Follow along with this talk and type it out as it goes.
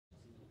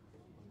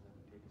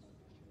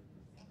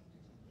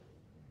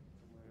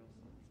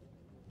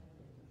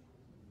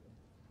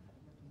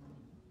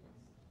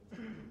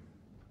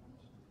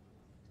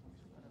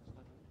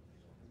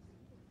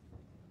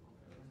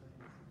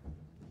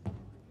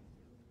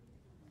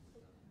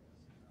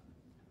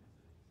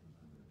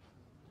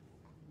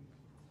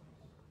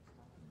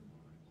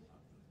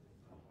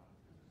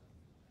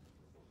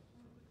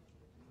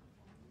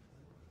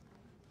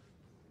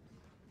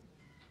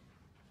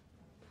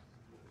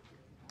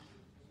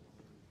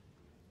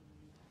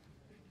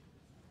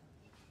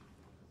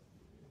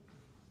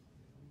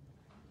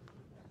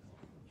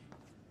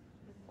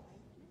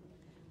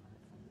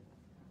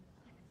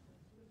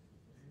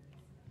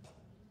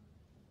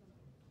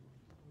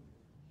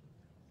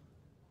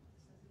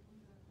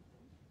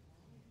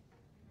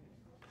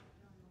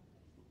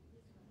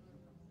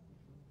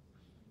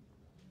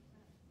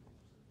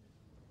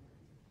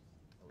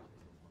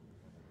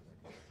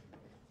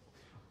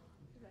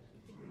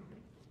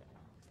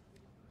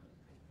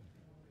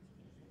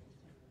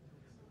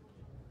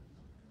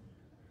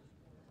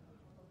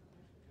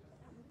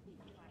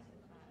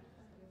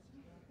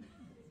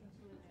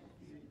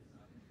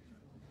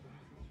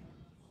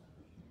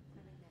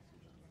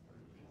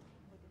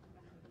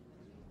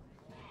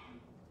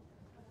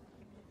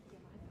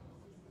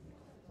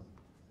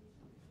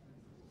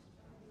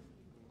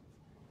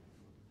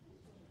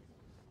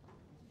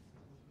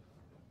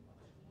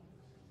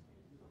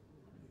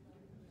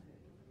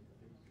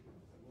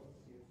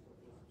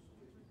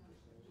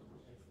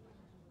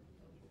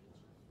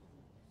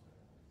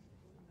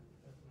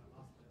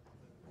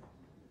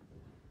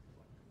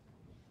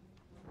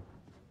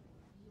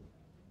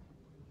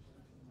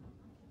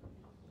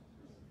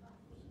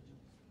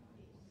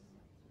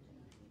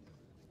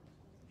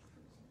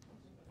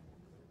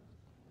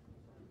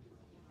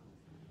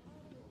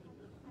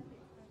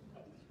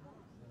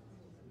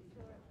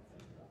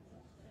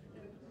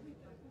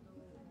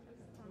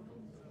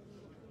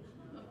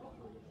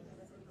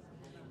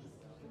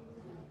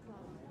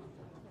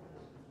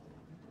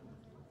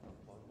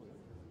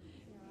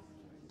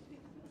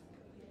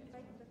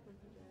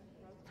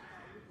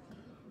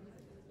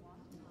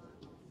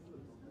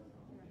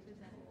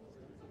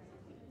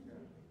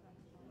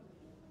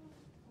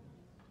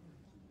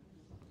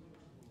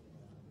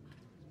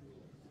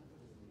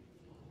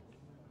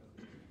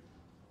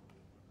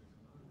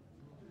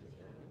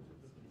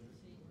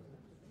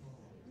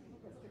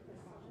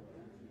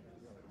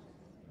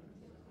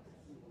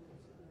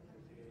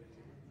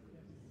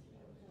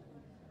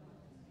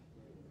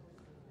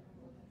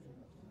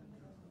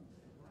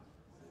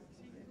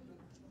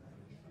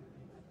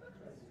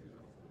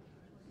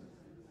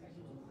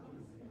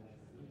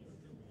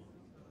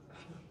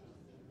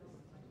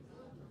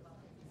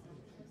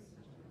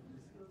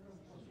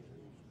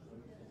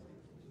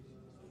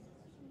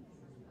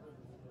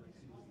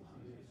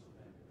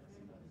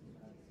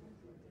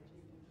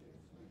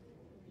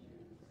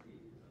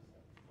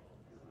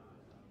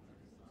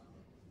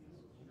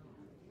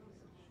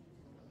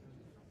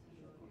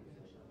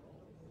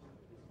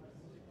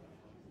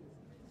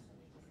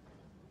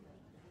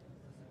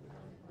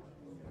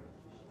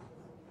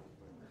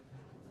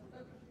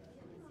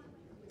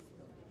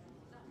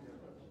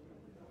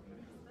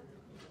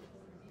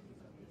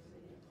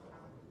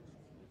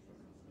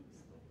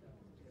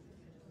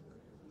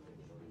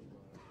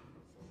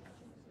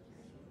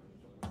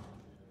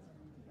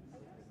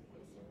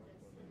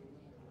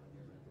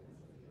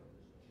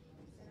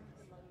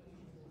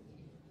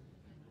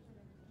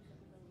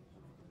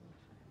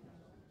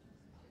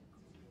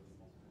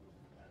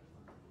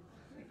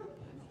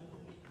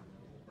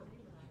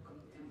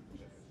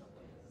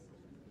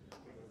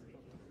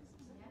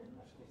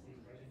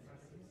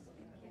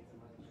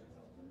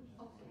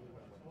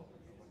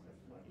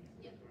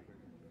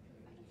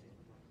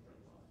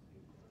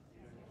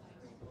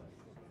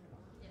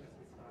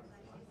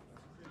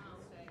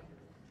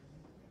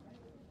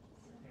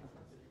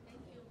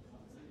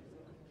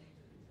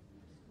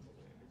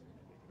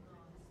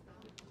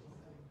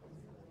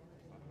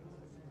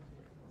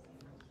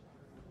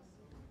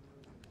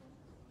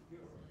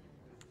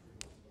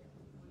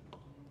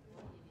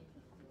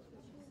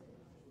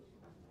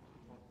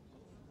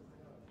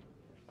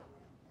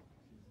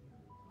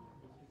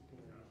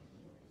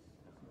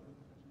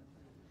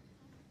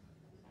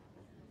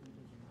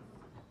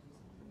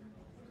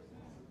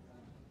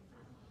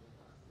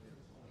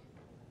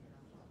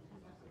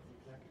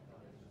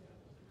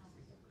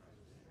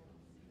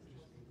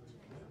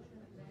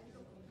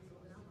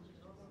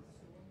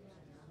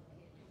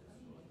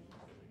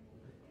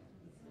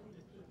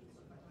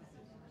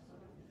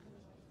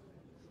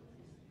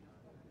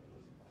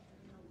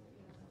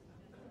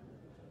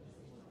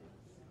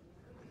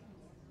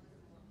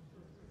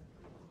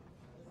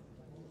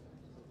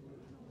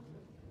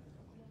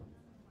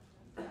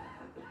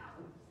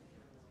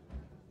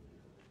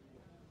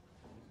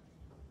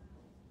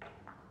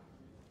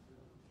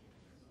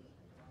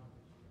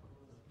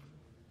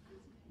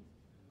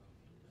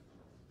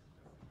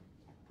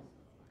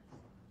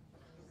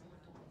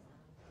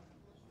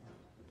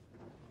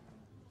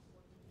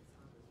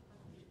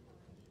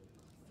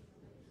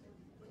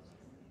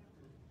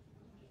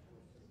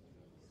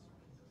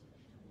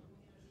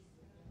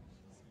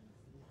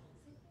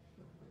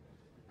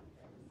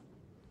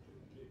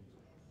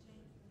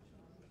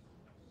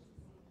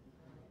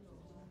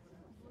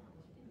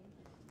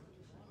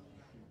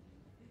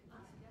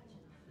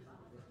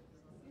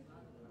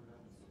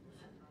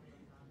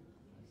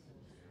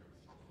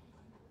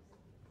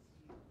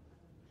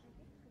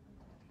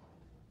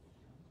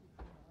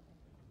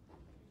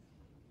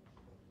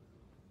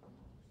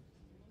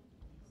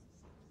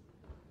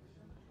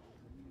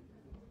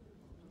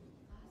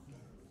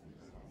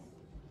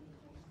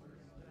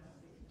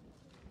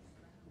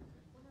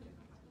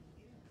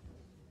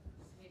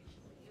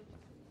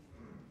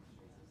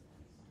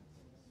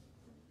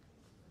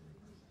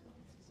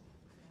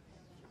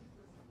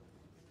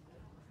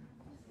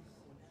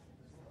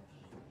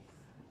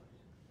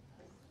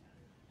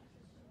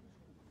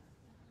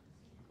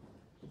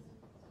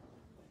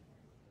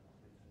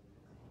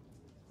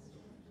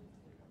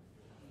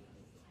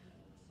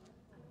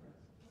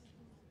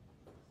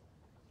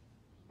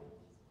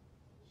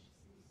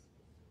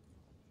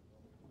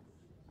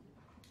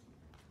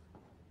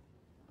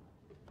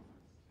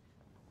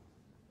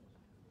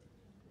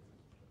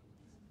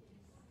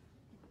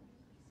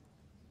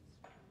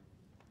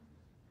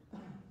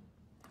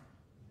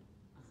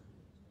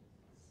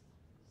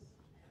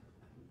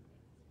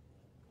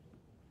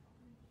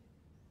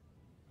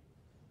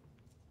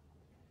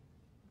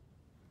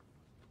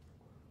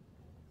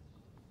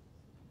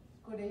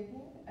Good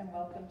evening and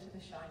welcome to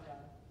the Shine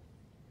Dome.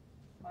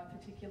 My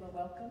particular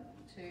welcome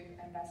to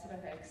Ambassador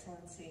Her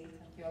Excellency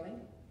Tafioli.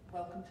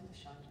 Welcome to the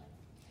Shine Dome.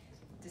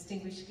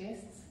 Distinguished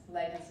guests,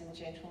 ladies and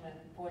gentlemen,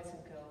 boys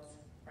and girls,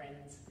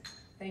 friends,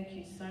 thank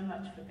you so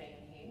much for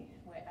being here.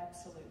 We're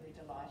absolutely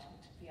delighted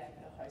to be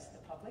able to host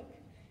the public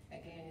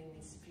again in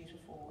this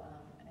beautiful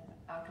and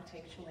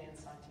architecturally and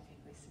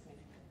scientifically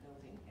significant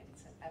building.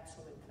 It's an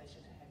absolute pleasure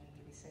to have you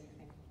here this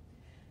evening.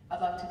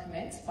 I'd like to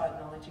commence by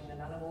acknowledging the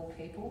Ngunnawal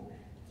people,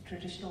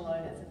 traditional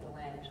owners of the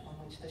land on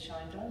which the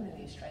Shine Dome and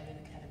the Australian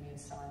Academy of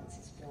Science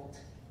is built.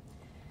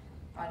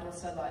 I'd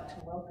also like to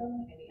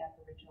welcome any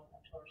Aboriginal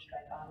and Torres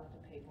Strait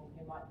Islander people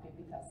who might be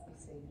with us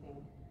this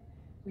evening.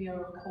 We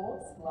are of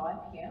course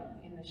live here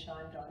in the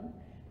Shine Dome,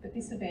 but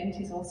this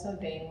event is also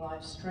being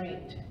live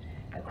streamed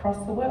across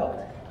the world.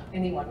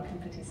 Anyone can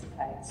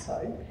participate,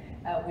 so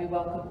we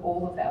welcome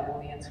all of our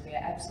audience. We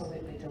are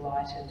absolutely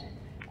delighted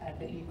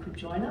that you could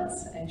join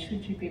us, and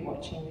should you be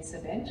watching this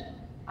event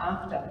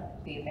after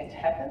the event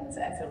happens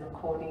as a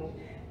recording,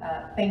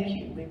 thank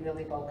you. We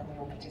really welcome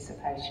your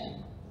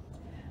participation.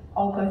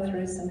 I'll go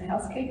through some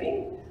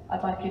housekeeping.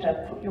 I'd like you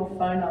to put your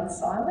phone on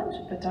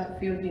silent, but don't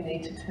feel you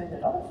need to turn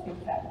it off. In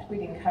fact,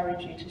 we'd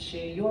encourage you to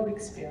share your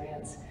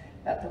experience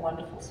about the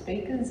wonderful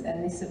speakers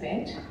and this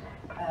event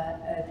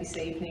this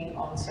evening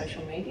on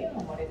social media,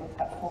 on whatever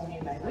platform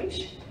you may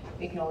wish,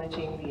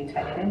 acknowledging the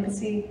Italian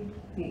Embassy,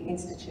 the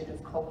Institute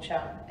of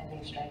Culture and the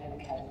Australian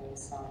Academy of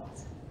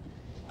Science.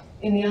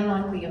 In the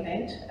unlikely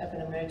event of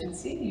an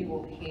emergency, you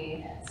will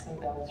hear some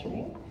bells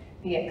ring.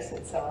 The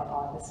exits are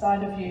on either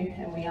side of you,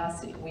 and we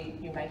ask that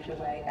you make your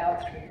way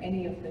out through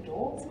any of the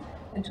doors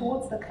and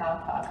towards the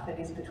car park that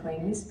is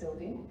between this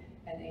building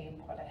and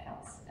Ian Potter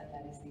House, and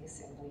that is the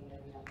assembly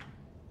area.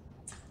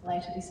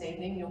 Later this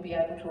evening, you'll be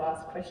able to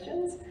ask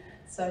questions,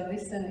 so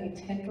listen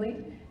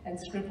intently and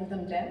scribble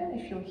them down.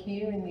 If you're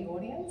here in the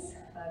audience,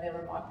 there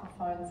are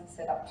microphones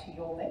set up to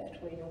your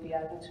left where you'll be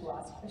able to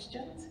ask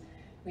questions.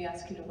 We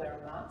ask you to wear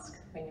a mask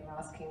when you're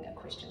asking a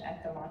question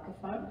at the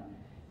microphone.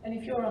 And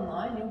if you're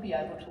online, you'll be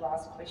able to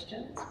ask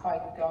questions by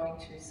going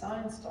to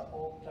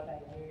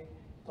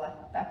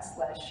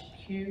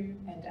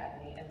science.org.au/Q&A, and that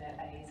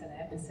A is an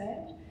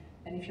ampersand.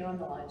 And if you're on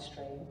the live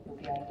stream, you'll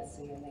be able to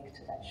see a link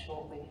to that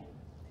shortly.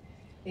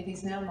 It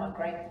is now my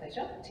great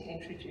pleasure to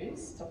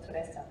introduce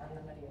Dottoressa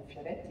Anna Maria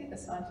Fioretti, the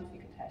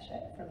Scientific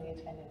Attaché from the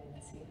Italian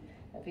Embassy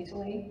of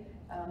Italy.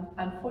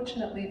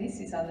 Unfortunately, this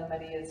is Anna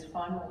Maria's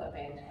final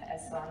event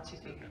as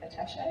Scientific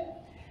Attaché,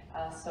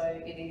 so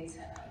it is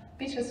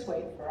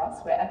bittersweet for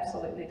us. We're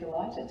absolutely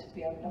delighted to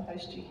be able to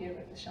host you here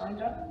at the Shine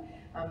Dome,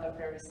 but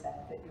very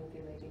sad that you'll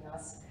be leaving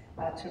us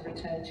to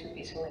return to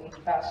Italy.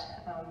 But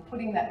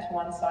putting that to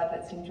one side,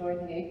 let's enjoy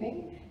the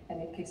evening,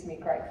 and it gives me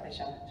great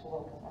pleasure to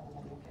welcome Anna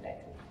Maria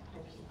Fioretti.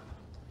 Thank you.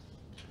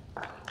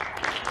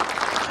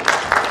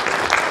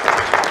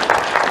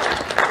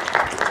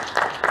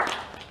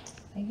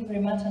 Thank you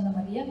very much, Anna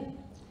Maria.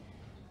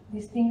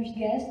 Distinguished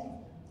guests,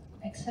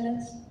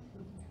 Excellence,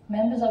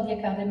 members of the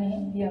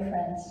Academy, dear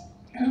friends.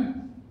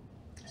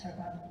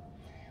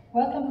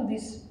 Welcome to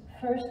this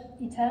first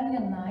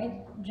Italian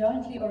night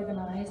jointly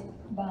organized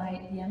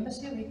by the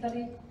Embassy of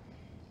Italy,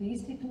 the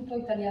Istituto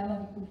Italiano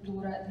di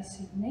Cultura di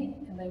Sydney,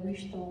 and I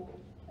wish to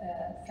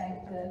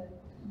thank the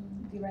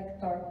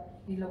Director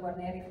Lillo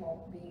Guarneri for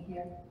being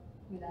here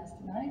with us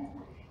tonight,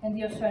 and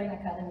the Australian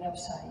Academy of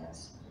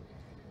Science.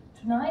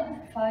 Tonight,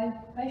 5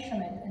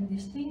 passionate and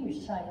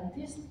distinguished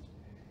scientists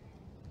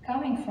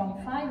coming from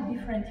 5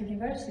 different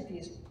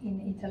universities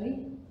in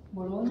Italy,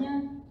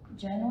 Bologna,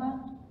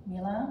 Genoa,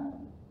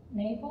 Milan,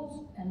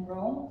 Naples and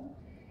Rome,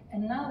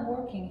 and now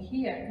working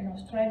here in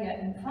Australia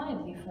in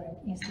 5 different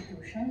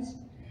institutions,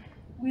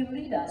 will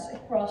lead us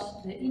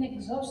across the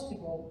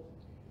inexhaustible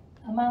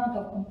amount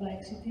of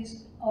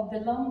complexities of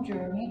the long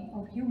journey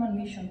of human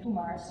mission to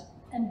Mars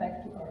and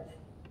back to Earth.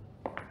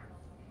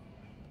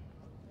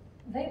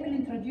 They will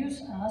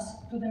introduce us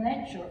to the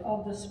nature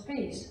of the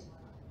space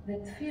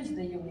that fills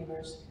the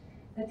universe,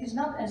 that is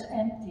not as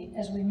empty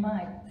as we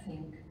might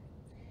think.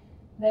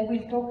 They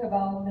will talk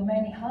about the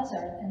many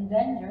hazards and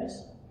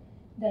dangers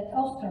that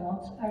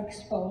astronauts are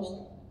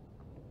exposed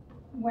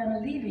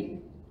when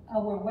leaving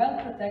our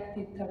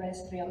well-protected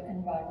terrestrial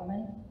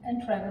environment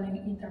and traveling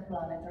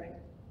interplanetary.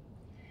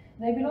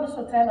 They will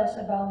also tell us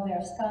about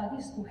their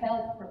studies to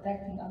help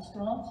protecting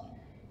astronauts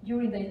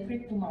during their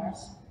trip to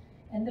Mars,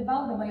 and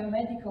about the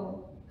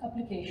biomedical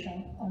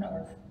application on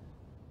Earth.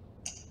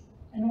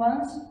 And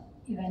once,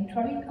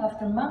 eventually,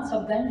 after months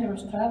of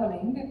dangerous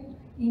traveling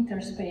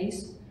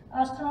interspace,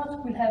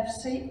 astronauts will have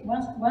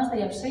once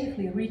they have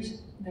safely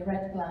reached the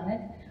red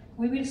planet,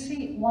 we will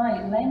see why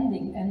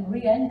landing and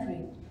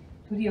re-entry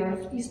to the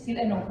Earth is still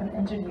an open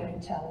engineering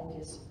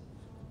challenge.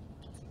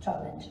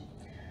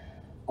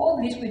 All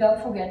this without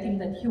forgetting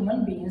that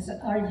human beings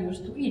are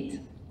used to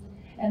eat,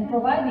 and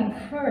providing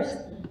first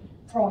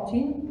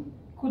protein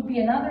could be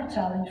another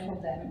challenge for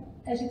them,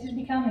 as it is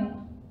becoming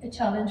a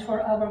challenge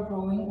for our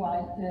growing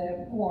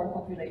world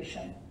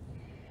population.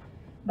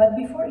 But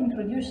before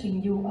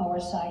introducing you our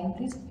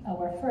scientists,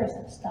 our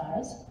first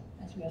stars,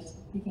 as we are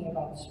speaking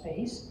about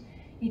space,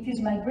 it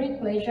is my great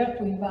pleasure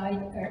to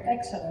invite Her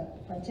Excellency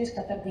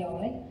Francesca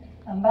Tardioli,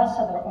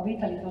 Ambassador of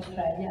Italy to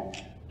Australia,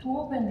 to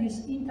open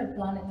this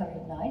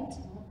interplanetary night,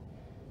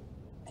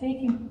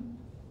 taking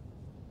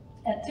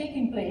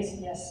place,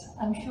 yes,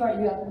 I'm sure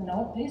you have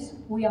noticed,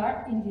 we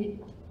are in the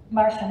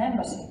Martian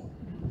Embassy.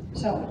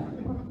 So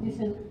this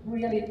is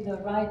really the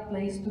right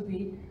place to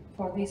be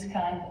for this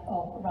kind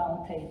of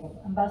round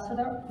table.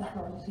 Ambassador, the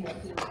floor is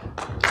yours.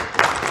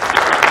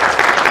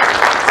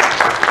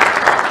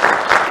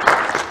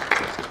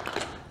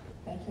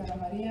 Thank you, Ana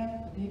Maria.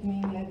 Good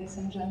evening, ladies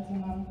and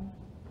gentlemen,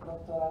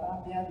 Dr.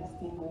 Arabia,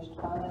 distinguished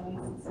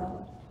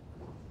panelists,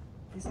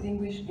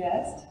 distinguished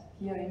guests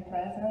here in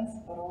presence,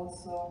 but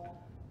also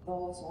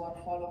those who are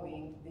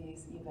following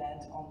this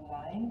event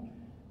online.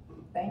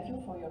 Thank you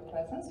for your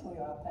presence, for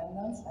your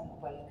attendance, and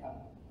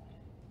welcome.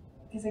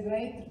 It is a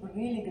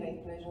really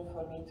great pleasure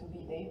for me to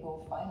be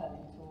able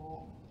finally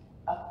to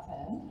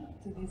attend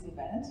to this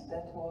event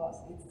that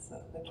was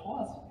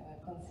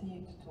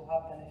conceived to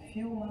happen a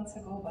few months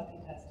ago, but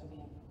it has to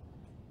be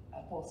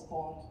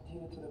postponed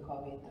due to the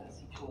COVID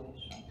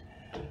situation.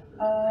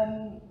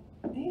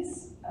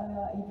 This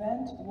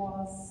event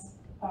was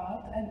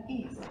part, and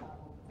is, I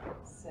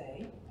would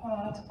say,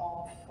 part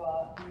of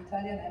the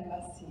Italian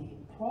Embassy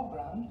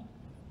program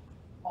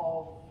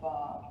of,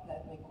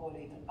 let me call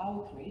it,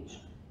 outreach,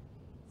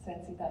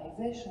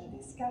 sensitization,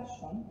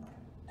 discussion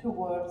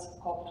towards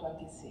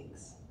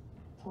COP26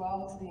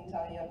 throughout the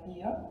entire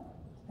year,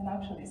 and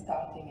actually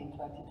starting in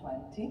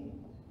 2020,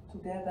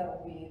 together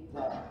with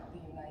the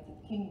United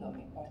Kingdom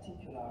in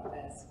particular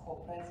as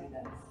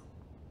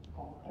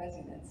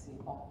co-presidency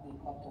of the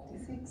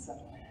COP26,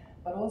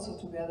 but also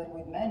together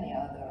with many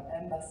other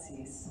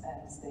embassies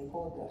and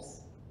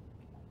stakeholders,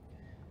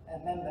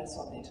 members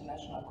of the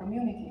international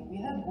community. We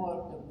have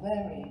worked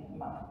very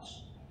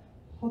much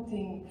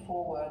putting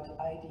forward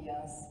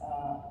ideas,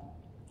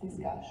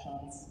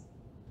 discussions,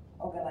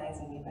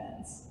 organizing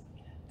events,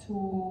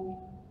 to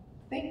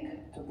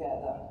think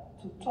together,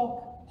 to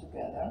talk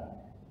together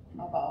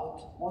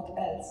about what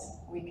else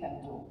we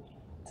can do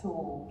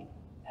to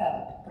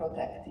help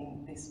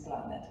protecting this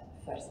planet,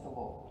 first of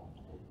all.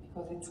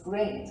 Because it's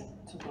great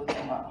to go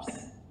to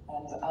Mars,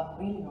 and I'm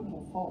really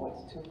looking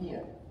forward to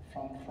hear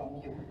from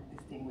you,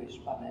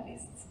 distinguished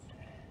panelists.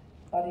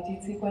 But it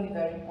is equally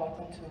very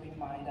important to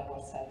remind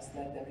ourselves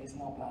that there is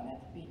no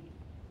planet B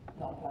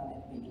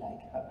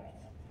like Earth.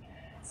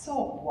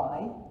 So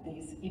why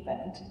this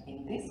event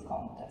in this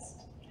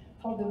context?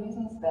 For the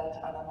reasons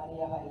that Ana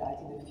Maria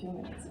highlighted a few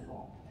minutes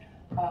ago.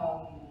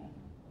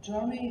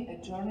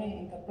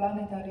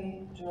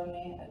 Interplanetary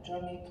journey, a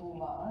journey to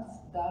Mars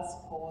does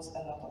pose a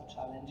lot of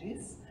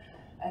challenges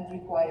and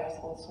requires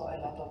also a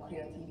lot of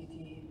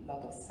creativity, a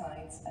lot of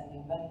science and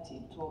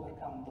invention to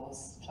overcome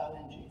those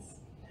challenges.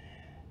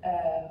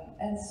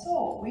 And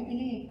so we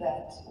believe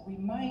that we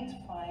might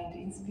find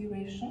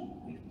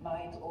inspiration, we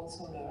might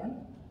also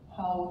learn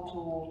how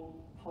to,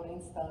 for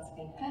instance,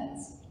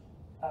 enhance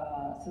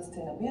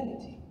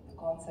sustainability. The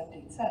concept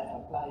itself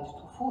applies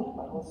to food,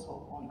 but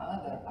also on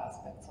other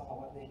aspects of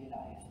our daily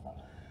life,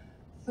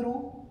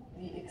 through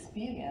the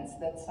experience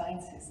that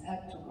scientists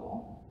had to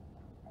go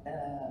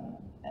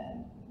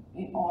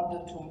in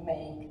order to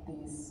make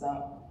these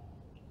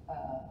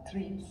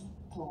trips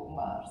to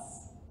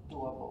Mars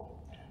doable.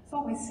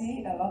 So we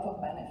see a lot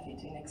of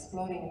benefit in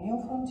exploring new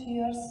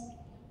frontiers,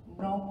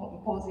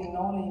 imposing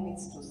no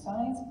limits to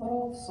science, but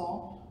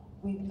also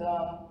with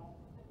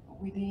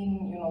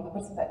within the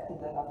perspective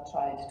that I've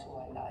tried to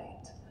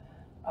highlight,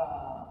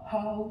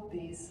 how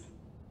this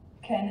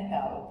can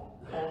help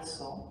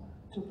also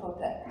to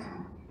protect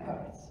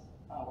Earth,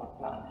 our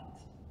planet.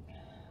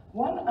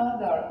 One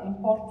other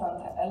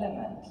important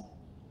element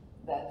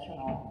that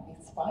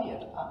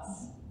inspired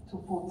us to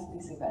put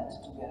this event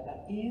together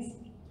is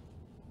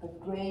the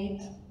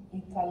great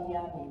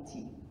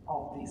Italianity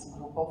of this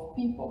group of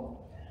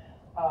people.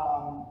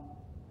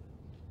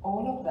 All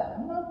of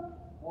them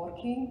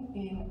working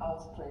in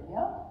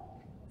Australia,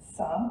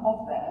 some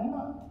of them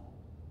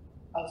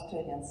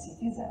Australian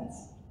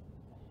citizens,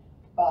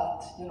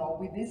 but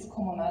with this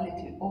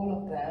commonality, all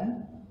of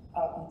them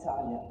are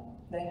Italian.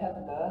 They have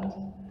learned,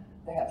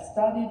 they have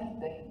studied,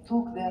 they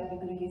took their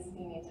degrees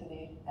in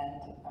Italy,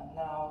 and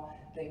now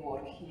they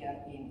work here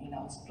in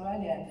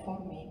Australia. And for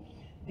me,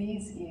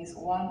 this is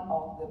one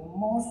of the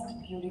most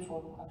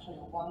beautiful,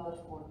 actually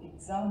wonderful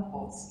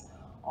examples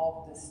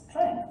of the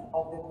strength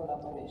of the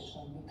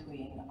collaboration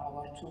between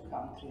our two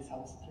countries,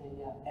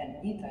 Australia and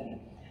Italy.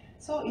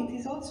 So it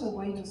is also a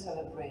way to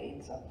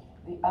celebrate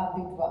the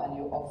added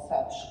value of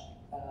such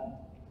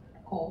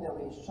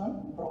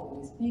cooperation,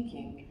 broadly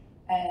speaking,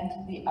 and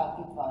the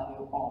added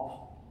value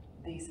of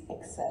these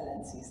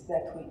excellencies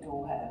that we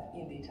do have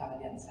in the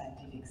Italian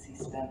scientific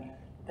system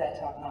that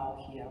are now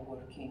here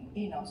working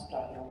in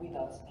Australia, with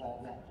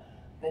Australia.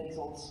 That is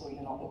also,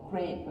 a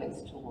great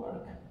place to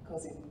work,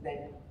 because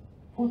they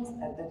put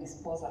at the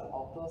disposal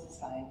of those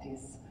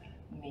scientists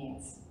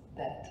means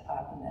that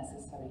are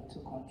necessary to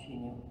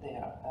continue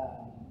their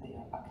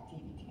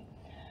activity.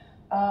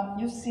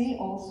 You see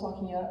also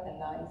here a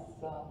nice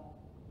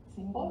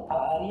symbol,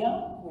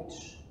 ARIA,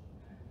 which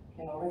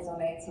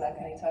resonates like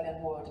an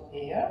Italian word,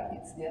 AIR.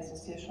 It's the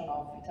Association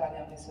of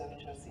Italian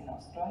Researchers in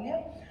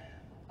Australia.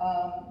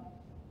 I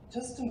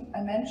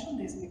mention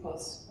this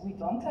because we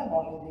don't have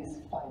only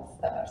these 5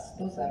 stars.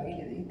 This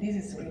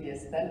is really a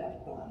stellar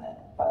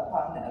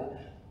panel,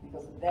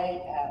 because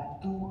they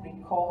do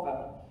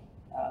recover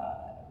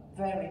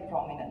very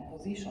prominent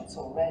positions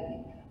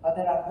already. But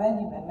there are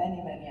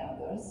many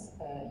others,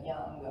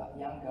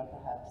 younger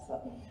perhaps,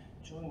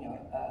 junior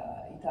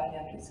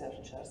Italian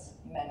researchers,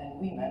 men and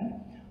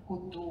women,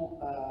 who do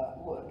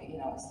work in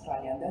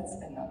Australia.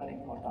 That's another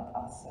important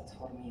asset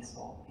for me,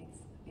 so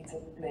it's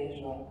a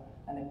pleasure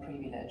and a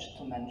privilege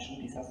to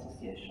mention this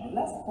association.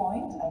 Last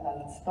point, and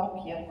I'll stop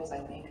here because I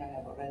think I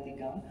have already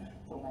gone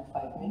through my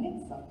 5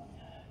 minutes.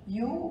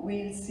 You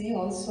will see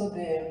also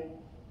the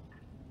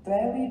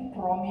very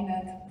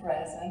prominent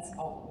presence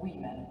of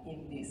women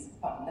in this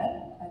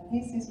panel, and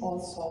this is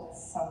also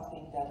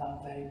something that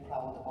I'm very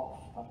proud of.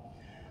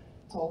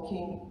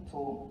 Talking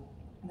to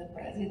the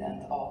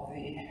president of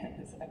the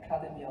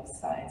Academy of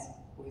Science,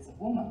 who is a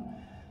woman,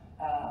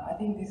 I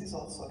think this is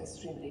also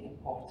extremely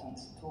important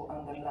to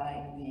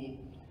underline the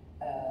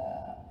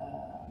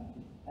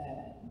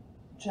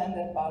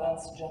gender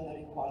balance, gender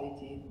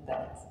equality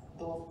that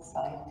those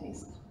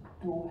scientists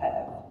do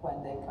have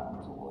when they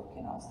come to work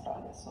in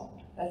Australia. So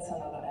that's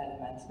another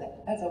element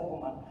that, as a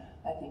woman,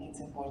 I think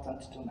it's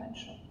important to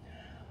mention.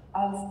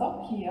 I'll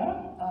stop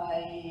here.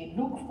 I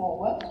look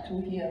forward to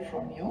hear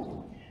from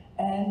you.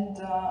 And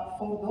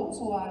for those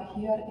who are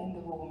here in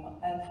the room,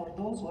 and for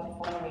those who are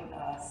following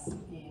us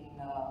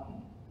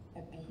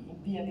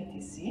via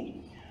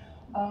VTC,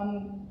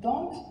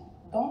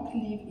 don't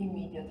leave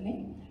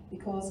immediately,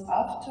 because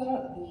after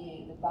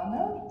the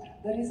panel,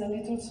 there is a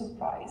little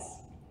surprise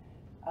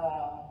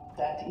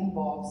that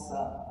involves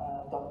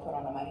Dr.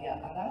 Anna Maria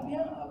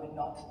Arabia. I will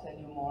not tell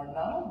you more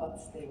now, but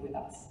stay with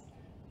us.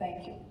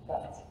 Thank you.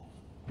 Grazie.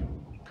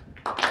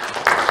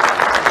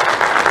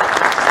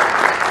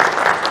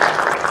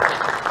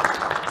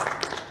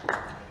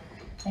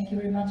 Thank you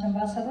very much,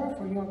 Ambassador,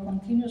 for your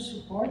continuous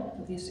support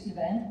to this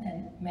event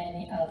and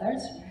many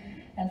others,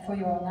 and for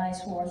your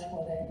nice words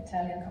for the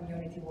Italian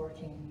community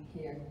working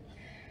here.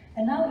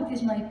 And now it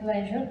is my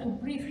pleasure to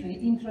briefly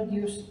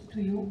introduce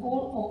to you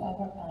all of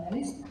our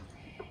panelists.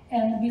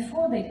 And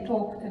before they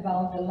talk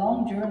about the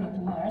long journey to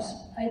Mars,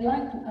 I'd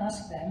like to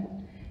ask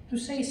them to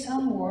say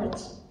some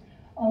words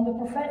on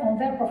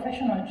their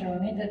professional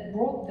journey that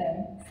brought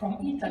them from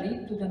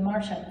Italy to the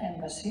Martian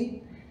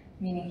Embassy,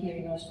 meaning here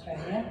in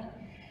Australia.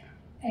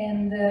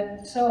 And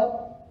at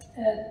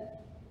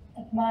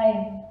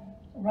my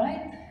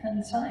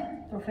right-hand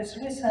side,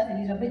 Professoressa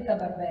Elisabetta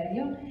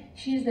Barberio.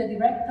 She is the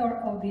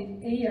director of the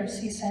ARC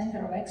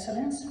Center of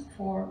Excellence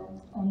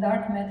on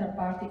Dark Matter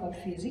Particle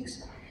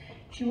Physics.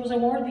 She was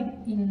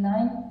awarded in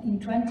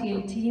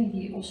 2018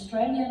 the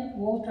Australian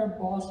Walter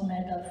Bose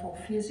Medal for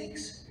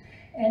Physics,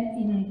 and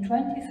in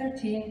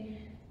 2013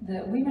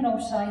 the Women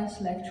of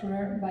Science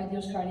Lecturer by the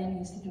Australian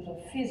Institute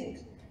of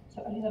Physics.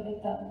 So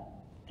Elisabetta,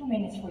 2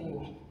 minutes for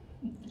you.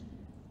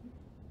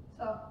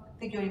 So,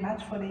 thank you very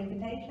much for the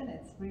invitation.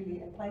 It's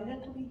really a pleasure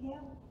to be here.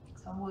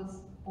 So I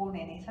was born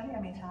in Italy.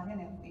 I'm Italian,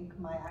 and I think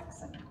my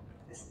accent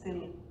is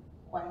still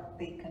quite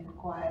thick and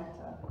quite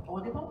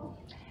audible.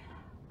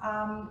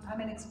 I'm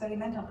an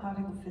experimental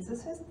particle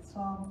physicist,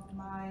 so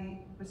my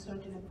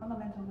research is a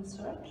fundamental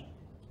research.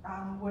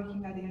 I'm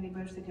working at the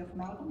University of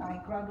Melbourne. I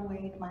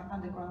graduated my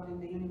undergrad in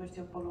the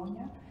University of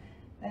Bologna.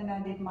 Then I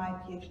did my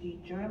PhD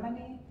in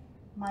Germany,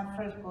 my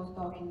first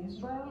postdoc in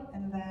Israel,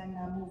 and then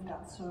I moved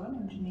at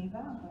CERN in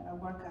Geneva, where I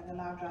work at the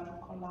Large Hadron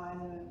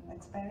Collider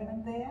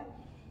experiment there.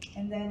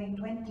 And then in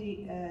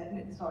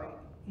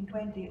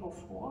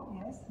 2004,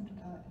 yes, in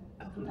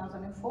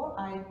 2004,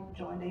 I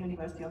joined the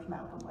University of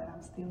Melbourne, where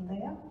I'm still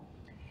there.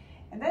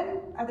 And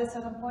then at a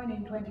certain point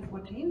in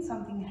 2014,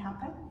 something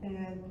happened.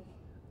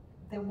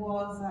 There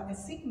was a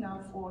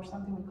signal for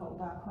something we call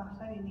dark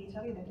matter in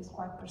Italy that is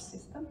quite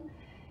persistent.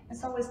 And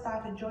so we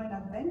started a joint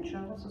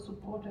adventure, also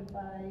supported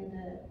by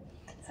the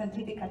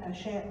scientific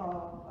attaché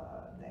of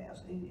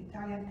the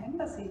Italian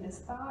embassy, that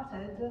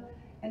started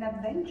an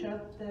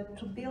adventure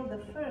to build the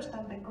first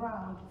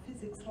underground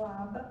physics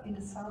lab in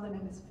the southern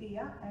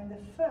hemisphere and the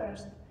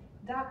first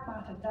dark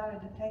matter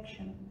direct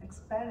detection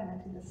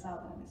experiment in the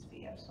southern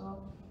hemisphere.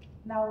 So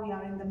now we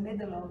are in the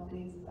middle of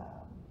this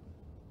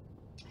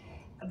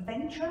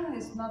adventure.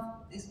 It's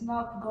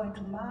not going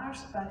to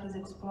Mars, but is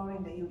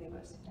exploring the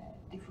universe in a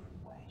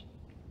different way.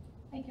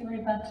 Thank you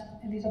very much,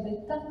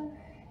 Elisabetta.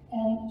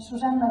 And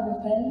Susanna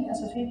Gotelli,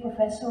 Associate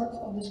Professor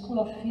of the School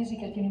of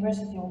Physics at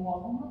University of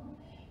Wollongong.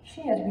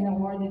 She has been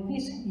awarded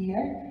this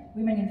year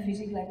Women in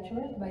Physics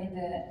Lecturer by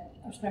the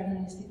Australian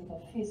Institute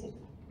of Physics.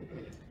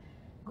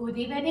 Good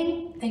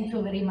evening. Thank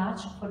you very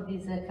much for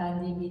this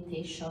kind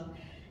invitation.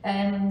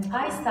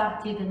 I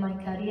started my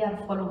career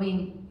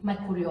following my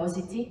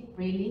curiosity,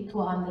 really,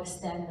 to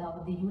understand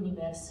how the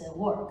universe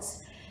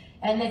works.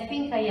 And I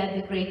think I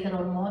had great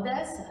role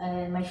models.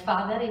 My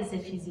father is a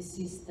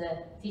physicist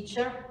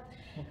teacher.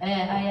 I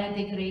had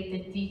a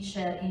great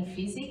teacher in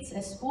physics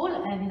at school,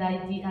 and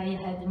I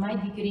had my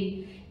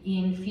degree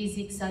in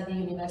physics at the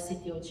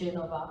University of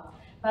Genova.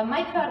 But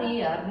my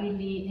career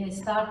really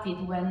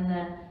started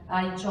when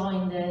I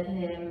joined,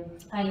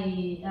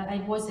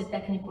 I was a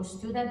technical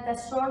student at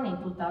CERN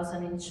in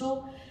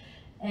 2002.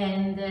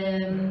 And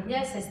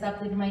yes, I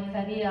started my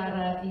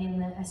career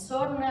in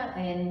CERN,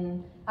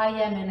 and I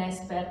am an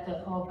expert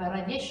of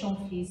radiation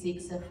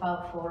physics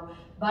for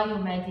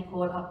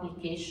biomedical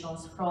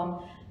applications,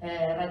 from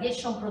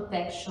radiation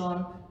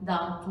protection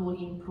down to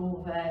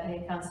improve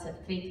cancer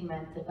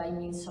treatment by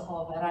means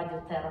of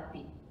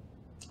radiotherapy.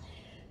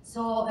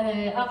 So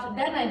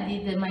then I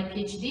did my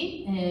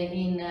PhD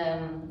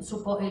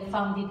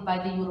funded by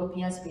the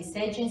European Space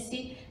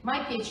Agency. My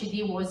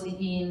PhD was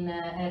in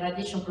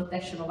radiation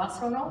protection of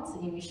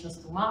astronauts in missions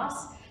to Mars,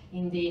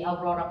 in the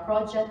Aurora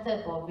project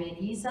of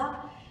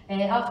ESA,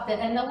 and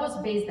I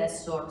was based at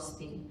CERN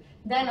still.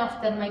 Then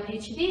after my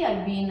PhD,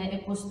 I've been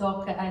a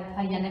postdoc at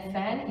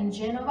INFN in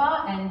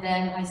Genova, and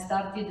then I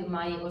started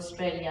my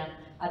Australian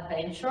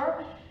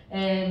adventure.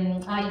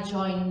 I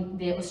joined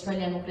the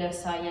Australian Nuclear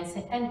Science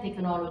and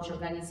Technology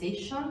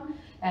Organization.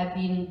 I've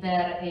been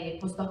there a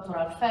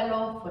postdoctoral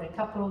fellow for a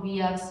couple of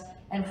years,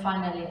 and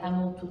finally I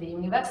moved to the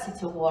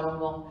University of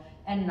Wollongong,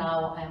 and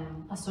now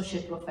I'm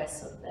associate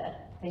professor there.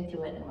 Thank you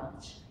very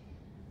much.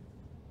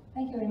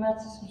 Thank you very much,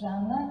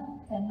 Susanna.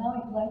 And now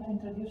I would like to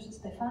introduce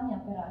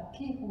Stefania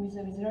Peracchi, who is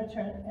a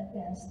researcher at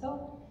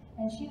ENSTO,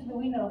 and she's the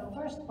winner of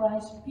First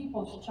Prize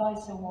People's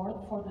Choice Award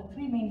for the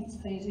 3 minutes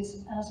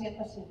thesis Asia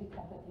Pacific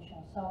competition.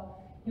 So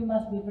you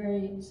must be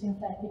very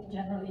synthetic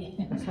generally.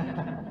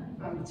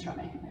 I'm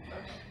trying.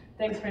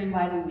 Thanks for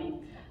inviting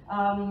me.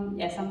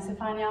 Yes, I'm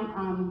Stefania.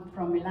 I'm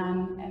from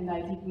Milan, and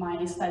I did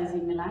my studies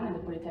in Milan at the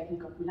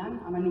Polytechnic of Milan.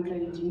 I'm a nuclear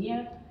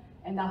engineer,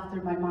 and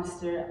after my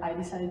master, I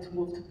decided to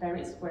move to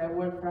Paris, where I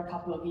worked for a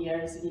couple of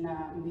years in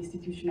the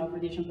Institution of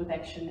Radiation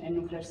Protection and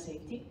Nuclear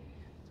Safety.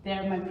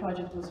 There, my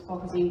project was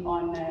focusing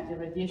on the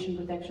radiation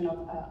protection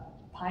of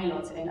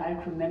pilots and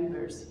aircrew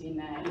members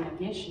in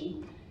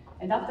aviation.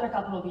 And after a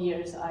couple of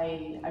years,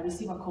 I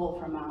received a call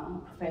from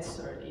a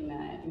professor in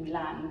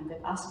Milan that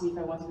asked me if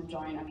I wanted to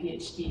join a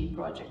PhD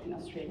project in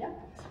Australia.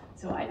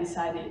 So I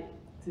decided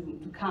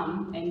to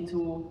come and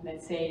to,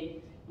 let's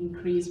say,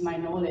 increase my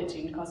knowledge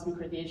in cosmic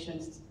radiation,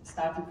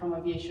 starting from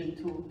aviation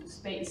to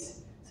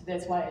space. So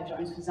that's why I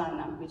joined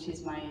Susanna, which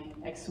is my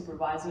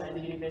ex-supervisor at the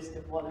University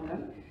of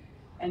Wollongong.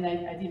 And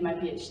I did my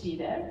PhD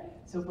there.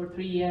 So for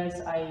 3 years,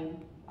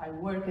 I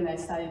worked and I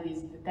studied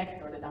this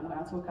detector that I'm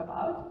going to talk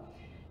about.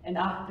 And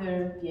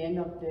after the end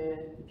of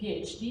the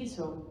PhD,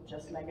 so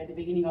just like at the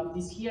beginning of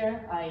this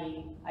year,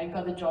 I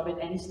got a job at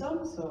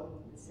ENSTO,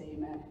 so the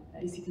same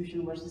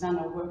institution where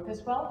Susanna worked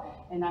as well.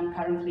 And I'm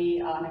currently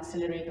an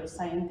accelerator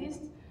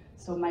scientist.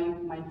 So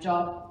my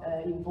job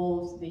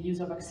involves the use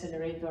of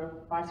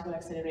particle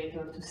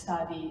accelerator, to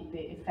study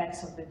the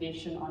effects of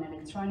radiation on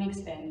electronics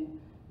and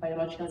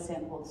biological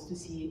samples to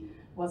see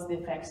what's the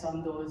effects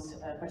on those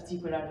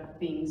particular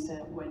things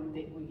when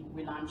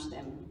we launch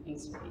them in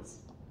space.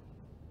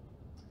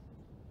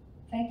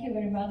 Thank you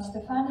very much,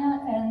 Stefania.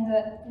 And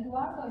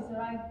Eduardo is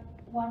arrived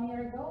 1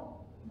 year ago,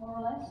 more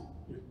or less?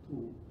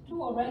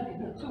 Two already,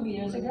 2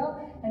 years ago.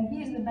 And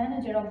he is the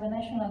manager of the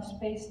National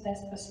Space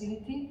Test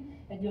Facility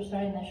at the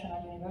Australian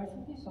National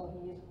University, so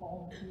he is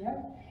home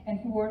here. And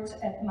he works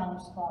at Mount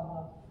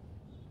Stromlo.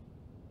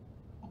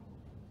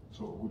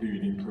 So good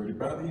evening to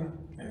everybody,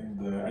 and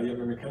I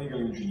am a mechanical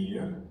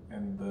engineer,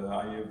 and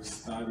I have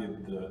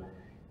studied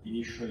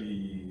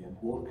initially and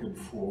worked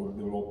for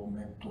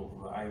development of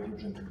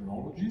hydrogen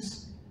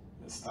technologies,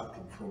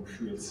 starting from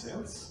fuel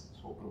cells,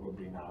 so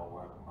probably now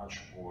are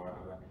much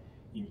more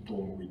in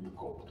tone with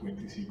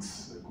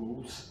COP26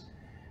 goals.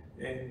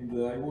 And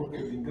I worked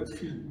in that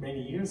field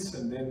many years,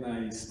 and then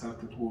I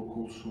started to work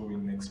also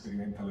in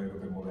experimental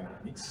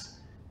aerothermodynamics.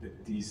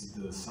 That is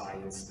the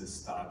science that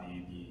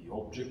study the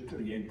object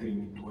re-entering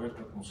into Earth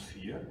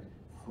atmosphere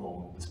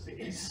from the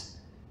space,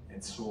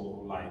 and so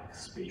like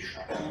space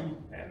shuttle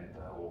and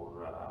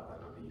or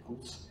other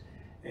vehicles.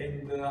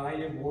 And I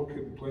have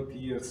worked 20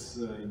 years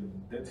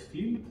in that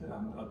field,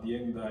 and at the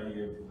end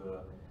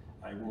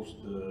I was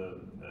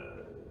the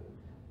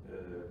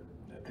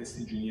test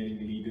engineering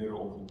leader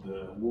of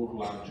the world's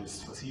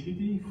largest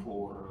facility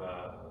for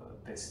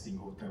testing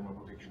of thermal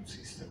protection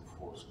system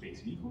for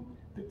space vehicle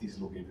that is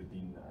located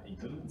in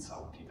Italy, in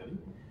South Italy.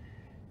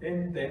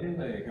 And then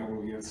a couple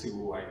of years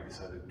ago I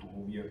decided to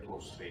move here to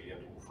Australia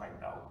to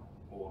find out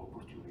more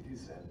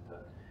opportunities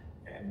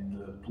and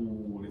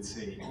to, let's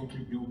say,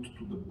 contribute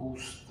to the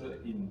boost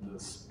in the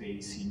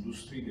space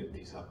industry that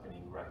is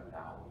happening right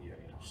now here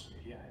in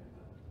Australia, and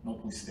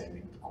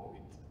notwithstanding the COVID.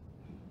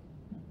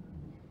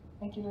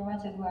 Thank you very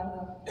much,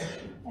 Eduardo.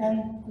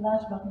 And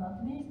last but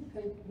not least,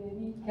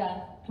 Federica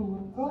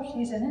Turco.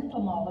 She's an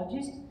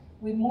entomologist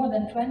with more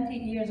than 20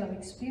 years of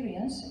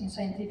experience in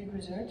scientific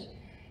research,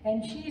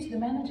 and she is the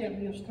manager of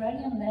the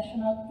Australian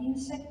National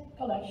Insect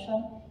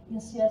Collection in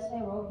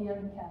CSA Row here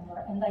in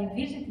Canberra, and I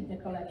visited the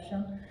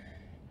collection,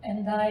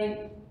 and can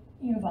I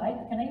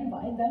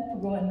invite them to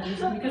go and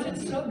visit, because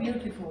it's so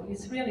beautiful.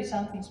 It's really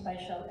something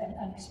special and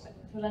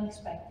unexpected. It was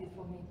unexpected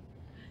for me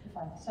to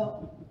find.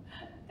 So,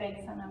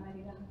 thanks, Anna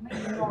Maria.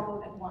 Maybe not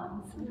all at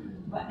once,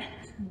 but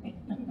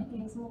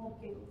in small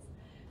fields.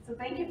 So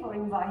thank you for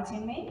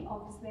inviting me.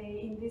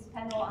 Obviously, in this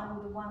panel,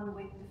 I'm the one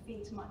with the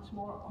feet much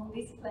more on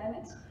this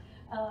planet.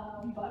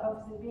 But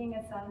obviously, being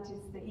a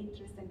scientist, the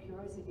interest and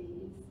curiosity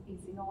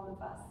is in all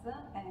of us.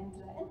 And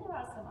there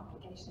are some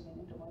applications in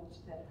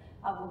entomology that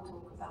I will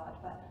talk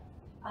about. But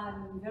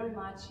I'm very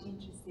much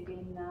interested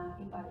in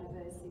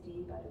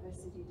biodiversity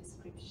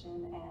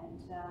description,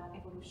 and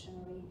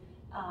evolutionary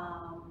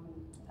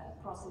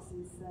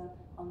processes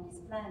on this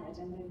planet,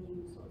 and their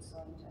use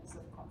also in terms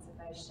of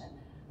conservation.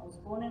 I was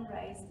born and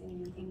raised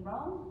in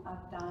Rome.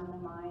 I've done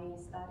my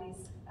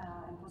studies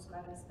and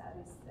postgraduate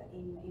studies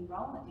in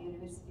Rome at the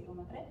University of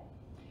Madrid,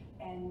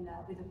 and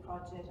with a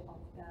project of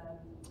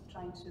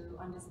trying to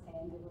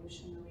understand the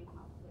evolutionary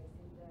pathways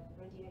in the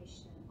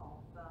radiation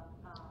of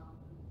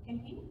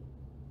penguin,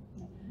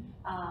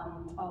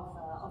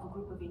 of a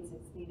group of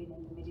insects living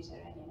in the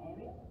Mediterranean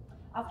area.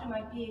 After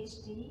my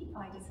PhD,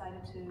 I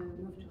decided to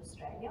move to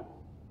Australia,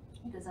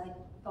 because I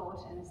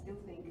thought, and I still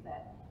think,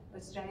 that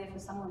Australia, for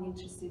someone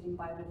interested in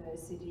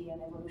biodiversity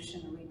and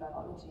evolutionary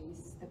biology,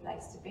 is the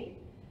place to be.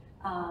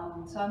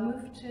 So I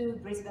moved to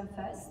Brisbane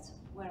first,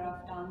 where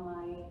I've done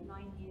my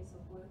 9 years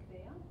of work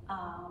there,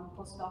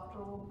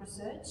 postdoctoral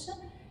research,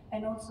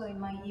 and also in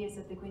my years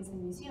at the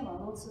Queensland Museum, I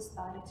also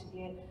started to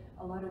get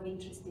a lot of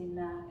interest in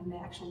the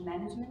actual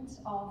management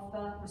of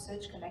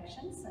research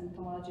collections and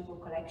entomological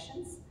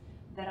collections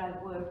that I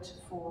worked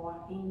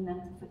for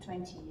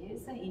 20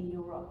 years in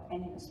Europe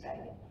and in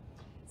Australia.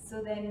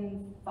 So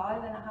then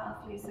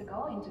 5.5 years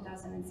ago, in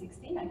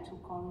 2016, I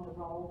took on the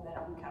role that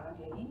I'm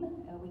currently in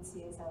with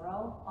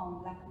CSIRO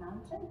on Black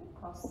Mountain,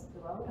 across the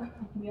road,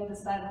 on the other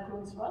side of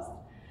Clunes Ross.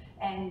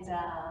 And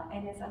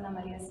as Anna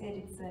Maria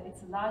said,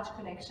 it's a large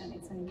collection.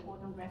 It's an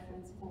important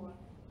reference for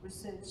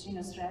research in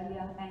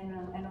Australia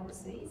and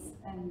overseas,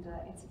 and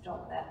it's a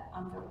job that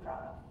I'm very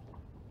proud of.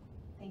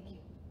 Thank you.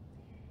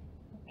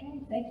 okay,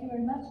 thank you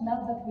very much.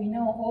 Now that we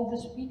know all the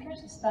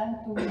speakers, it's time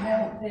to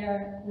know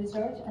their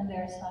research and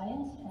their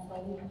science, and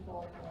I leave the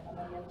floor to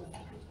Anna Maria to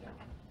introduce them.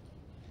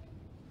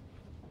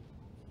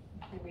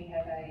 We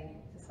have a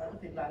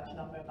decidedly large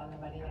number of Anna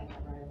Maria in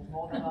the room,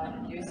 more than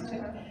I'm used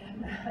to.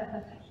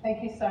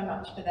 Thank you so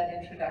much for that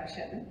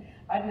introduction.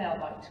 I'd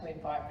now like to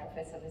invite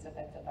Professor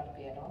Elisabetta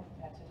Barbiero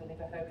to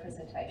deliver her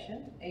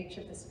presentation. Each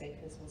of the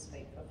speakers will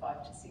speak for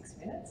 5 to 6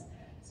 minutes.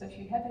 So if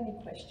you have any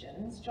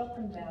questions, jot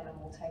them down and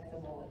we'll take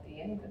them all at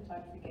the end, but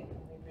don't forget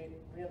them, we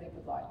really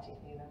would like to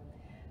hear them.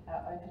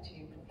 Over to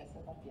you, Professor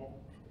Barbiero.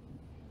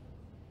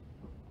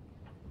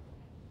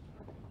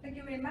 Thank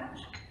you very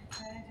much.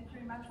 Thank you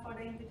very much for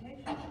the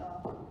invitation.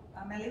 So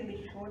I'm a little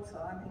bit short, so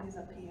I may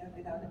disappear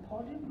without a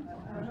podium, but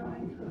I'm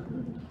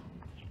trying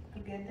to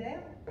get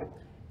there.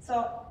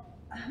 So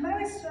my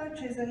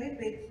research is a little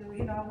bit, we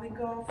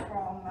go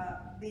from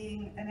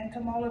being an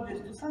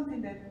entomologist to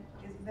something that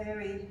is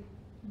very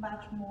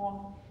much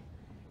more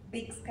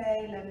big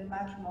scale and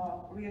much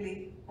more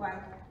really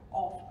quite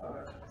off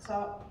Earth.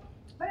 So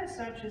my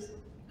research is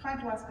trying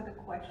to ask the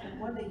question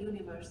what the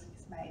universe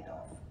is made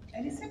of.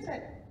 And it seems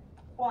a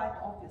quite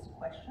obvious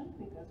question,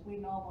 because we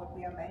know what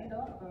we are made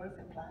of, Earth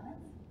and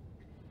planets.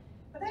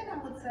 But then I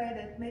would say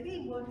that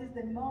maybe what is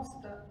the most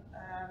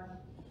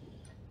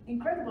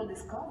incredible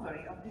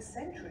discovery of this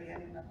century,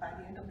 and by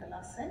the end of the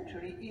last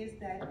century, is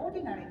that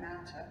ordinary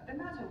matter, the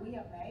matter we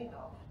are made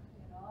of,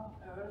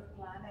 Earth,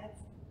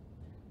 planets,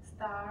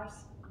 stars,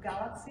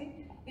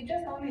 galaxy, is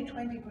just only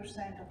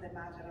 20% of the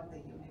matter of the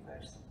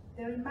universe.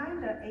 The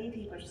remainder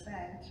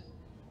 80%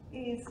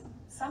 is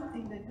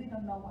something that we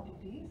don't know what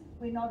it is.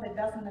 We know that it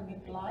doesn't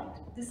emit light.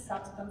 This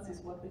substance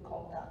is what we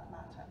call dark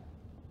matter.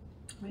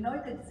 We know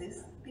it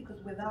exists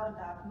because without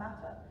dark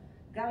matter,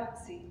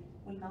 galaxy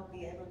will not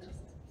be able to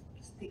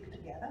stick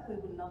together. We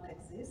will not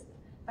exist,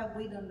 but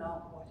we don't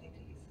know what it is.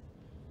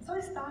 So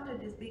we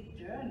started this big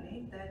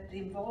journey that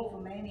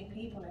involved many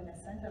people in a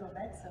center of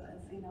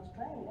excellence in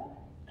Australia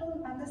to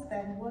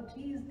understand what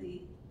is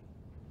the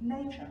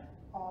nature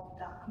of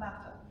dark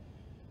matter.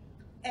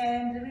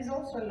 And there is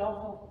also a lot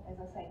of, as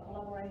I say,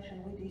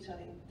 collaboration with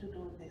Italy to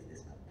do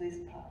this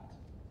part.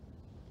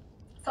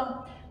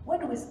 So where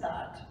do we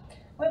start?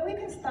 Well, we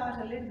can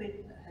start a little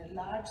bit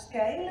large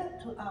scale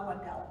to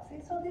our galaxy.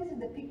 So this is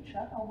the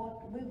picture of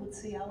what we would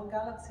see our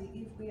galaxy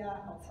if we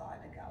are outside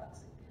the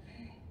galaxy.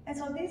 And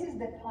so this is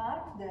the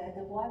part,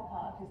 the white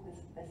part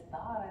is the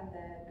star and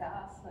the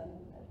gas and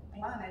the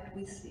planet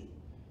we see.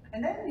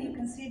 And then you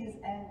can see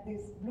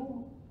this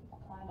blue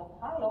kind of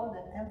halo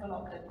that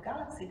envelopes the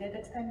galaxy that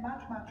extends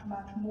much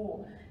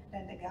more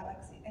than the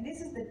galaxy. And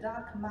this is the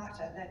dark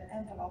matter that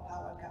envelopes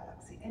our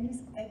galaxy and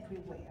is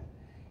everywhere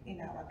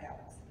in our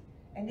galaxy.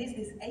 And this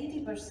is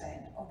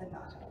 80% of the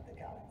matter of the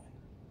galaxy.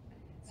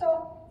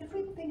 So if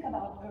we think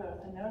about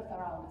Earth and Earth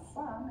around the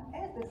Sun,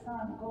 as the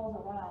Sun goes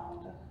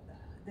around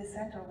the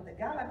center of the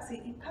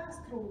galaxy, it passed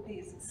through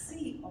this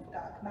sea of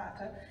dark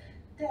matter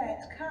that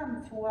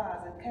come through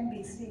us and can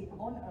be seen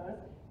on Earth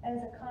as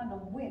a kind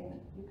of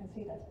wind. You can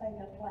see that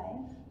paper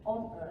plane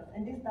on Earth,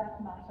 and this dark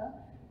matter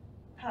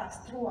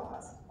passed through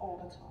us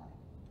all the time.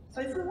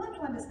 So if we want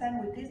to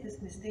understand what is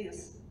this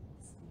mysterious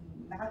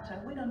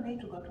matter, we don't need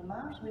to go to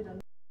Mars, we don't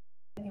need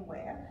to go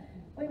anywhere.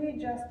 We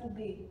need just to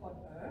be on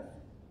Earth,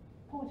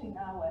 putting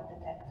our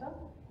detector,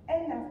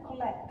 and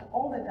collect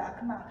all the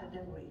dark matter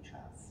that reach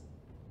us.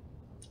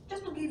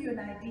 Just to give you an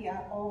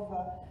idea of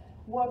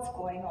what's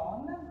going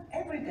on,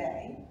 every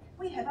day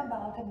we have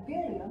about 1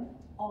 billion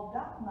of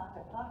dark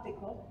matter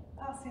particles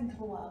passing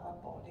through our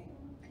body.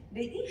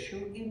 The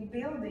issue in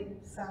building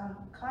some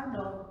kind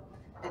of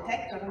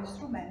detector or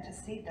instrument to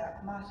see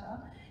dark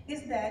matter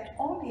is that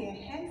only a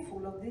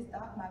handful of these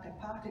dark matter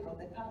particles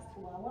that pass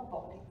through our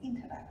body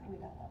interact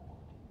with our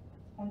body.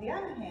 On the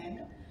other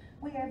hand,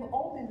 we have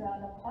all these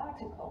other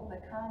particles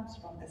that comes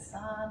from the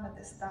sun,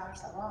 the stars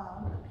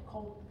around,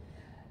 called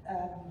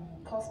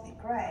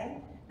cosmic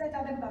ray, that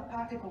are the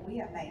particles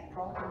we are made,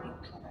 proton,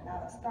 neutron, and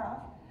other stuff.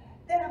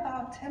 There are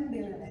about 10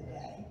 billion a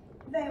day.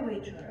 They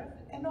reach Earth,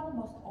 and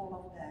almost all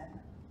of them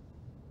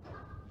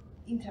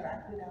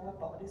interact with our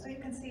body. So you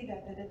can see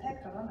that the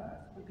detector on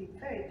Earth would be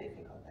very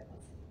difficult to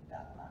see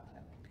dark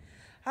matter.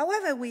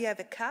 However, we have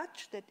a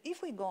catch that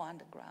if we go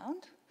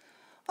underground,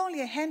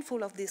 only a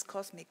handful of this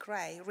cosmic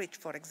ray reach,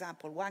 for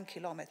example, 1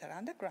 kilometer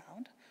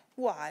underground,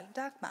 while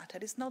dark matter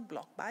is not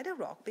blocked by the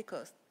rock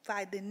because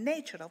by the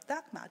nature of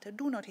dark matter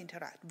do not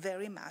interact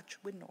very much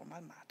with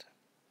normal matter.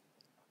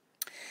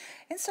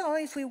 And so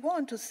if we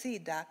want to see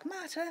dark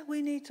matter,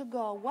 we need to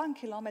go 1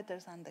 kilometer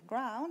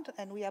underground,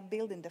 and we are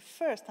building the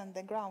first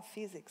underground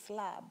physics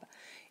lab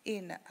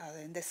in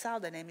the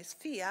southern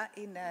hemisphere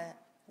in a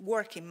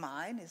working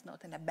mine. It's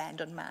not an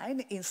abandoned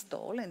mine, in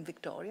Stall in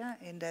Victoria,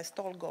 in the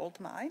Stall gold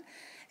mine.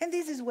 And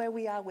this is where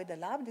we are with the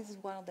lab. This is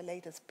one of the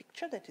latest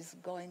pictures that is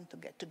going to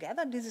get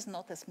together. This is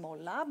not a small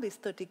lab. It's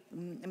 30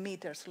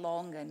 meters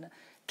long and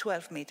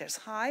 12 meters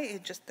high.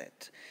 It's just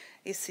that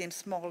it seems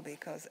small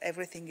because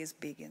everything is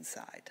big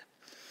inside.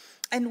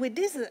 And with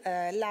this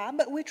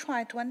lab, we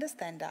try to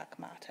understand dark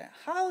matter.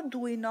 How do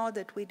we know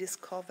that we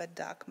discovered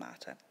dark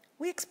matter?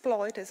 We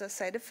exploit, as I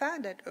said, the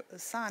fact that the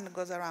sun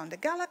goes around the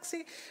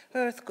galaxy,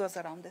 Earth goes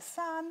around the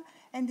sun,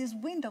 and this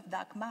wind of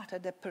dark matter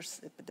that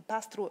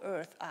pass through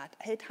Earth at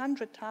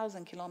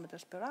 800,000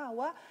 kilometers per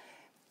hour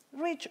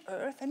reach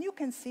Earth, and you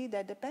can see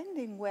that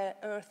depending where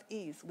Earth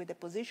is with the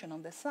position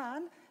on the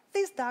sun,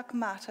 this dark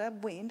matter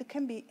wind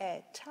can be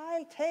a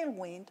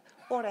tailwind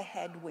or a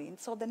headwind.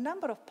 So the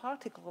number of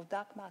particles of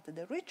dark matter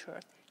that reach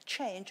Earth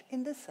change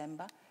in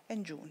December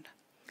and June.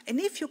 And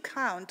if you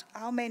count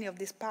how many of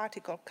these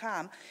particles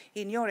come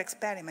in your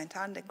experiment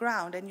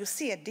underground, and you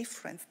see a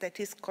difference that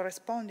is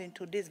corresponding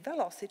to this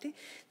velocity,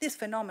 this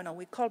phenomenon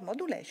we call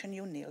modulation,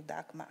 you nil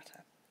dark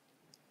matter.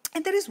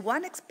 And there is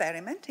one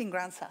experiment in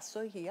Gran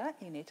Sasso here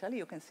in Italy,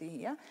 you can see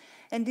here,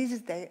 and this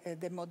is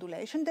the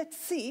modulation that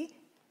see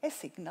a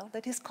signal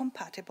that is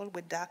compatible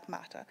with dark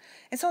matter.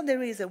 And so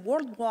there is a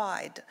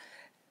worldwide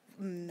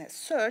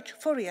search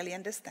for really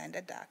understand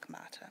the dark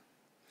matter.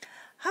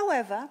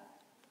 However,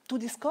 to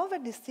discover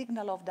the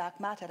signal of dark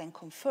matter and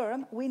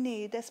confirm, we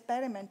need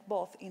experiment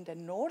both in the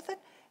northern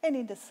and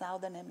in the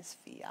southern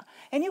hemisphere.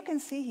 And you can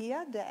see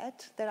here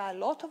that there are a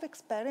lot of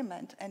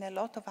experiments and a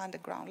lot of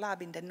underground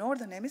lab in the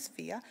northern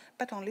hemisphere,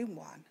 but only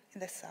one in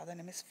the southern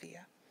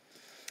hemisphere.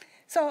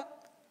 So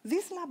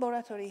this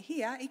laboratory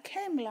here, it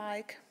came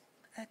like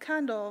a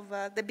kind of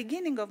the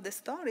beginning of the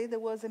story. There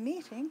was a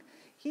meeting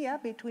here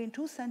between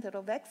two centers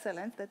of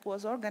excellence that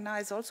was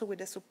organized also with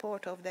the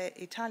support of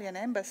the Italian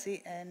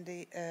embassy and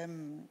the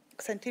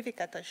scientific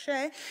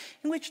attaché,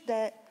 in which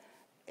the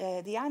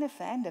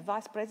ANFN, the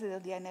vice president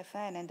of the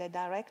ANFN and the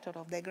director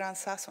of the Gran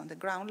Sasso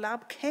underground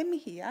lab came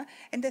here,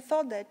 and they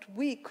thought that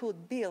we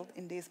could build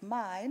in this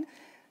mine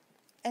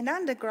an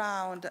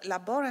underground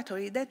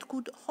laboratory that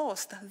could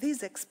host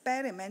this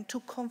experiment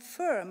to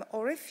confirm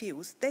or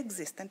refuse the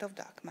existence of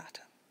dark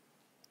matter.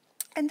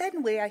 And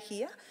then we are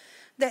here,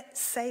 the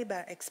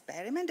SABRE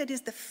experiment, that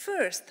is the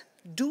first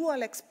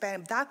dual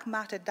experiment, dark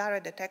matter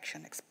direct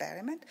detection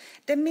experiment.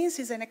 That means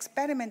it's an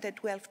experiment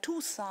that will have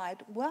two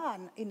sides,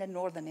 one in the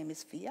northern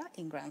hemisphere,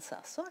 in Gran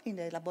Sasso, in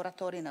the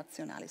Laboratori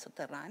Nazionali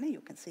Sotterranei.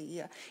 You can see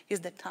here is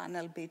the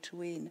tunnel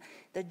between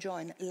the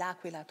joint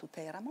L'Aquila to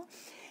Teramo.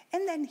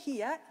 And then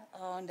here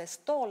on the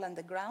Stall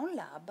underground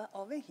lab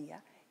over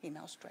here in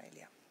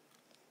Australia.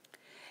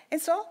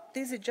 And so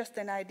this is just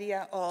an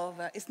idea of,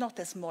 it's not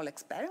a small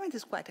experiment,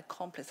 it's quite a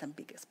complex and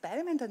big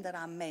experiment, and there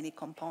are many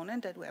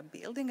components that we are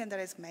building, and there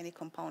is many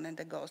components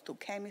that goes to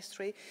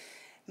chemistry,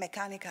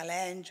 mechanical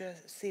engineering,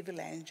 civil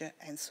engineering,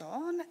 and so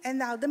on. And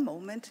now the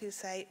moment you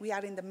say we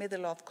are in the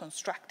middle of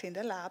constructing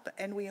the lab,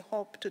 and we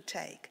hope to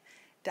take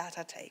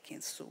data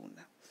taking soon.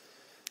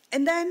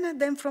 And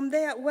then from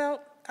there,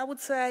 well, I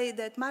would say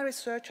that my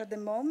research at the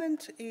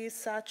moment is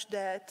such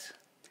that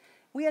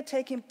we are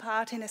taking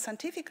part in a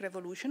scientific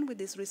revolution with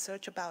this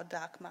research about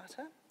dark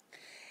matter.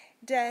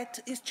 that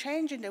is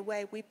changing the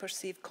way we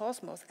perceive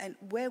cosmos and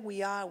where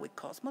we are with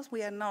cosmos.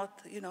 We are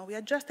not, we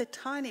are just a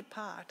tiny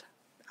part.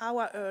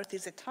 Our Earth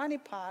is a tiny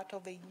part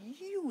of a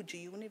huge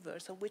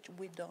universe of which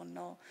we don't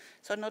know.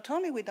 So not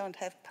only we don't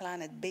have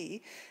planet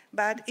B,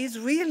 but it's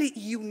really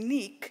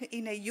unique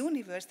in a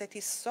universe that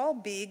is so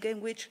big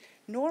in which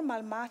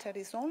normal matter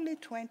is only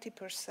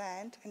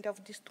 20%, and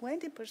of this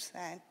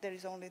 20%, there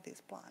is only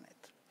this planet.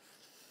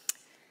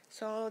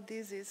 So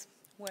this is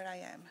where I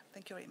am.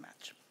 Thank you very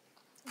much.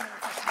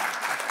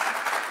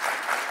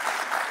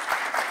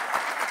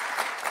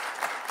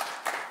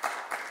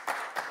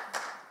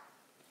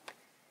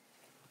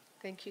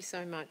 Thank you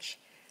so much.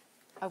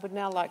 I would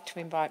now like to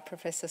invite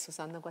Professor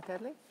Susanna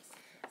Guatelli.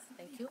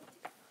 Thank you.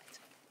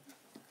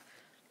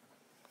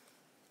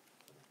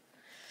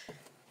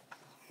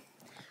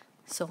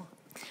 So,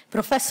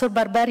 Professor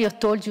Barberio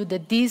told you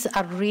that these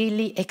are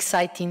really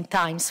exciting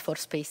times for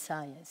space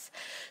science.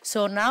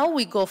 So now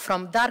we go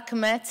from dark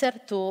matter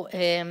to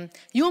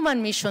human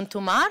mission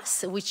to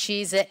Mars, which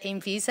is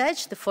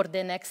envisaged for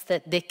the next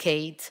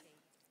decade.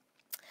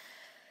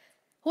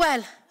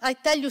 Well, I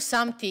tell you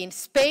something,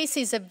 space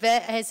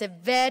has a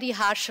very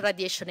harsh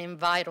radiation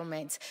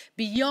environment.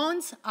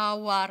 Beyond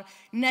our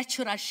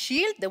natural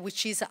shield,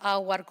 which is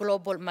our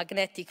global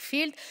magnetic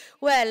field,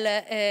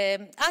 well,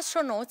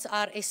 astronauts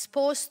are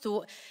exposed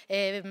to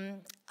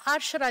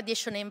harsh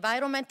radiation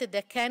environment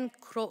that can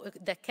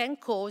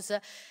cause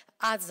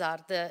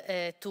hazard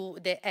to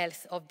the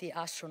health of the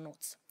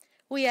astronauts.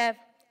 We have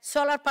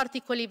solar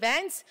particle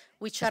events,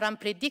 which are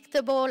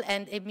unpredictable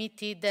and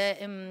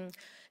emitted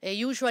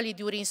usually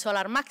during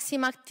solar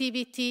maximum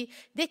activity.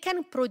 They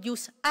can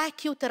produce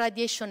acute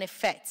radiation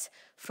effects,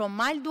 from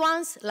mild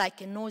ones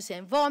like nausea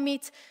and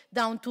vomit,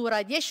 down to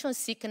radiation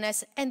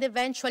sickness and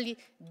eventually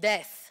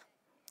death.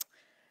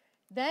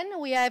 Then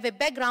we have a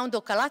background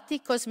of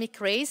galactic cosmic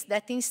rays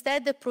that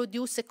instead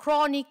produce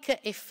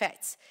chronic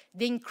effects.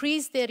 They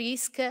increase the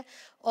risk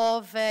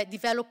of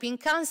developing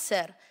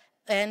cancer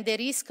and the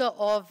risk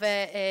of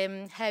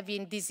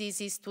having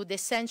diseases to the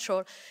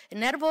central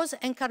nervous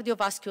and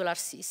cardiovascular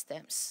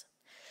systems.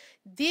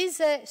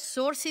 These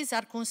sources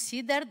are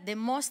considered the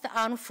most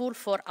harmful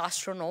for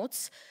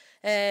astronauts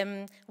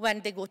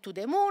when they go to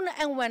the moon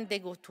and when they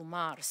go to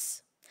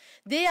Mars.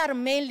 They are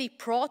mainly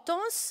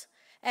protons,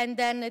 and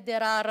then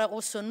there are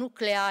also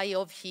nuclei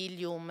of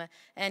helium,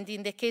 and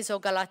in the case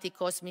of galactic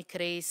cosmic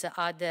rays,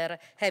 other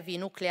heavy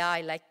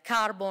nuclei like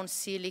carbon,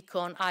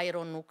 silicon,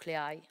 iron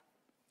nuclei.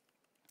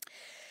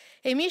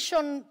 A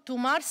mission to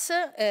Mars,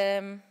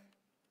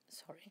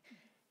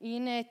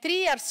 in a 3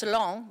 years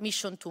long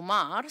mission to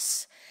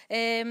Mars,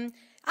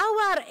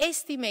 our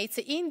estimates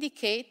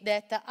indicate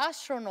that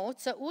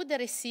astronauts would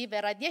receive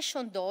a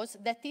radiation dose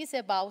that is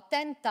about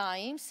 10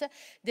 times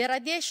the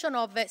radiation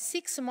of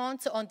 6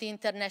 months on the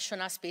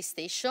International Space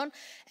Station,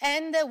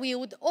 and we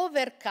would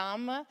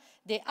overcome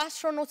the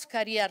astronaut's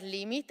career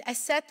limit as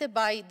set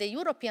by the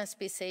European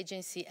Space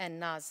Agency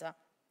and NASA.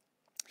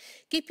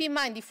 Keep in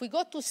mind, if we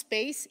go to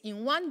space,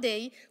 in 1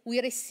 day,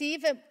 we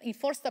receive, in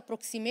first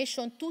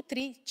approximation,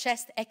 2-3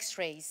 chest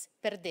X-rays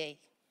per day.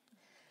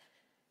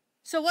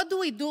 So what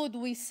do?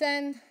 Do we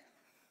send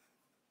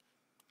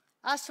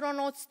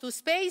astronauts to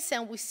space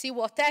and we see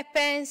what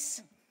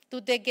happens? Do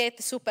they get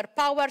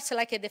superpowers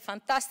like the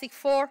Fantastic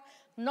Four?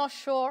 Not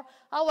sure.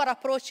 Our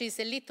approach is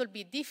a little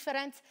bit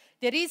different.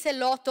 There is a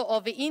lot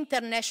of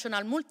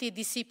international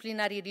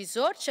multidisciplinary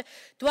research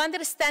to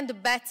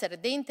understand better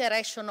the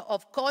interaction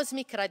of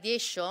cosmic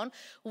radiation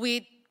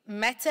with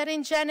matter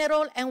in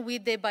general and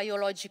with the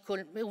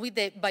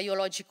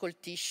biological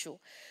tissue.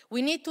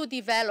 We need to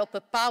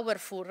develop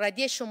powerful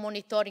radiation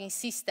monitoring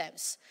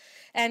systems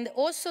and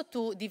also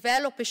to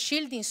develop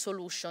shielding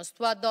solutions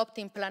to adopt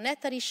in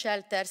planetary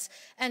shelters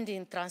and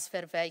in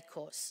transfer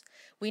vehicles.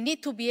 We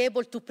need to be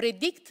able to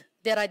predict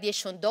the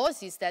radiation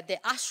doses that the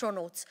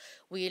astronauts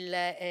will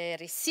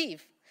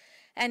receive.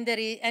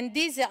 And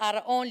these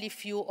are only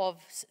few of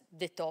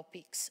the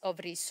topics of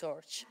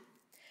research.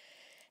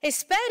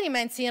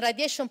 Experiments in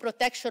radiation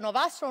protection of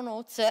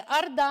astronauts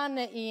are done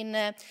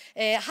in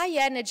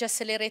high-energy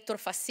accelerator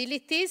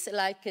facilities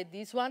like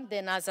this one, the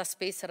NASA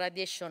Space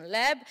Radiation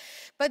Lab.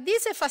 But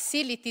these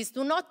facilities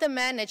do not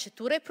manage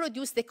to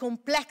reproduce the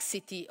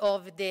complexity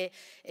of the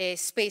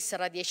space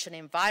radiation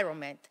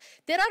environment.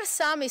 There are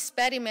some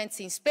experiments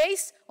in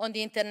space on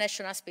the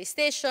International Space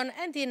Station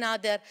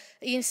and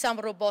in some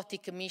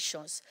robotic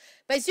missions.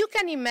 But as you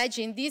can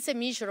imagine, these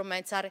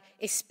measurements are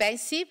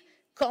expensive,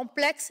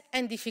 complex,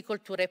 and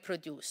difficult to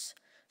reproduce.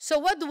 So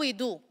what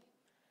do?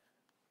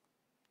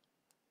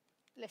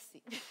 Let's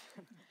see.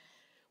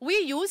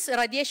 We use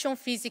radiation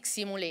physics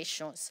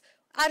simulations,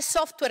 are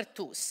software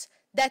tools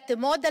that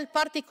model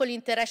particle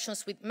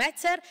interactions with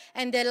matter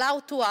and allow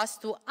to us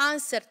to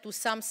answer to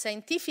some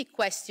scientific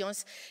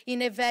questions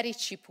in a very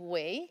cheap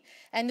way.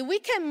 And we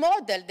can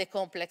model the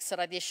complex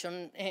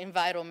radiation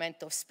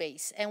environment of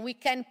space, and we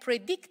can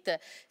predict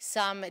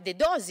the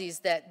doses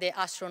that the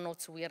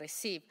astronauts will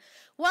receive.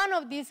 One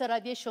of these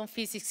radiation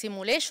physics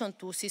simulation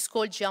tools is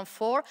called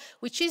GEAN4,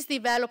 which is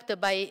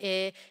developed by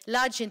a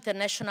large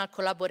international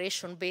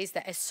collaboration based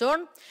at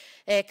CERN,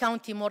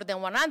 counting more than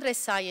 100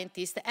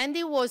 scientists, and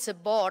it was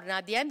born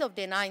at the end of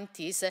the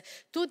 90s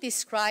to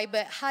describe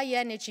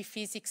high-energy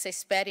physics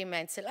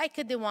experiments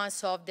like the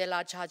ones of the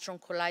Large Hadron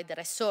Collider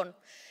at CERN.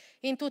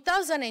 In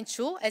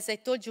 2002, as I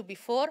told you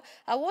before,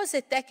 I was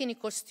a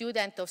technical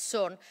student of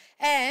CERN,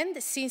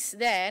 and since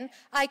then,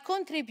 I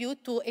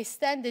contribute to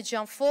extend the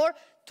GEAN4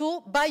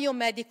 to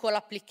biomedical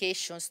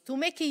applications, to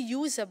make it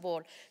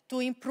usable, to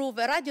improve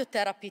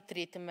radiotherapy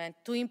treatment,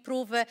 to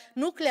improve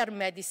nuclear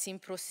medicine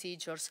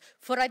procedures,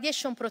 for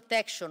radiation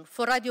protection,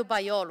 for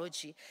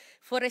radiobiology.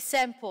 For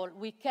example,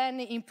 we can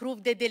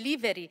improve the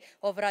delivery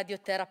of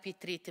radiotherapy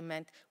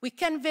treatment. We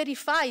can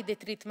verify the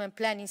treatment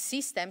planning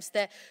systems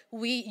that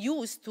we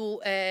use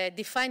to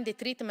define the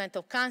treatment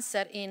of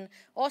cancer in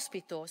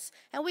hospitals.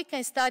 And we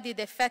can study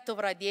the effect of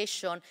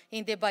radiation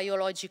in the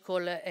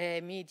biological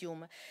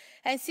medium.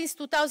 And since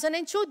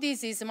 2002,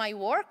 this is my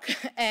work,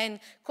 and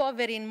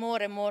covering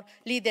more and more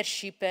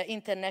leadership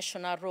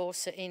international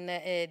roles in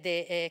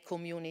the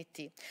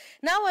community.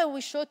 Now I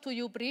will show to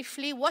you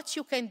briefly what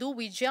you can do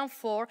with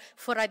GEAN4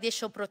 for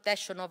radiation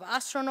protection of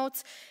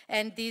astronauts,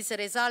 and these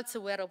results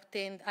were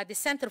obtained at the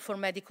Center for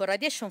Medical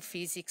Radiation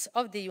Physics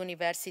of the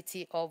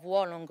University of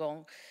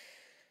Wollongong.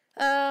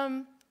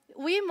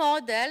 We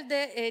modeled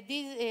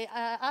these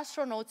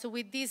astronauts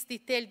with these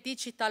detailed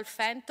digital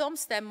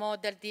phantoms that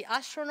model the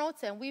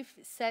astronauts, and we've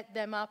set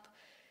them up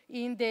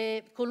in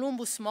the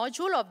Columbus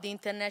module of the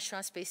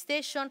International Space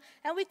Station,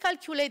 and we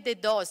calculate the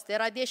dose, the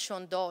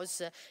radiation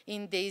dose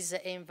in these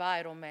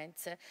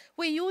environments.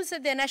 We use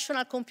the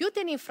national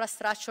computing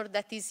infrastructure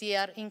that is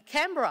here in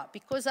Canberra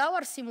because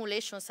our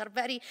simulations are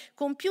very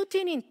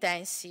computing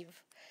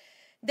intensive.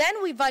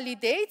 Then we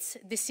validate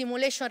the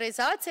simulation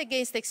results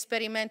against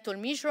experimental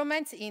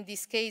measurements, in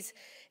this case,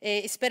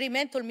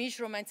 experimental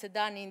measurements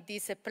done in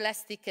this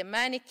plastic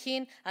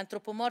mannequin,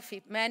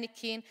 anthropomorphic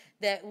mannequin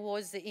that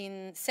was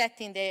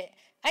set in the,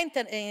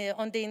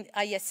 on the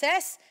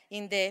ISS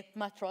in the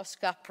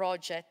Matroska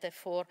project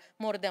for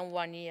more than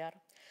 1 year.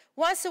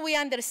 Once we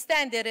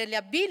understand the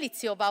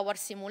reliability of our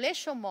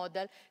simulation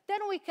model,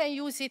 then we can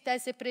use it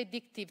as a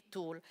predictive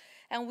tool.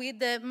 And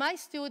with my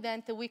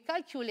student, we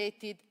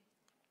calculated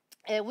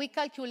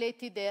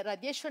the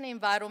radiation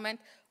environment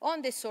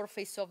on the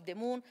surface of the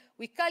moon.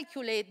 We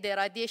calculate the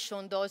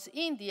radiation dose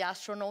in the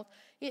astronaut.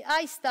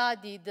 I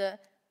studied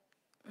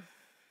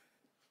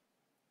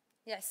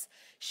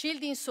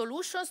shielding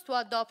solutions to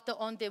adopt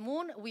on the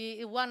moon.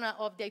 One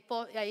of the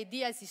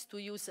ideas is to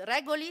use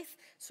regolith,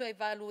 so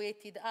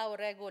evaluated how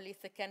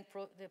regolith can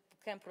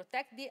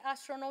protect the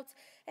astronauts.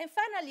 And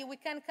finally, we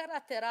can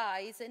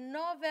characterize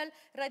novel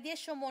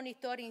radiation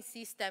monitoring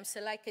systems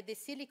like the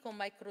silicon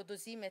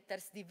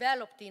microdosimeters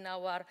developed in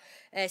our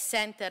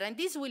center. And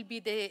this will be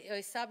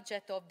the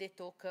subject of the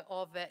talk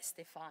of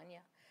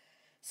Stefania.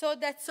 So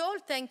that's all,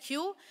 thank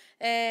you.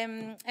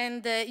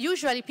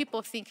 Usually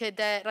people think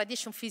that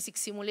radiation physics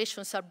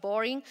simulations are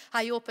boring.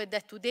 I hope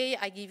that today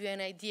I give you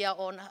an idea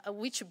on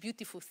which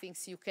beautiful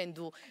things you can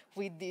do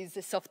with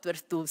these software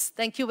tools.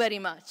 Thank you very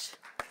much.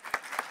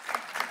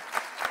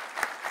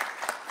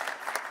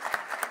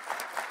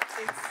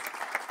 It's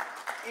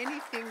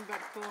anything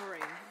but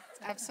boring.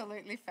 It's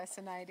absolutely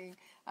fascinating.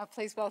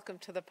 Please welcome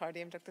to the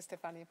podium Dr.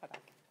 Stefania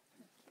Paraki.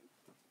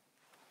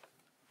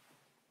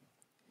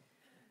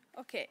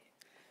 Okay.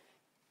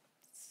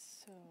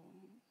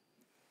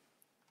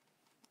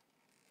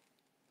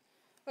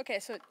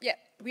 So yeah,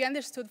 we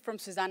understood from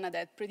Susanna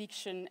that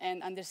prediction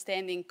and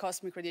understanding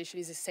cosmic radiation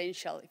is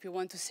essential if you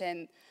want to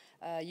send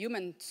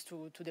humans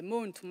to the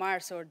moon, to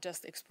Mars, or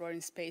just exploring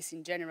space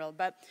in general.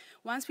 But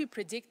once we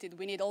predicted,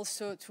 we need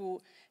also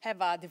to have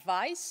a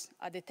device,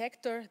 a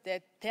detector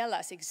that tell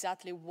us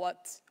exactly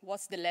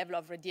what's the level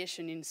of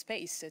radiation in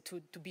space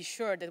to be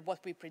sure that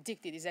what we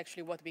predicted is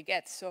actually what we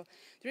get. So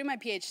during my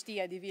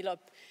PhD, I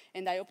developed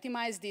and I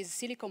optimized this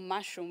silicon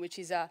mushroom, which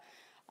is a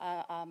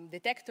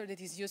detector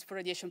that is used for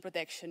radiation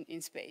protection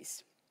in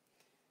space.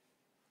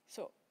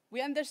 So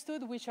we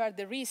understood which are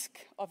the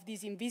risks of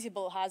this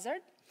invisible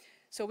hazard.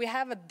 So we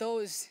have a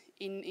dose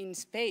in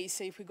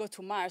space, if we go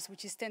to Mars,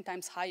 which is 10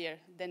 times higher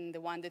than the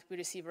one that we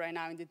receive right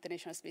now in the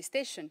International Space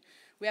Station.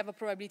 We have a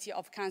probability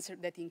of cancer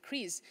that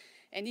increase.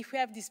 And if we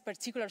have this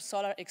particular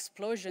solar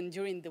explosion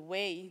during the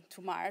way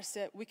to Mars,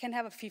 we can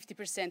have a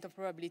 50% of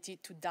probability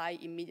to die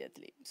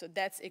immediately. So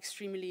that's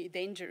extremely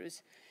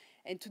dangerous.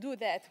 And to do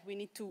that, we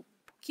need to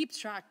keep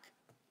track,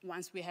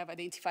 once we have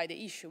identified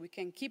the issue, we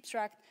can keep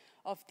track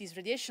of this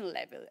radiation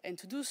level. And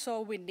to do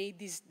so, we need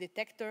this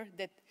detector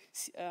that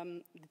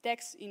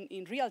detects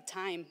in real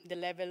time the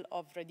level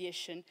of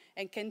radiation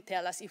and can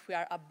tell us if we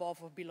are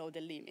above or below the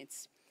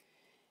limits.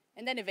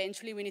 And then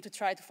eventually, we need to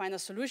try to find a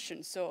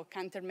solution. So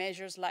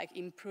countermeasures like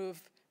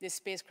improve the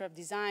spacecraft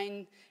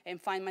design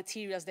and find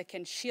materials that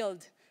can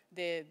shield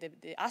the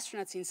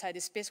astronauts inside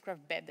the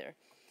spacecraft better.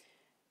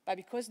 But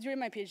because during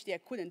my PhD I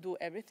couldn't do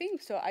everything,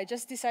 so I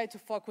just decided to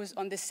focus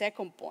on the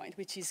second point,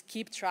 which is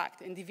keep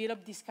track, and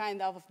develop this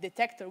kind of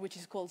detector, which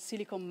is called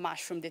silicon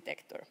mushroom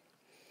detector.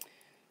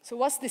 So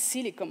what's the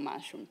silicon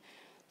mushroom?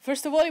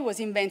 First of all, it was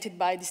invented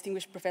by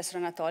distinguished Professor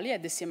Anatoly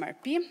at the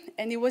CMRP,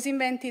 and it was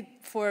invented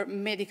for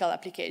medical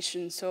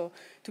applications, so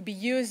to be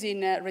used in,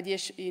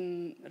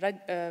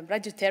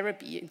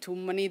 radiotherapy to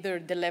monitor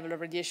the level of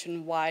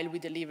radiation while we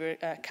deliver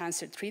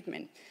cancer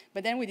treatment.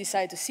 But then we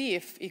decided to see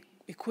if it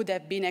could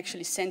have been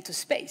actually sent to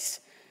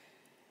space.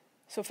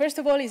 So first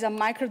of all, it's a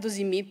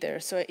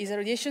microdosimeter, so it's a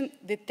radiation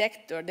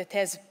detector that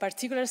has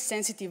particular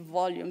sensitive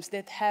volumes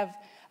that have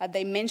a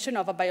dimension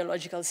of a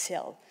biological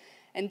cell.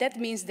 And that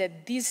means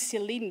that this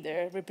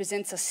cylinder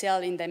represents a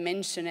cell in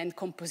dimension and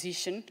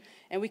composition,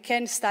 and we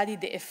can study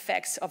the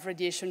effects of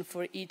radiation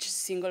for each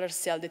singular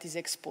cell that is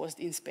exposed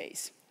in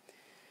space.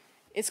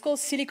 It's called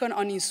silicon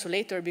on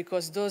insulator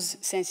because those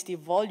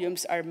sensitive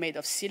volumes are made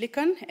of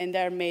silicon and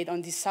they're made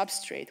on this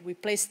substrate. We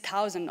place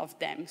thousands of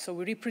them, so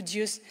we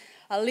reproduce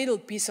a little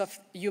piece of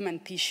human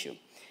tissue.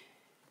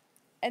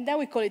 And then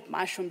we call it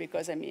mushroom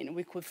because, I mean,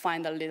 we could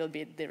find a little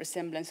bit the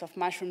resemblance of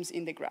mushrooms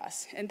in the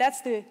grass. And that's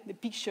the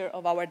picture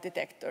of our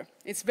detector.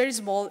 It's very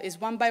small, it's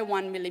 1 by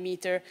 1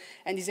 millimeter,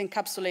 and is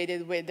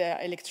encapsulated with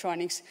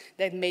electronics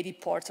that made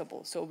it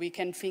portable. So we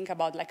can think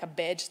about like a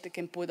badge that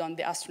can put on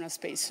the astronaut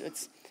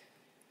spacesuits.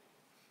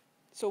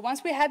 So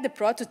once we had the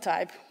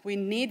prototype, we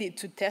needed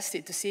to test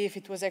it to see if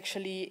it was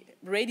actually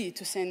ready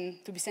to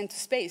be sent to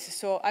space.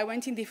 So I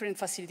went in different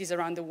facilities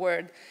around the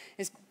world.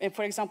 And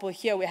for example,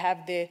 here we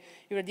have the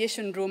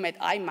irradiation room at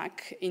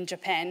IMAC in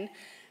Japan.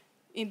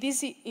 In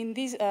this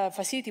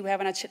facility, we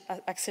have an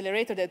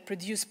accelerator that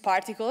produces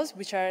particles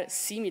which are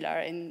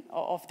similar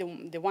of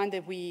the one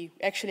that we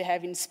actually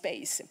have in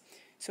space.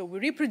 So we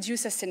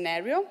reproduce a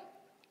scenario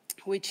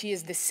which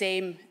is the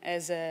same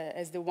as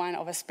the one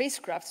of a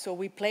spacecraft. So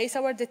we place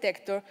our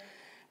detector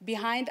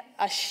behind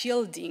a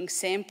shielding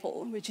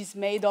sample, which is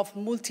made of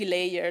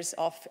multi-layers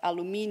of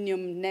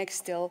aluminum,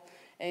 Nextel,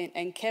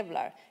 and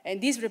Kevlar. And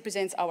this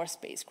represents our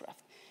spacecraft.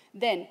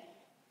 Then,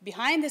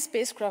 behind the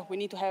spacecraft, we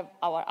need to have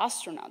our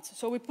astronauts.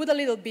 So we put a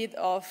little bit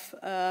of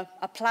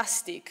a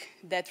plastic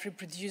that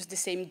reproduces the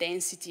same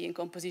density and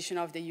composition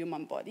of the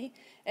human body.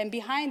 And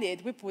behind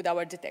it, we put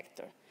our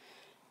detector.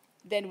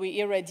 Then we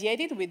irradiate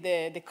it with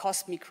the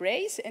cosmic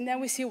rays, and then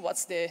we see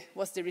what's the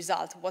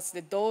result, what's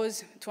the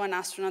dose to an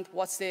astronaut,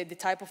 what's the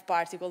type of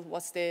particle,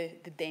 what's the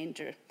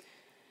danger.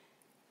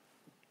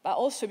 But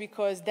also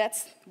because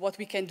that's what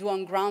we can do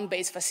on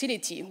ground-based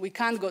facility. We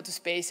can't go to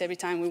space every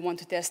time we want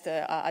to test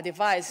a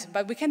device,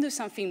 but we can do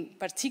something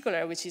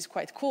particular, which is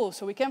quite cool.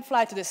 So we can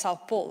fly to the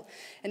South Pole.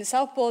 And the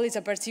South Pole is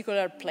a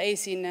particular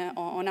place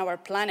on our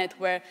planet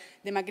where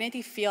the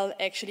magnetic field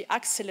actually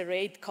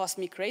accelerates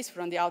cosmic rays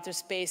from the outer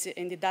space,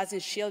 and it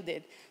doesn't shield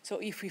it. So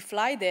if we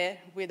fly there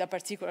with a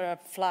particular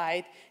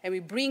flight, and we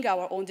bring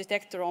our own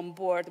detector on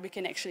board, we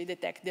can actually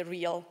detect the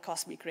real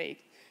cosmic rays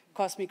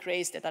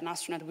that an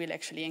astronaut will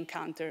actually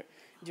encounter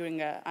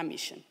during a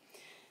mission.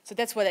 So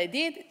that's what I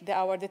did.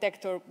 Our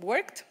detector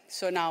worked,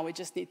 so now we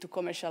just need to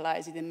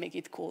commercialize it and make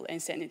it cool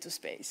and send it to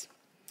space.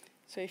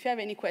 So if you have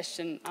any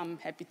question, I'm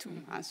happy to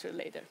answer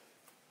later.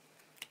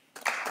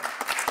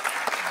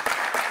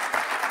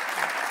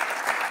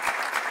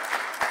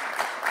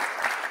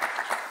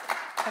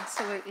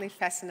 Absolutely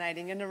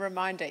fascinating. And a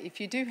reminder,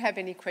 if you do have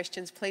any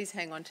questions, please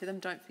hang on to them.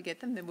 Don't forget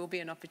them. There will be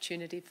an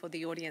opportunity for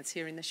the audience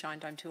here in the Shine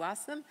Dome to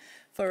ask them.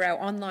 For our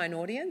online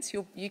audience,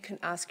 you can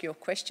ask your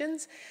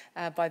questions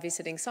by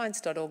visiting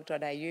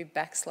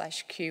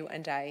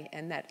science.org.au/Q&A,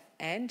 and that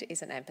 "and"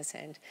 is an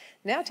ampersand.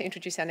 Now to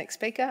introduce our next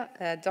speaker,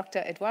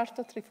 Dr.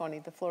 Edoardo Trifoni.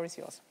 The floor is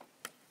yours.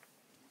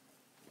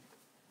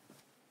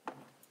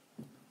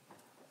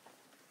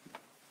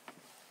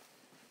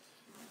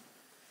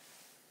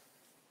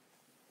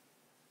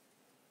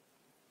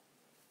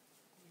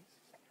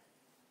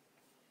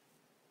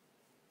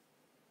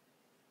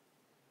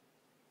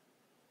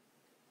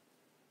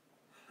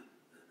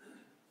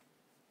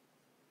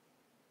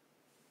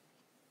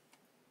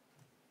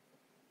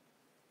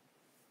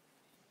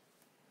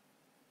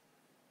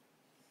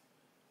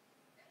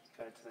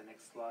 Go to the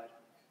next slide.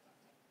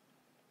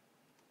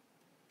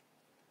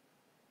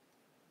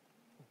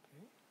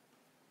 Okay.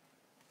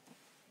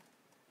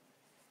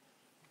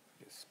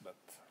 Yes, but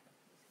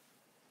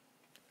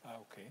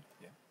okay,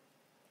 yeah.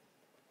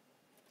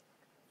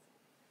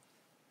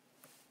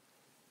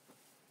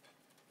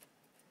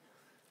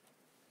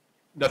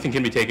 Nothing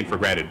can be taken for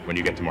granted when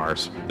you get to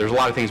Mars. There's a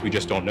lot of things we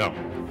just don't know.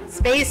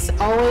 Space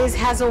always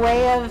has a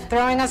way of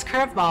throwing us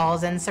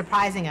curveballs and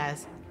surprising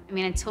us. I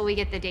mean, until we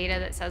get the data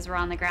that says we're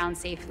on the ground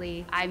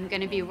safely, I'm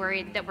going to be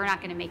worried that we're not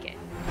going to make it.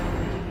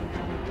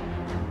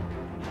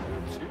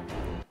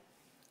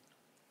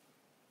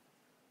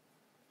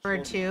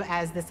 Referred to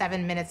as the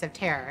 7 minutes of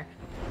terror,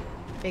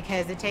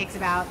 because it takes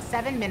about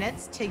 7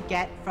 minutes to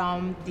get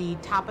from the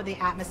top of the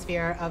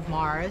atmosphere of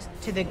Mars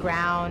to the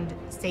ground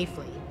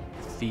safely.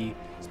 The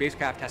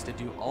spacecraft has to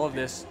do all of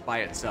this by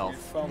itself.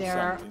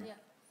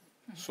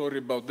 Sorry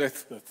about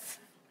that.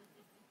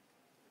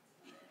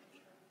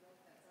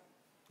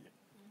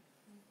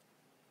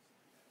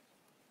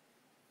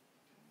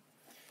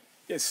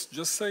 Yes,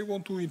 just I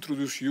want to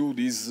introduce you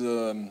this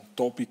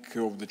topic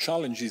of the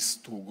challenges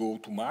to go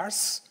to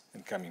Mars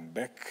and coming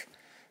back,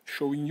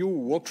 showing you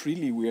what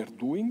really we are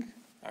doing,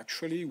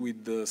 actually,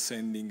 with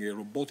sending a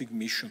robotic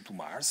mission to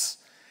Mars.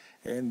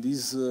 And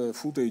this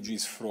footage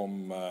is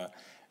from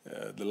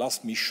the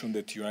last mission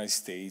that the United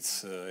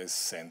States has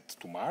sent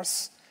to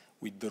Mars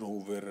with the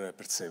rover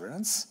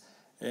Perseverance.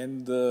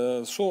 And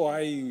so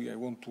I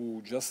want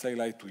to just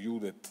highlight to you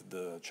that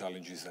the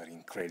challenges are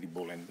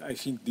incredible, and I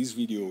think this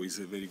video is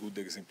a very good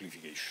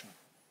exemplification.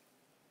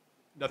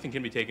 Nothing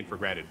can be taken for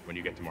granted when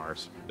you get to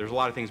Mars. There's a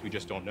lot of things we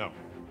just don't know.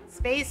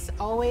 Space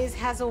always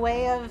has a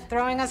way of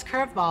throwing us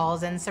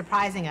curveballs and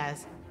surprising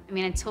us. I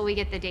mean, until we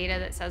get the data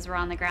that says we're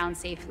on the ground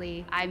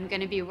safely, I'm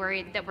going to be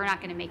worried that we're not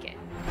going to make it.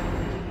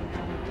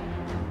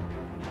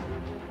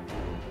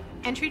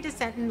 Entry,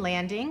 descent, and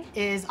landing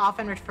is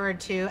often referred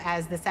to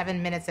as the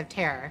 7 minutes of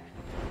terror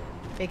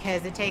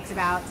because it takes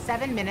about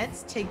 7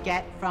 minutes to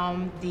get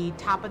from the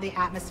top of the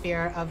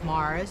atmosphere of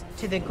Mars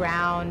to the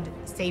ground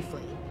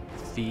safely.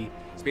 The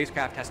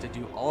spacecraft has to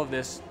do all of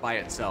this by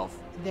itself.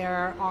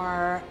 There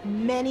are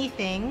many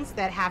things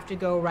that have to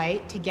go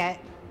right to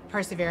get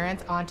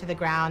Perseverance onto the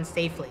ground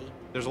safely.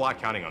 There's a lot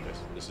counting on this.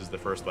 This is the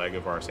first leg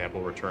of our sample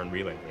return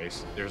relay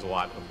race. There's a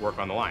lot of work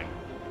on the line.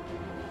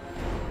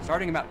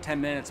 Starting about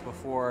 10 minutes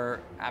before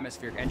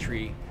atmospheric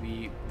entry,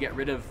 we get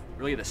rid of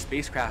really the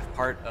spacecraft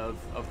part of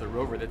the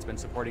rover that's been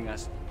supporting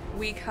us.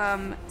 We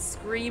come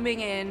screaming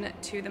in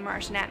to the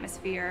Martian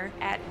atmosphere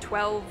at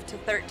 12 to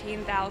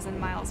 13,000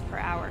 miles per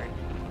hour.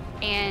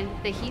 And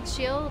the heat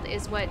shield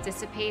is what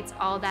dissipates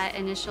all that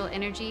initial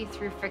energy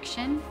through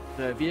friction.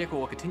 The vehicle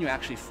will continue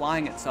actually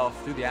flying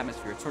itself through the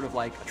atmosphere. It's sort of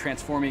like a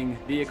transforming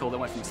vehicle that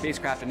went from a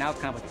spacecraft, and now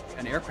it's kind of like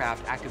an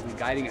aircraft actively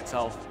guiding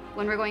itself.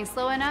 When we're going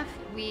slow enough,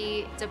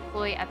 we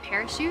deploy a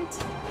parachute. It's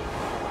the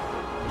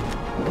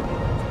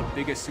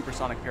biggest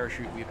supersonic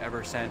parachute we've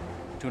ever sent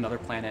to another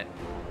planet.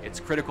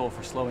 It's critical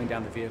for slowing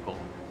down the vehicle.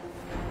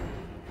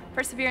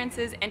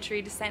 Perseverance's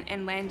entry, descent,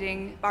 and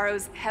landing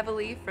borrows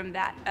heavily from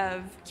that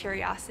of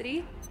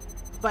Curiosity.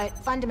 But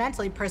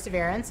fundamentally,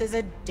 Perseverance is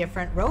a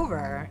different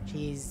rover.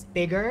 She's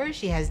bigger,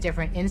 she has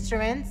different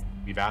instruments.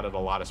 We've added a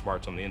lot of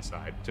smarts on the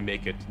inside to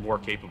make it more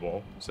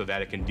capable so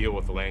that it can deal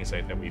with the landing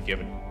site that we've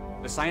given it.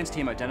 The science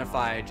team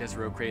identified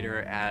Jezero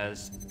Crater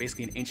as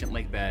basically an ancient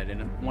lake bed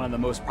and one of the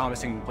most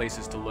promising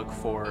places to look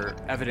for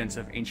evidence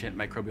of ancient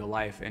microbial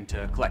life and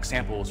to collect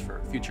samples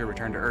for future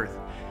return to Earth.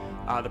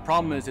 The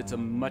problem is it's a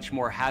much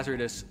more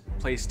hazardous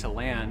place to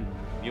land.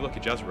 You look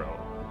at Jezero,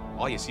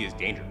 all you see is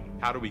danger.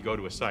 How do we go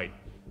to a site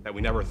that we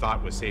never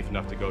thought was safe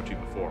enough to go to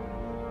before?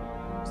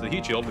 So the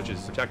heat shield, which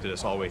has protected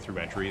us all the way through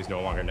entry, is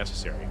no longer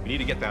necessary. We need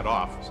to get that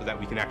off so that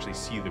we can actually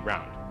see the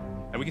ground.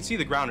 And we can see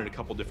the ground in a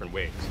couple different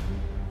ways.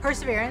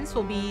 Perseverance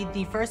will be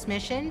the first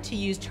mission to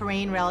use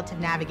terrain relative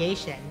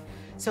navigation.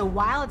 So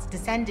while it's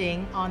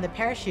descending on the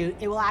parachute,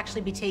 it will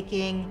actually be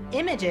taking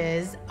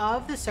images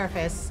of the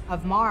surface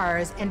of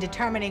Mars and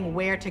determining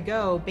where to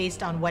go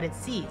based on what it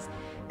sees.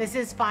 This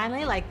is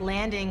finally like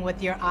landing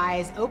with your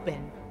eyes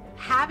open.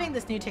 Having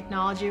this new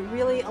technology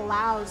really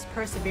allows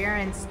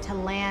Perseverance to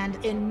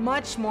land in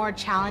much more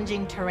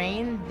challenging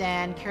terrain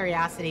than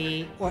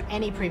Curiosity or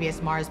any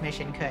previous Mars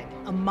mission could.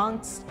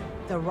 Amongst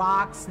the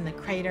rocks and the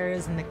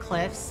craters and the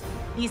cliffs,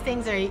 these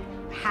things are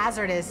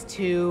hazardous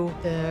to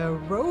the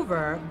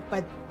rover,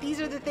 but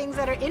these are the things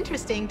that are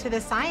interesting to the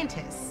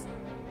scientists.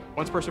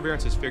 Once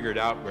Perseverance has figured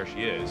out where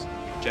she is,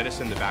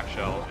 jettison the back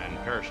shell and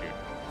parachute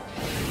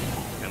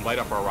and light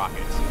up our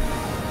rockets.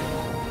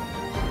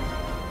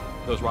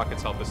 Those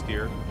rockets help us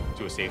steer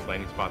to a safe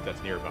landing spot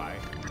that's nearby.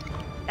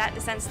 That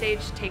descent stage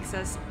takes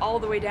us all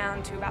the way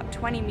down to about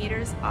 20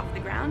 meters off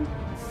the ground.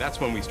 That's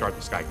when we start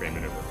the sky crane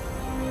maneuver.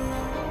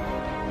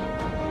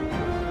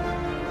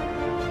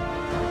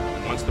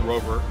 Once the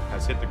rover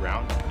has hit the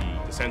ground,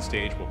 the descent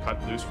stage will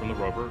cut loose from the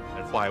rover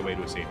and fly away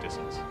to a safe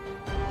distance.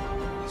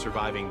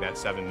 Surviving that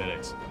 7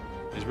 minutes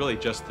is really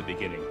just the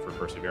beginning for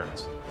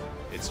Perseverance.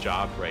 Its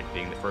job, right,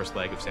 being the first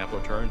leg of sample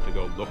return, to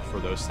go look for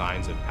those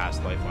signs of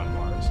past life on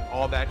Mars.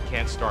 All that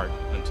can't start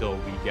until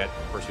we get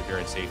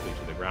Perseverance safely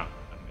to the ground.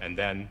 And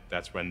then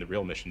that's when the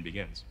real mission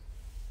begins.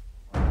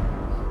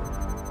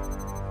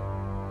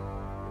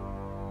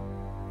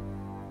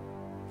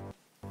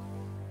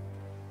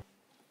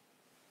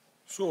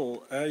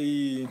 So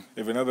I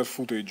have another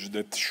footage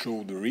that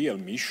shows the real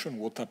mission,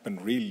 what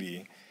happened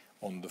really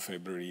on the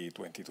February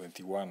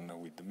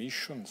 2021 with the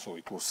mission. So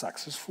it was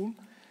successful.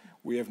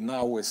 We have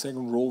now a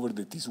second rover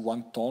that is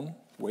 1 ton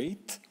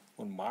weight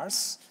on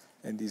Mars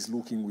and is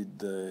looking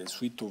with a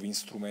suite of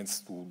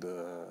instruments to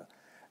the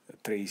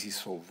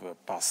traces of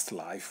past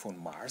life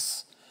on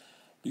Mars.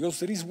 Because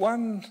there is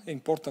one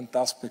important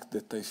aspect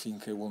that I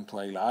think I want to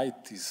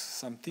highlight is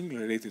something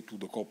related to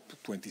the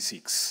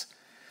COP26.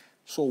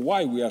 So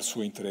why we are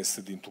so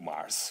interested into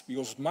Mars?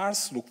 Because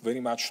Mars looks very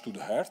much to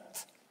the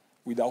Earth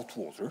without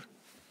water,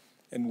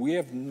 and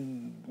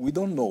we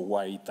don't know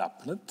why it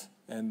happened.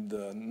 And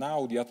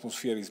now the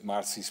atmosphere of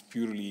Mars is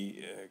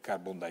purely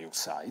carbon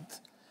dioxide.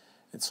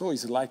 And so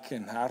it's like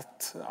an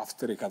Earth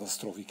after a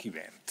catastrophic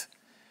event.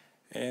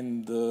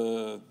 And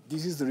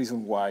this is the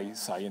reason why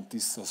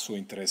scientists are so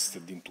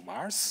interested into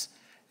Mars.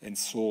 And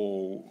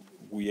so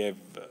we have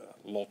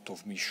a lot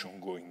of mission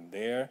going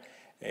there.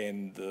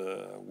 And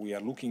we are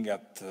looking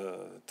at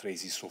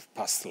traces of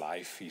past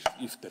life,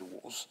 if there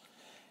was.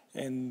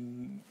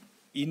 And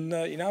in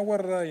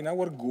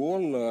our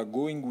goal,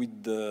 going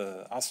with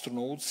the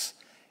astronauts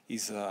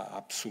is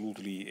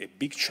absolutely a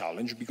big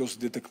challenge, because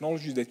the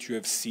technology that you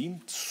have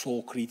seen,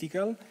 so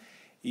critical,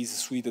 is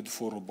suited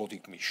for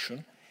robotic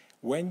mission.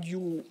 When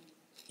you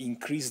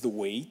increase the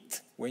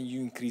weight, when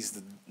you increase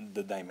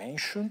the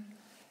dimension,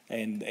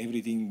 and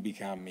everything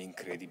becomes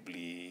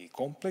incredibly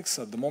complex,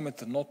 at the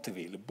moment not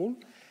available.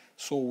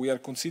 So we are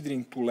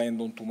considering to land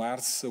onto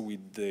Mars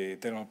with the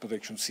thermal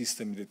protection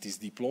system that is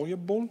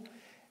deployable,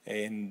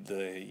 and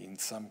in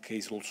some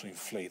cases also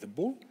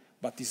inflatable,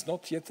 but is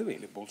not yet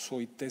available, so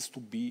it has to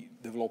be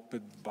developed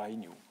by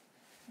new.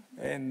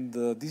 And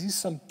this is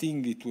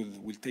something it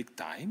will take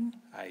time,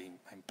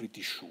 I'm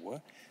pretty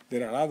sure.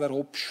 There are other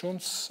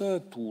options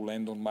to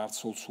land on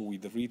Mars also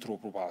with the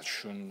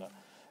retropropulsion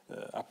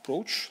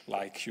approach,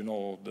 like, you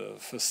know, the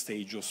first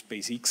stage of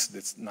SpaceX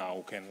that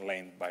now can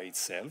land by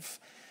itself.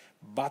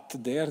 But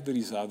there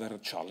is other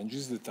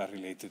challenges that are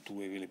related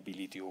to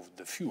availability of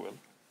the fuel,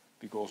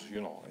 because,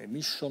 you know, a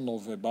mission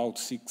of about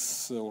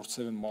 6 or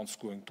 7 months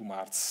going to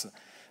Mars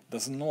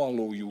does not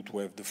allow you to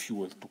have the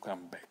fuel to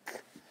come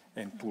back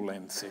and to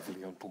land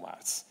safely onto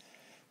Mars.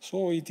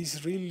 So it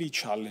is really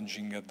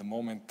challenging at the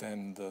moment,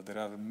 and there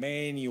are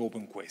many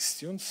open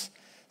questions,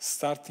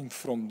 starting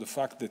from the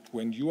fact that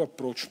when you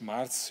approach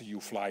Mars,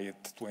 you fly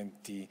at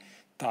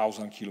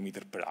 20,000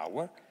 kilometers per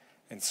hour,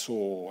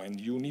 and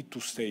you need to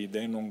stay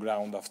then on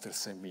ground after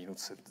 10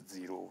 minutes at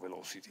 0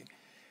 velocity.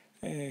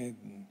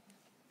 And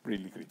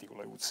really critical,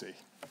 I would say.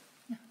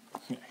 Yeah.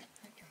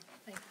 Thank you.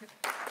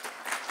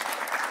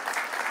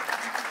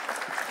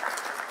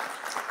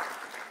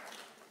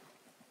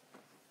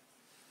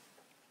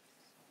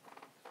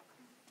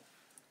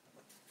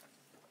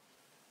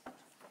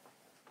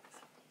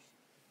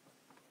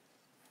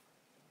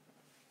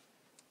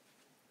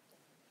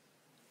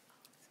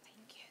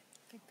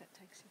 I think that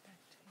takes you back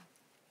to you.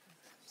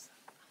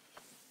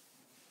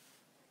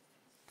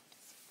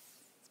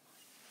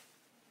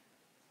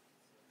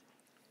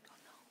 Oh,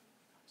 no,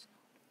 it's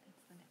not.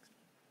 It's the next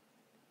one.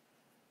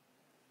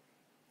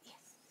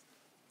 Yes.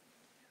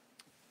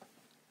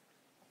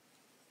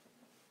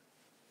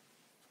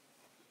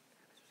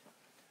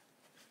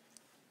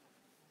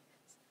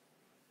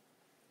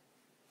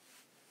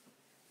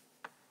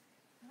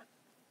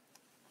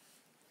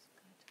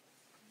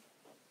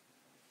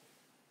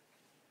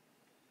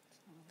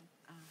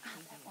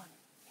 That one.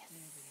 Yes.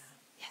 There we are.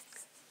 Yes.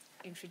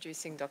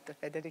 Introducing Dr.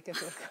 Federica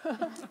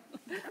Turco.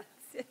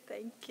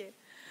 Thank you.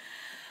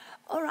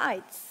 All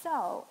right,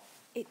 so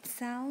it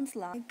sounds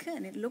like,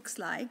 and it looks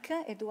like,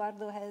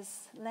 Eduardo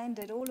has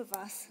landed all of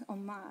us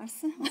on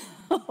Mars,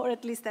 or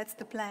at least that's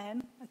the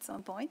plan at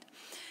some point.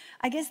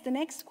 I guess the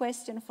next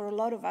question for a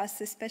lot of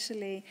us,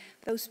 especially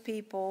those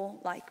people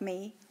like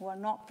me who are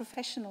not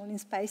professional in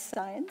space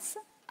science,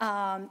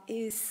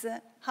 is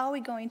how are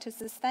we going to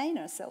sustain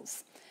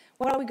ourselves?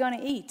 What are we going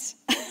to eat?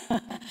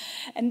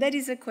 And that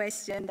is a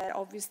question that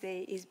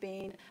obviously is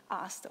being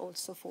asked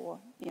also for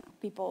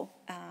people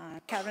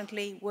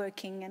currently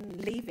working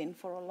and living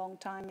for a long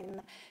time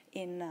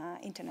in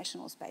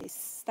International Space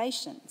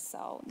Station.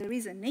 So there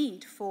is a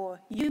need for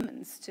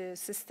humans to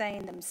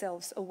sustain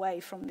themselves away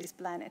from this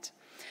planet.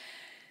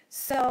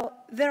 So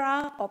there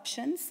are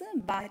options,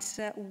 but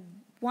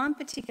one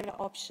particular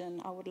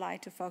option I would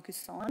like to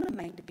focus on,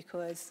 mainly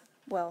because,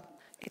 well,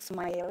 it's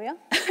my area.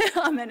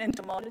 I'm an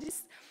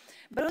entomologist.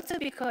 But also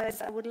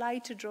because I would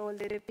like to draw a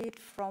little bit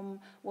from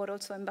what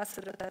also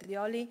Ambassador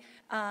Tardioli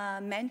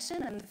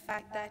mentioned, and the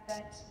fact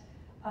that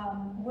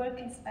work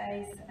in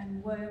space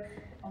and work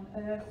on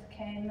Earth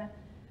can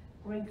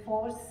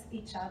reinforce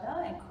each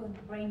other and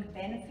could bring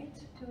benefit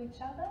to each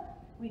other.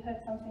 We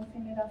heard something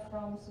similar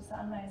from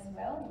Susanna as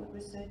well, with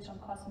research on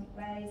cosmic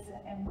rays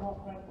and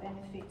what great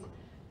benefit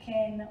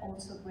can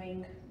also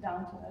bring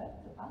down to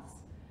Earth, to us.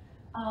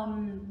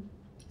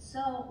 So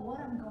what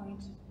I'm going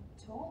to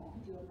talk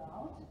with you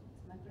about,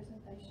 my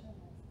presentation.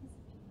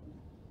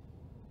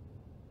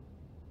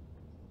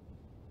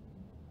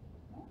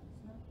 No,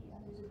 it's not here.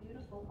 There's a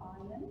beautiful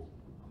island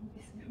on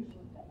this computer.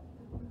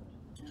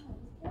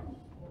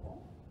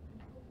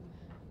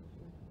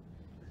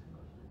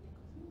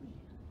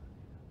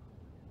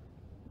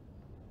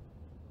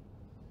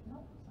 No,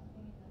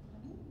 something is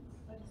happening,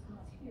 but it's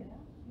not here.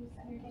 Is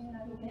anything I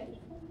will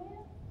get from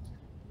there?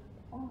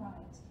 All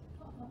right.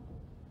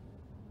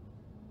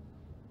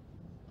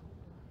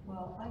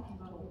 Well, I can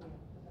go over.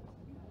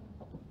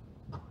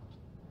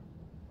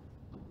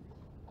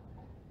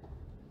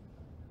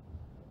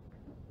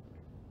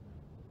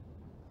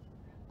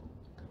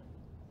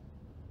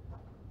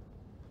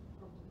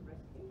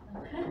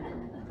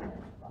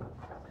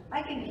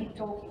 I can keep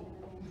talking in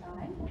the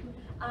meantime.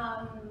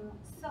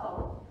 So,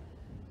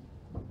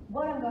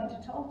 what I'm going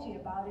to talk to you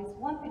about is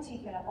one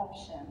particular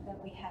option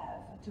that we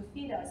have to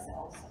feed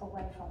ourselves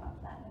away from our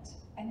planet,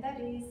 and that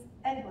is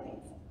edible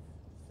insects.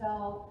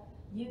 So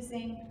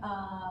using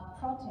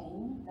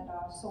protein that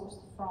are sourced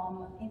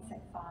from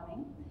insect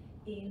farming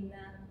in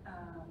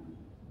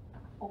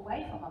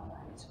away from our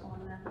planet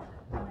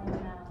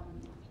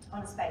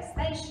on a space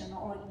station,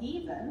 or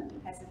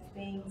even, as it's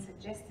being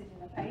suggested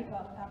in a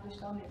paper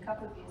published only a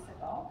couple of years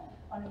ago,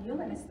 on a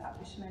human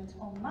establishment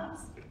on Mars.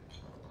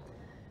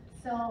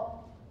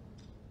 So,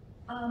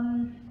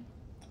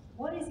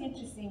 what is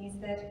interesting is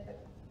that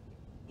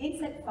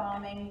insect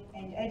farming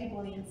and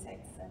edible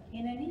insects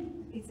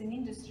is an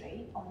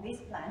industry on this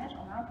planet,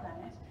 on our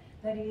planet,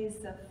 that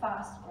is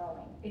fast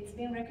growing. It's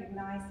been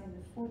recognized in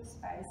the food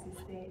space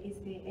is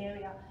the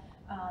area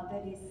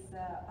that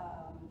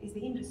is the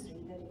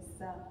industry that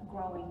is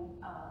growing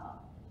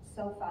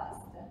so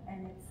fast,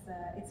 and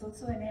it's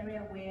also an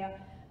area where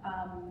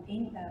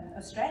in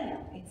Australia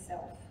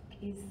itself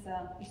is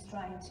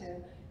trying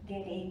to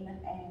get in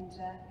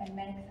and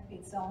make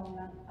its own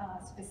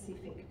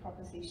specific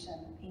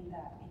proposition in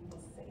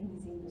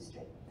this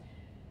industry.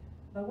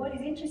 But what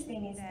is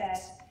interesting is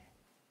that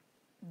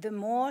the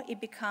more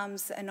it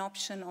becomes an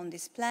option on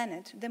this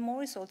planet, the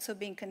more it's also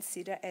being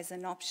considered as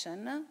an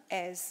option,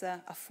 as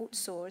a food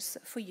source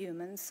for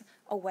humans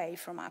away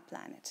from our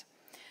planet.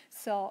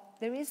 So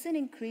there is an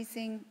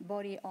increasing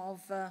body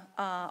of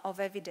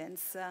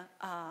evidence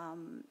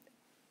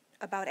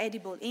about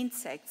edible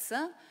insects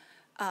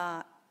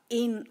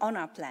on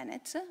our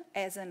planet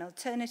as an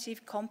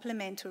alternative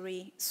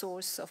complementary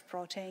source of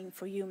protein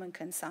for human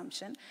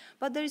consumption.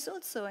 But there is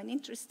also an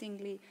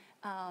interestingly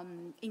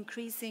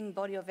increasing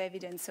body of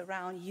evidence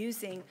around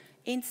using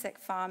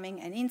insect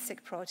farming and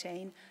insect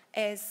protein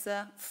as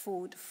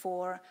food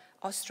for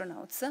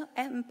astronauts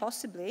and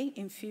possibly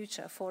in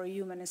future for a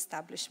human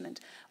establishment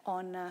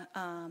on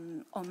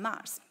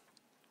Mars.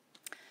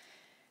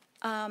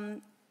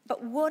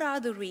 But what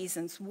are the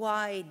reasons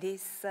why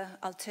this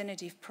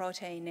alternative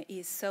protein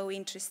is so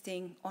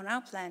interesting on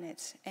our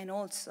planet and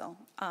also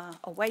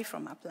away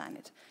from our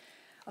planet?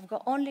 I've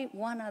got only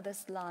one other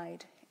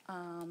slide,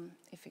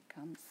 if it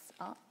comes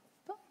up.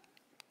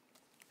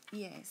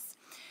 Yes,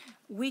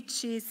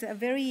 which is a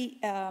very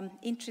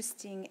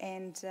interesting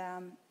and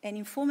an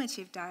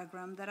informative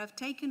diagram that I've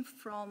taken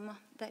from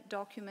that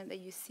document that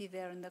you see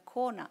there in the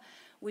corner,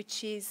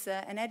 which is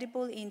an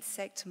edible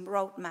insect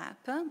roadmap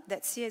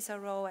that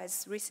CSIRO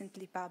has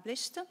recently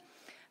published.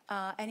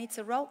 And it's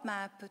a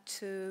roadmap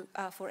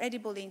for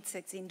edible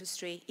insects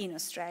industry in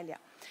Australia.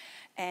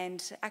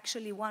 And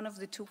actually one of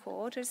the two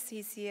co-authors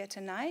is here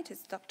tonight.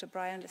 It's Dr.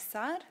 Brian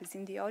Lessard, who's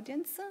in the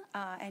audience,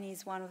 and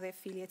he's one of the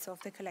affiliates of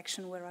the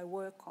collection where I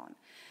work on.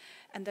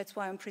 And that's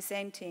why I'm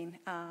presenting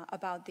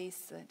about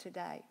this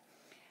today.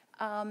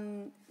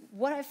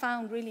 What I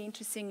found really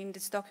interesting in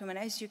this document,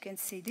 as you can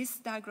see, this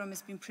diagram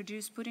has been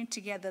produced, putting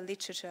together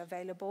literature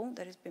available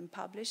that has been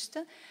published.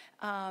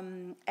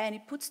 And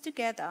it puts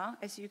together,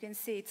 as you can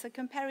see, it's a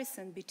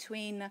comparison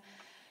between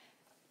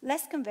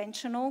less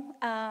conventional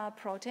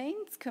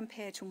proteins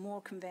compared to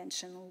more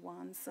conventional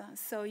ones.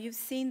 So you've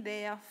seen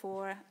there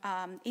for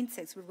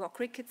insects, we've got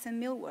crickets and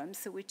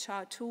mealworms, which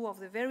are two of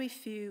the very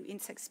few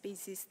insect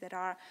species that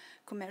are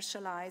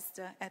commercialized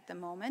at the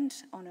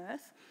moment on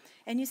Earth.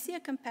 And you see a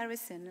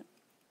comparison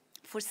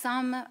for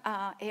some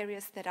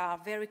areas that are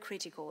very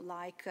critical,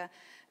 like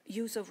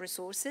use of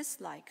resources,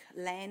 like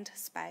land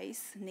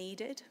space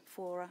needed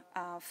for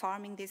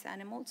farming these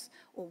animals,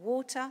 or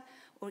water,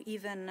 or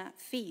even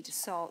feed,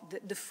 so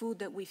the food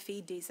that we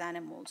feed these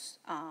animals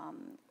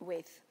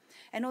with.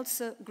 And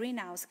also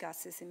greenhouse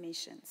gases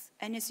emissions.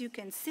 And as you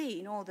can see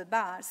in all the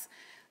bars,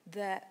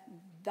 the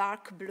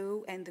dark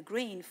blue and the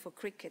green for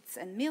crickets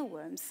and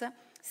mealworms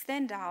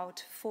stand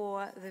out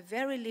for the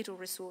very little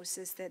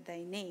resources that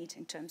they need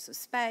in terms of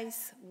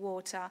space,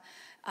 water,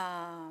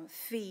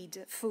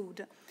 feed,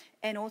 food,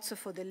 and also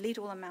for the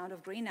little amount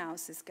of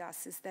greenhouse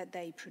gases that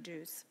they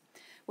produce.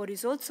 What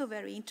is also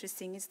very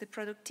interesting is the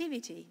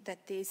productivity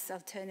that this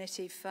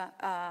alternative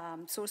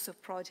source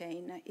of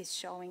protein is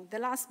showing. The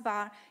last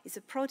bar is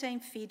a protein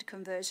feed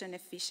conversion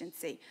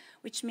efficiency,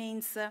 which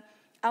means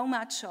how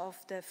much of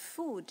the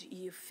food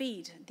you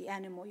feed the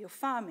animal you're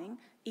farming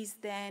is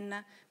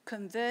then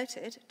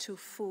converted to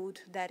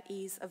food that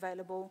is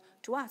available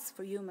to us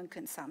for human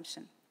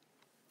consumption.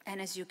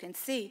 And as you can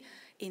see,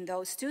 in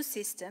those two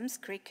systems,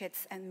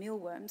 crickets and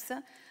mealworms,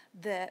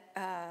 the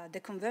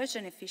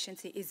conversion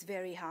efficiency is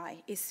very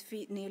high. It's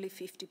nearly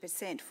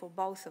 50% for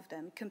both of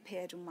them,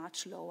 compared to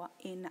much lower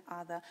in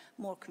other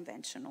more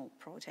conventional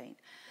protein.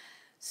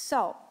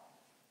 So,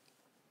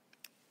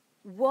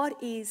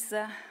 what is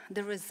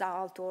the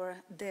result or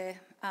the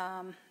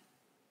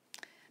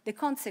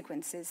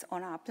consequences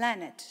on our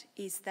planet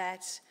is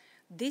that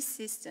these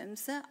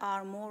systems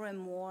are more and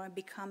more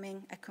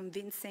becoming a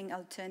convincing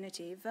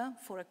alternative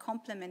for a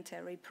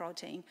complementary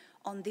protein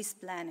on this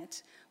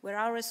planet, where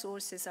our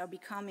resources are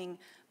becoming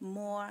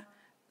more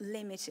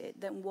limited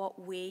than what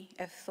we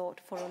have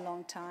thought for a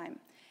long time.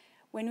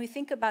 When we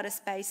think about a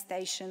space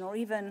station or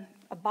even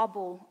a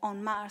bubble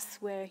on Mars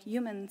where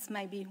humans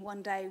maybe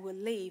one day will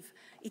live,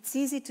 it's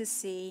easy to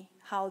see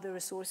how the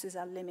resources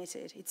are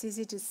limited. It's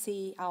easy to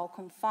see how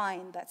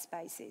confined that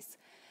space is.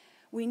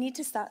 We need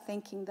to start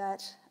thinking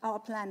that our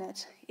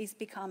planet is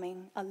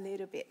becoming a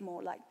little bit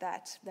more like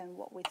that than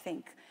what we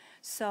think.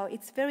 So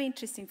it's very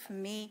interesting for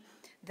me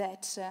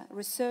that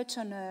research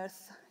on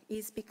Earth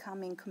is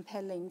becoming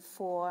compelling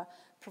for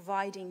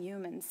providing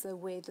humans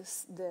with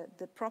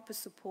the proper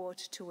support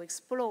to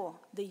explore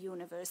the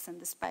universe and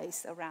the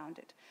space around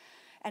it.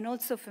 And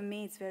also for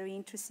me, it's very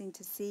interesting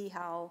to see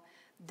how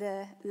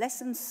the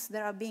lessons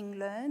that are being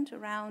learned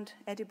around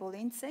edible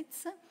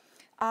insects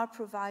are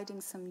providing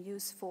some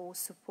useful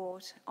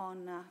support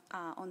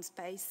on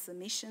space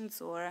missions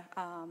or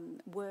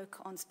work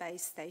on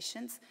space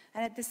stations.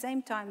 And at the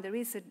same time, there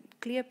is a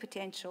clear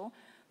potential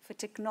for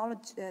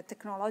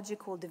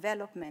technological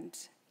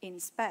development in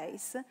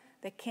space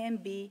that can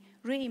be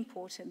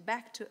re-imported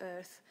back to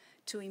Earth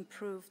to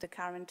improve the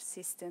current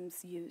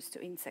systems used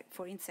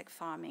for insect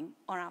farming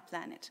on our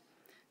planet.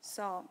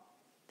 So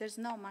there's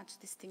not much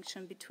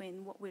distinction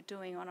between what we're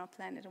doing on our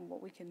planet and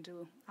what we can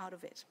do out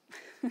of it.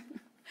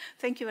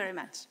 Thank you very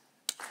much.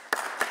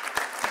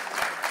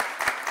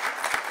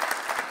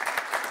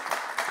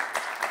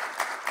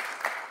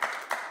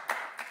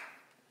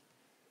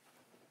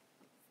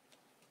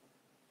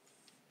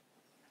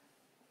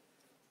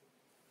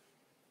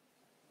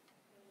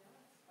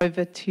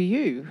 Over to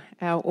you,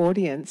 our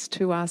audience,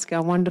 to ask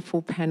our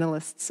wonderful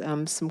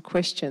panellists some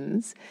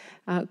questions.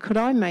 Could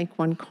I make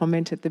one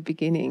comment at the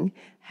beginning?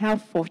 How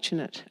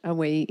fortunate are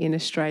we in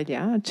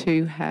Australia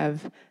to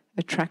have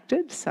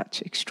attracted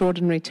such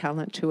extraordinary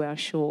talent to our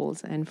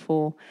shores, and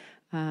for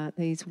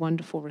these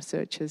wonderful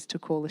researchers to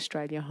call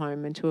Australia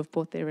home and to have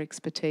brought their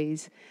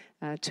expertise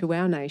to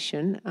our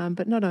nation.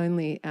 But not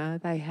only,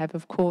 they have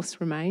of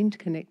course remained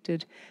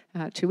connected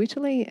to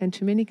Italy and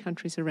to many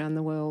countries around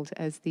the world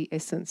as the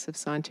essence of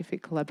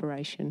scientific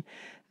collaboration.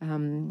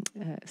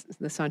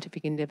 The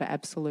scientific endeavour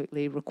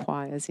absolutely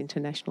requires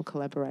international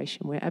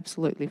collaboration. We're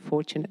absolutely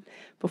fortunate.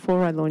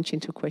 Before I launch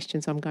into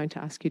questions, I'm going to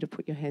ask you to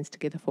put your hands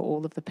together for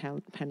all of the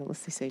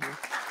panellists this evening.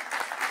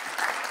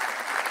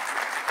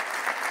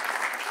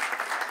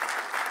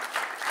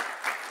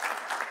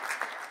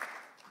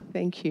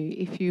 Thank you.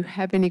 If you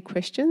have any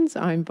questions,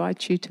 I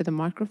invite you to the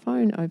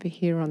microphone over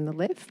here on the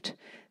left.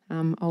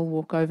 I'll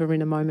walk over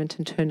in a moment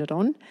and turn it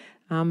on.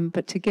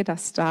 But to get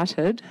us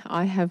started,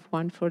 I have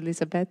one for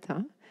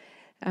Elisabetta.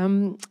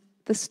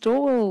 The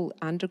Stawell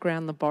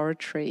Underground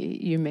Laboratory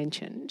you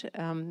mentioned,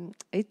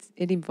 it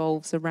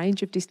involves a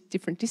range of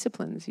different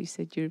disciplines. You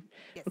said you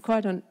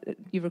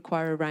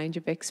require a range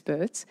of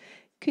experts.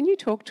 Can you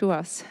talk to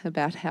us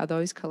about how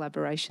those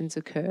collaborations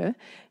occur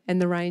and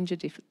the range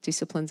of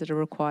disciplines that are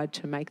required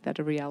to make that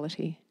a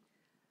reality?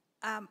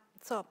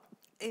 So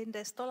in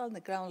the Stawell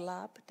Underground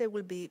Lab, there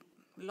will be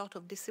a lot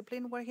of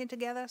discipline working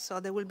together. So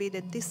there will be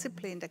the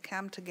discipline that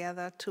come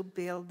together to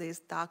build this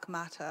dark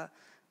matter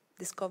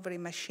discovery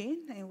machine,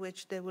 in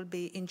which there will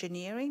be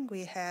engineering.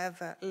 We have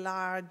a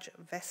large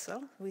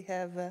vessel. We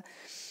have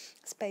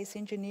space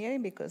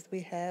engineering because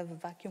we have a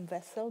vacuum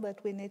vessel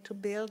that we need to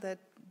build, that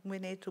we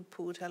need to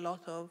put a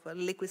lot of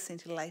liquid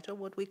scintillator,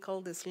 what we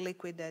call this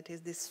liquid that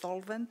is this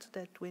solvent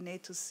that we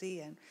need to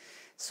see. And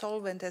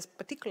solvent has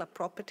particular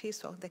properties,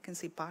 so they can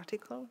see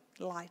particle,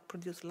 light,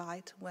 produce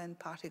light when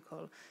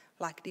particle,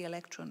 like the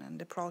electron and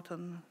the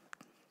proton,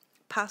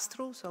 pass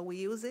through, so we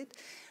use it.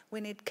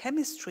 We need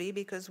chemistry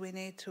because we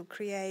need to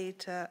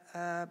create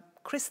a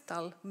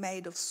crystal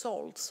made of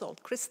salt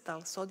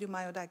crystal, sodium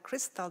iodide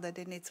crystal, that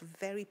it needs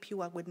very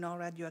pure with no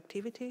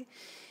radioactivity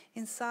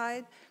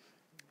inside.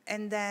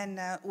 And then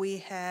we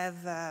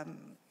have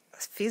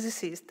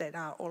physicists that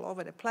are all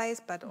over the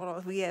place, but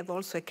we have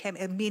also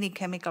a mini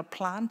chemical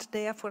plant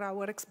there for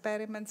our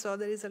experiments. So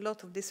there is a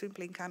lot of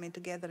discipline coming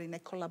together in a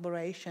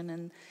collaboration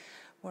and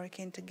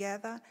working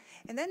together.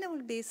 And then there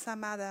will be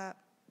some other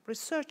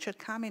researchers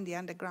come in the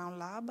underground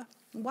lab.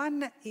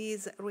 One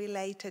is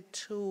related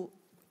to,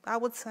 I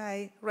would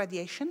say,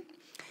 radiation.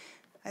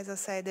 As I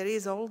said, there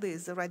is all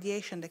this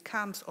radiation that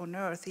comes on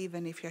Earth,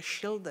 even if you're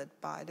shielded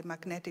by the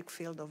magnetic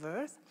field of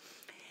Earth.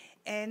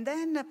 And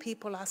then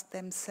people ask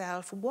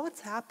themselves, what's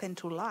happened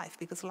to life?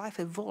 Because life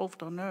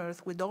evolved on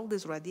Earth with all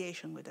this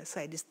radiation, with, I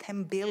say, this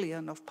 10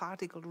 billion of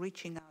particles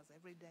reaching us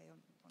every day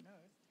on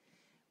Earth.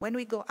 When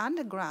we go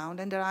underground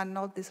and there are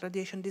not, this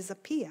radiation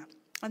disappear.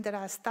 And there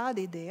are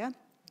studies there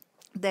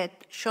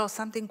that show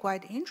something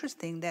quite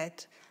interesting,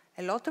 that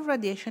a lot of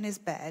radiation is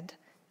bad,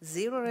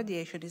 zero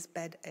radiation is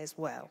bad as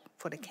well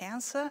for the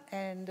cancer,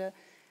 and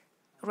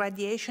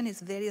radiation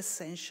is very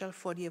essential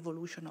for the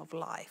evolution of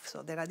life.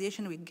 So the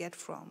radiation we get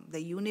from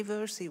the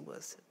universe, it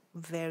was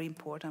very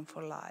important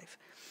for life.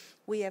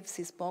 We have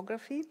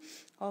seismography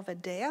over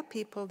there,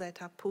 people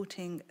that are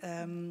putting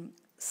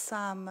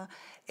some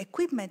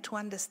equipment to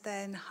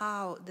understand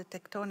how the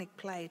tectonic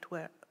plate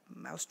where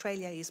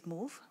Australia is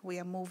moved. We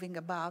are moving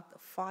about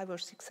 5 or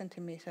 6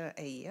 centimeters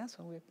a year,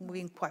 so we're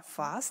moving quite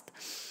fast.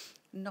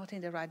 not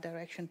in the right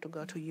direction to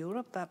go to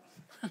Europe, but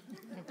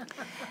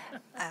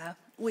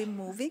we're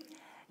moving.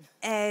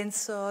 And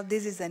so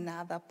this is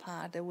another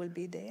part that will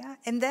be there.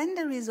 And then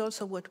there is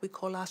also what we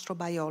call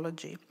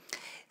astrobiology.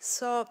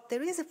 So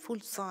there is a full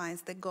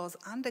science that goes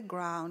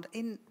underground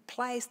in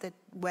place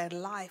where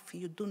life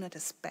you do not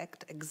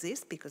expect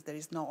exists because there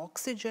is no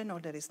oxygen or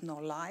there is no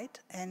light,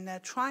 and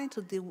trying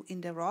to do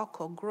in the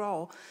rock or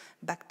grow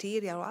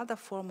bacteria or other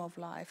form of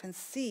life and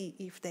see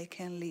if they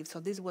can live. So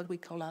this is what we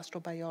call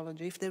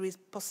astrobiology, if there is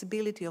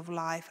possibility of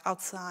life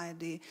outside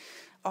the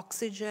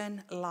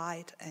oxygen,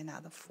 light, and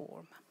other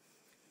form.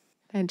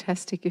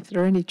 Fantastic. If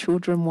there are any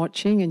children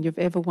watching and you've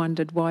ever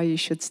wondered why you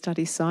should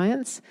study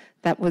science,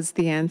 that was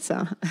the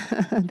answer.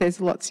 There's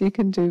lots you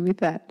can do with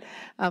that.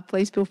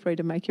 Please feel free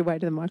to make your way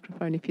to the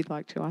microphone if you'd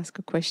like to ask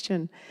a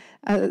question.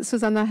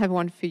 Susanna, I have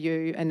one for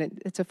you,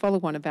 and it's a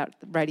follow-on about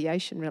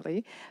radiation,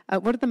 really.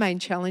 What are the main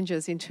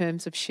challenges in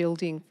terms of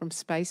shielding from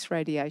space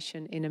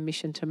radiation in a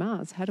mission to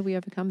Mars? How do we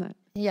overcome that?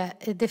 Yeah,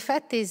 the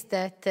fact is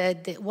that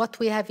what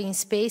we have in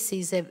space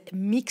is a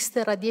mixed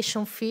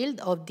radiation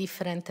field of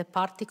different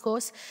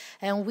particles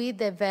and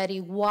with a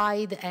very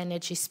wide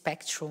energy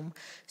spectrum.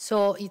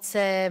 So it's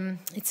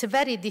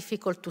very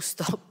difficult to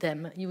stop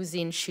them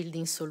using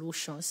shielding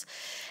solutions.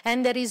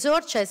 And the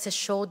research has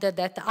showed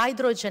that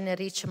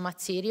hydrogen-rich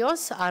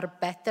materials are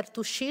better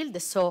to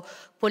shield. So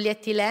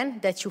polyethylene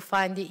that you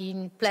find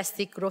in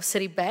plastic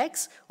grocery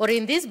bags, or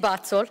in this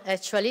bottle,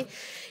 actually,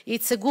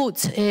 it's a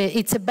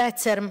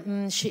better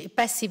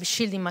passive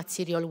shielding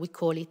material, we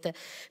call it.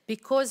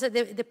 Because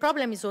the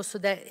problem is also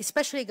that,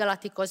 especially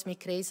galactic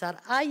cosmic rays are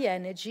high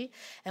energy,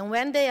 and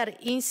when they are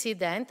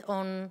incident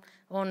on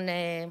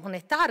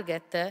a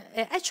target,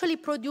 actually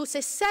produce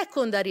a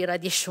secondary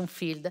radiation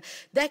field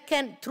that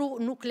can, through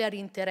nuclear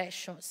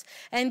interactions.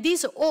 And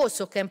this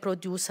also can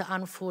produce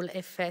harmful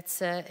effects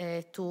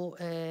to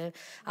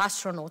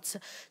astronauts.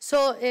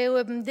 So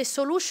the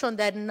solution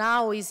that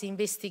now is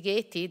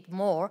investigated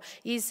more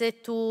is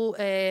to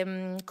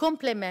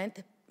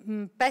complement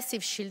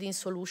passive shielding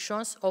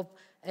solutions of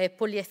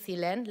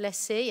polyethylene, let's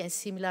say, and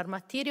similar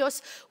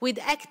materials with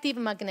active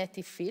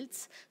magnetic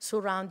fields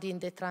surrounding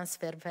the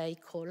transfer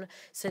vehicle,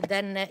 so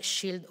then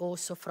shield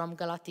also from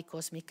galactic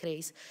cosmic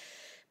rays.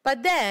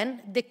 But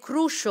then the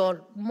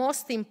crucial,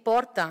 most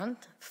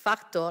important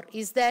factor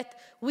is that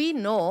we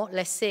know,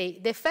 let's say,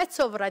 the effects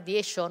of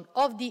radiation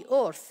of the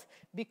Earth,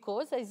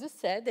 because, as you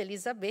said,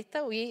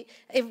 Elisabetta, we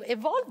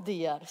evolved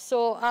here.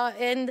 So,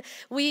 and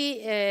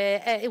we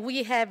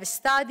have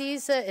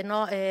studies,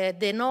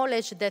 the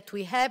knowledge that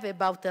we have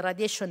about the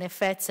radiation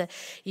effects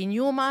in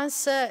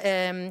humans we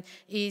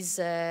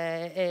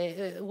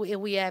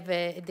have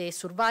the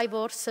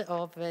survivors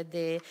of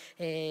the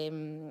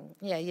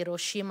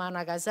Hiroshima,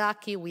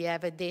 Nagasaki. We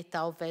have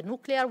data of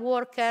nuclear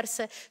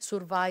workers,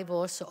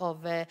 survivors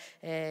of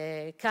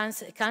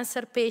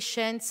cancer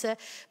patients,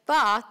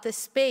 but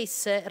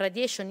space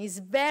radiation is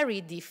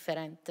very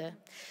different,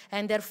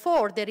 and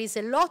therefore there is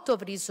a lot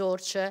of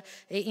research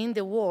in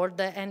the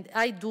world, and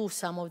I do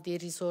some of the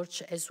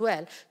research as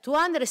well, to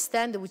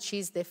understand which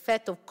is the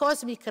effect of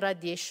cosmic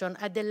radiation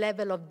at the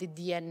level of the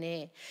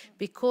DNA,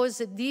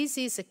 because this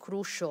is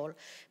crucial.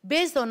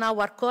 Based on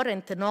our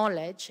current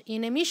knowledge,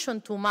 in a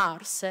mission to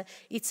Mars,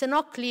 it's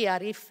not clear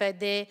if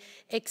the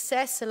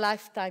excess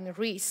lifetime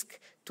risk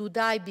to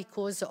die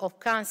because of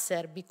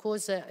cancer,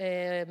 because of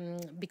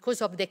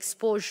the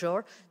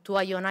exposure to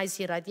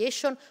ionizing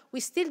radiation, we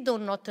still do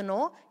not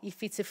know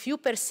if it's a few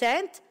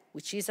percent,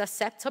 which is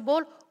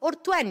acceptable, or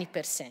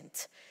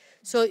 20%.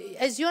 So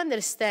as you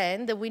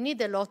understand, we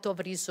need a lot of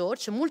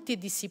research,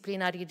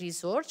 multidisciplinary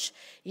research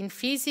in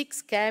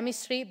physics,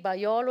 chemistry,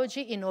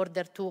 biology, in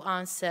order to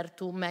answer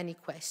to many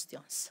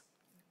questions.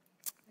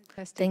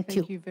 Fantastic.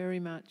 Thank you very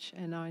much.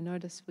 And I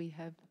notice we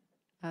have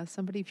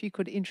somebody, if you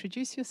could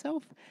introduce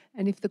yourself,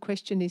 and if the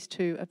question is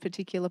to a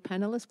particular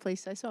panelist,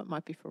 please say so. It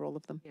might be for all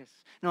of them. Yes.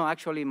 No,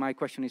 actually, my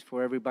question is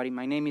for everybody.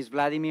 My name is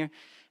Vladimir.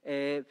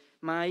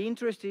 My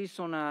interest is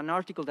on an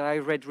article that I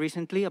read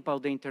recently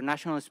about the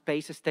International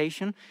Space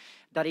Station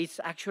that is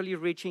actually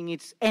reaching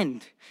its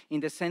end, in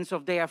the sense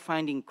of they are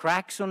finding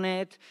cracks on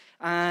it.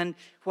 And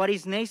what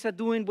is NASA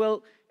doing?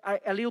 Well,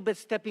 a little bit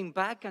stepping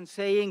back and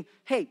saying,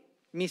 hey,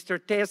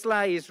 Mr.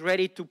 Tesla is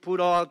ready to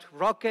put out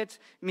rockets.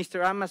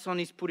 Mr. Amazon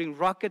is putting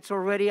rockets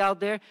already out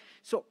there.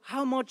 So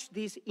how much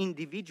these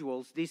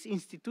individuals, these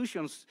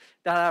institutions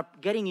that are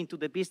getting into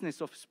the business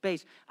of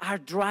space are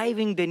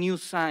driving the new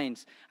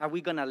science? Are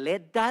we going to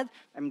let that?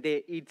 I mean,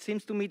 it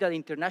seems to me that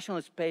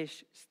International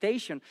Space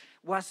Station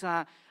was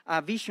a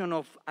vision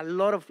of a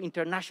lot of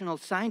international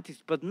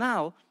scientists, but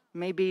now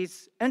maybe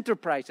it's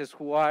enterprises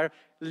who are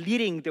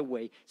leading the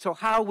way. So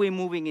how are we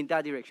moving in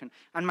that direction?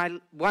 And my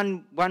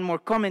one more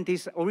comment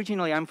is,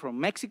 originally I'm from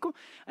Mexico,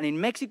 and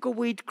in Mexico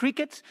we eat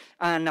crickets,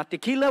 and a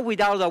tequila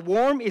without a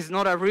worm is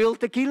not a real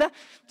tequila.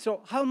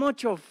 So how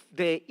much of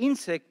the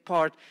insect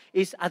part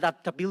is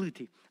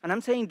adaptability? And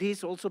I'm saying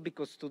this also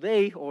because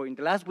today, or in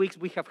the last weeks,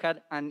 we have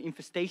had an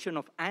infestation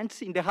of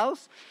ants in the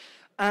house,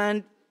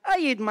 and I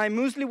eat my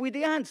muesli with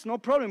the ants, no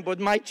problem, but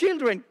my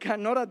children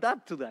cannot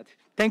adapt to that.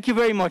 Thank you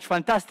very much.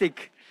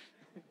 Fantastic.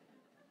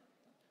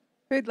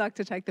 Who'd like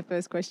to take the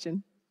first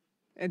question?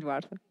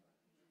 Eduardo.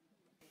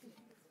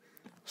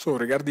 So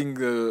regarding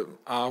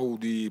how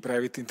the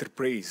private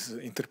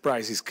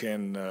enterprises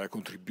can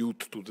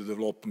contribute to the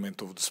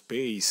development of the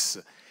space,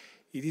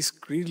 it is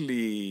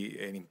clearly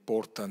an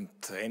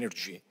important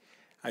energy.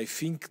 I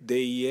think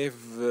they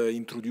have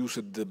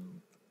introduced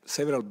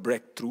several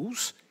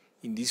breakthroughs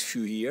in these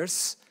few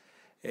years,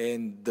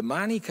 and the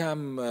money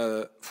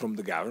comes from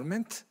the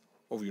government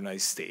of the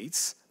United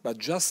States, but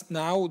just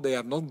now they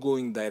are not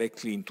going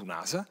directly into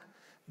NASA,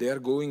 they are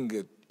going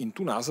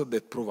into NASA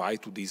that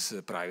provide to these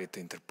private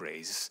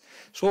enterprises.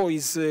 So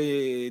it's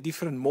a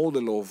different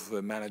model of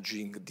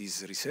managing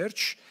this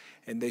research,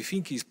 and I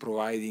think it's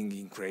providing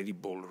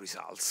incredible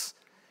results.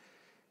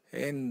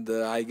 And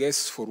I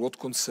guess for what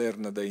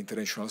concerns the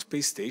International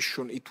Space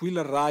Station, it will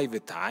arrive a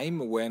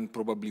time when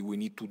probably we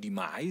need to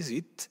demise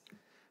it,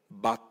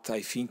 but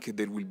I think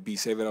there will be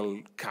several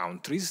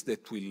countries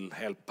that will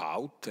help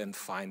out and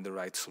find the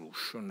right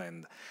solution,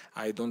 and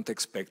I don't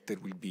expect there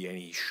will be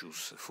any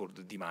issues for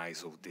the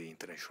demise of the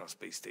International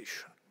Space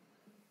Station.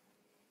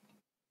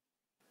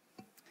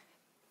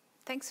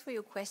 Thanks for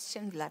your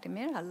question,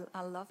 Vladimir.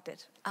 I loved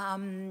it.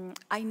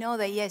 I know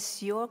that,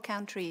 yes, your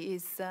country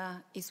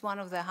is one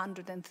of the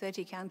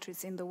 130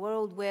 countries in the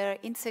world where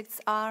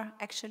insects are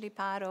actually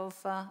part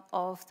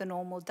of the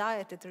normal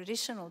diet, the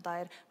traditional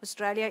diet.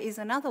 Australia is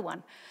another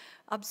one,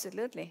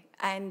 absolutely.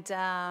 And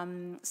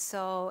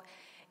so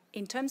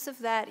in terms of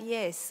that,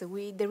 yes,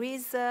 there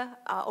is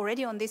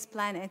already on this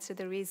planet, so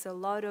there is a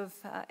lot of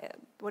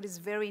what is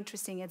very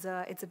interesting. It's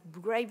a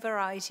great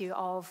variety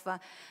of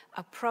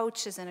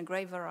approaches and a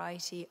great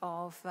variety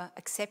of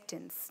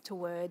acceptance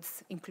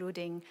towards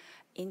including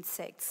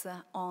insects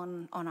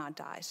on our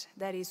diet.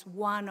 That is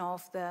one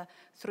of the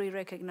 3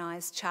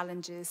 recognized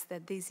challenges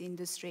that this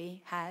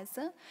industry has.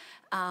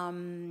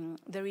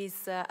 There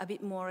is a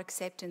bit more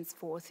acceptance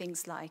for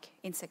things like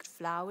insect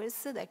flowers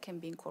that can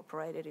be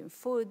incorporated in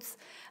foods.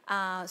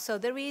 So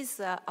there is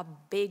a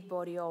big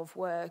body of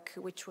work,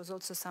 which was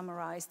also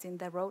summarized in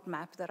the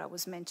roadmap that I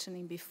was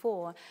mentioning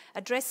before,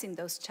 addressing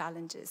those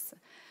challenges.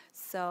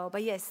 So,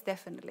 but yes,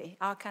 definitely,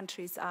 our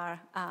countries are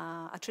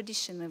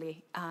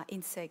traditionally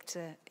insect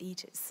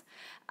eaters.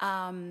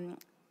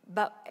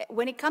 But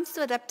when it comes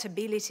to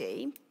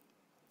adaptability,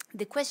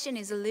 the question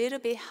is a little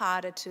bit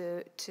harder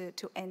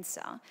to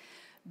answer,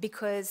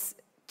 because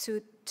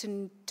to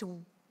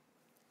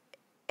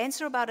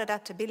answer about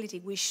adaptability,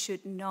 we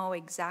should know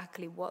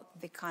exactly what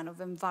the kind of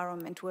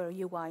environment where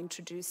you are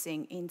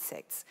introducing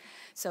insects.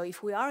 So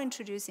if we are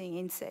introducing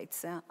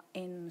insects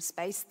in a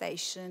space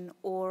station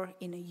or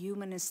in a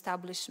human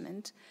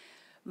establishment,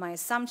 my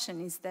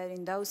assumption is that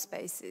in those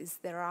spaces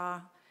there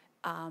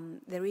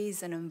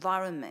is an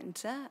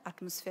environment,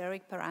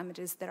 atmospheric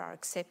parameters that are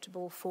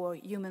acceptable for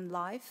human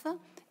life,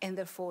 and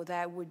therefore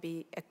that would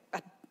be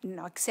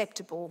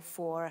acceptable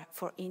for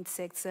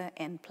insects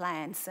and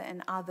plants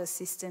and other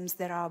systems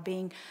that are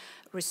being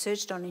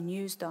researched on and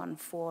used on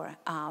for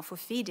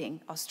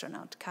feeding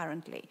astronauts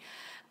currently.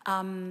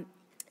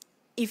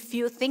 If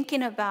you're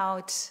thinking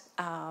about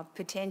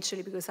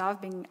potentially, because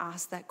I've been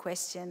asked that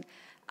question,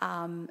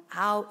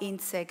 how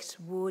insects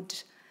would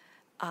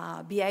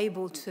be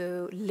able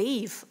to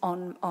live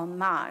on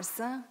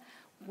Mars,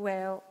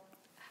 well,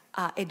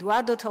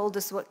 Eduardo told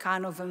us what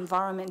kind of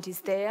environment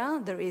is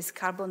there. There is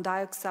carbon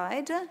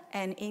dioxide,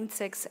 and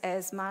insects,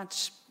 as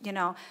much,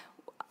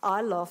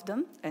 I love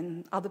them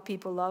and other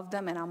people love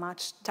them and how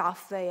much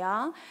tough they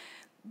are.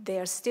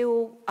 They're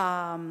still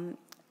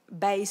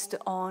based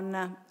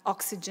on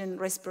oxygen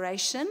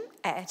respiration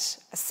at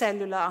a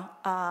cellular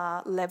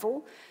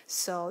level,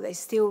 so they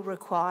still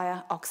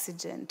require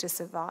oxygen to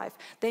survive.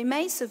 They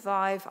may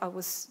survive, I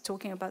was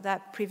talking about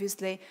that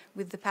previously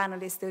with the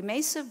panelists, they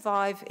may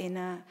survive in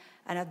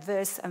an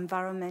adverse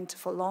environment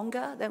for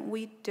longer than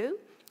we do,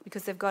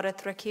 because they've got a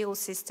tracheal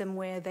system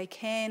where they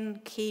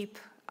can keep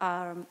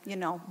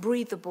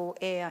breathable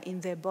air in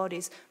their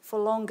bodies for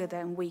longer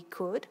than we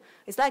could.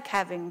 It's like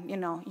having,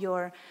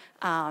 your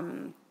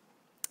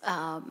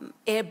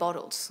air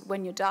bottles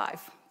when you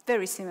dive,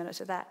 very similar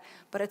to that.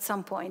 But at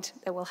some point,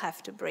 they will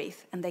have to breathe,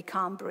 and they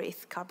can't breathe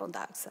carbon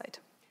dioxide.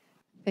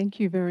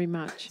 Thank you very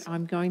much.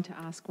 I'm going to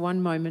ask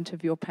one moment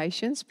of your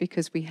patience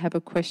because we have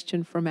a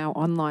question from our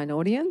online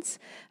audience.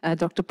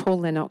 Dr. Paul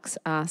Lennox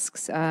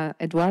asks,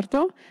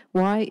 Eduardo,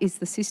 why is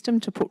the system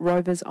to put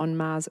rovers on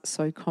Mars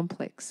so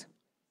complex?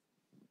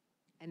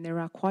 And there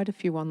are quite a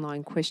few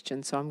online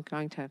questions, so I'm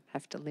going to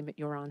have to limit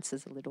your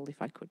answers a little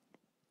if I could.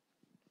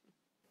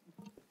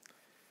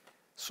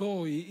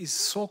 So it's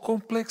so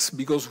complex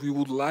because we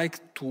would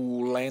like to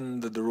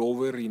land the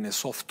rover in a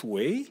soft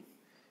way,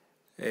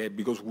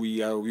 because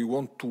we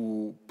want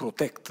to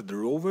protect the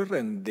rover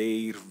and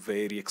their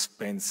very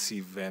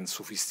expensive and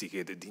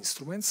sophisticated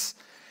instruments.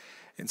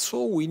 And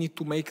so we need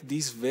to make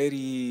this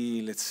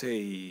very, let's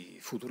say,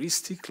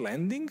 futuristic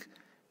landing,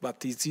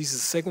 but it is the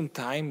second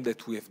time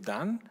that we have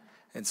done.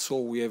 And so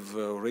we have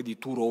already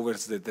 2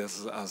 rovers that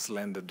has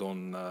landed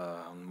on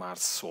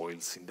Mars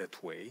soils in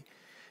that way.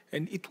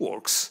 And it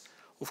works.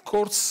 Of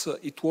course,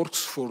 it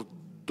works for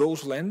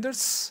those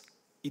landers.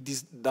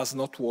 It does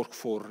not work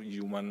for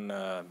human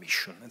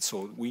mission, and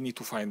so we need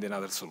to find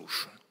another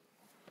solution.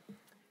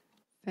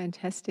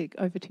 Fantastic.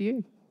 Over to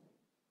you.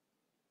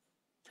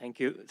 Thank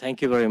you.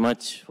 Thank you very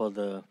much for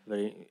the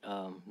very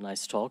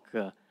nice talk.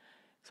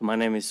 So my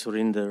name is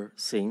Surinder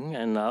Singh,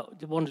 and I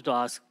wanted to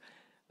ask,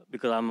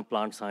 because I'm a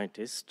plant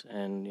scientist,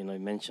 and you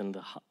mentioned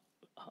the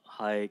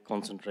high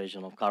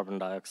concentration of carbon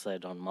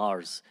dioxide on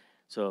Mars.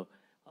 So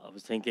I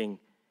was thinking,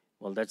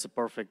 well, that's a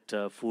perfect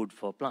food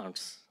for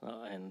plants,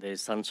 and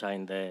there's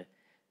sunshine there,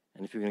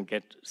 and if you can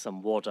get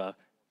some water,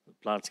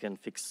 plants can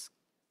fix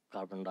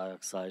carbon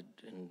dioxide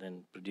and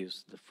then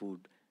produce the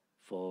food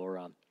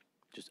for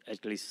just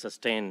at least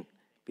sustain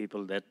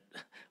people that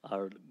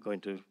are going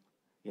to,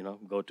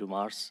 go to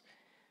Mars,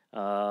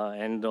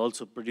 and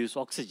also produce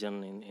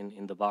oxygen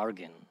in the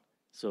bargain.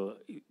 So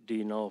do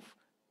you know of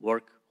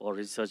work or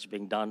research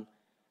being done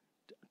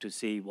to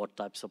see what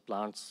types of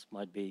plants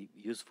might be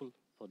useful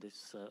for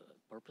this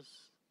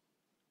purpose?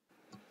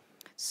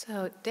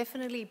 So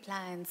definitely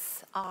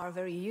plants are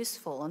very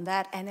useful on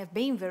that and have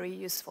been very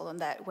useful on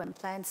that. When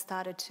plants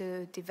started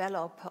to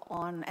develop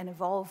on and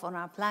evolve on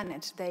our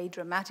planet, they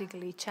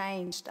dramatically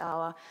changed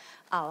our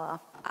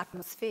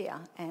atmosphere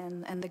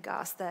and the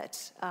gas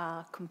that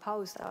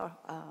composed our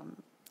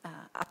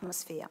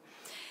atmosphere.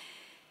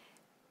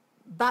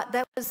 But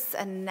that was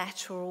a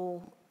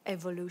natural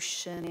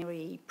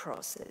evolutionary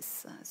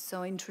process.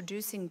 So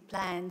introducing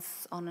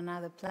plants on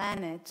another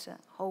planet,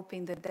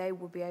 hoping that they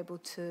will be able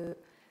to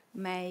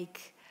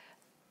make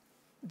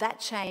that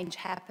change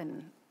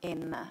happen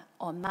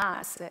on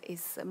Mars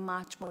is a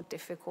much more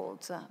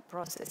difficult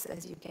process,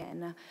 as you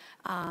can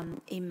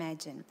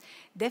imagine.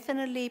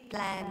 Definitely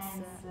plants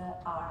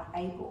are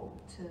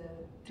able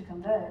to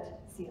convert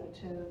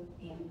CO2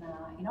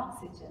 in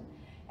oxygen,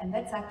 and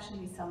that's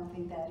actually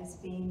something that is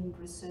being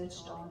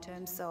researched on in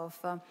terms of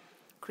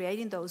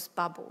creating those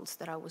bubbles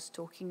that I was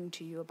talking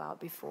to you about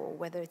before,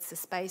 whether it's a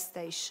space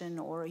station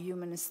or a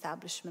human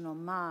establishment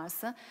on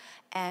Mars,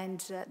 and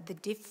the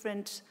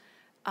different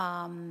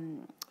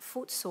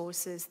food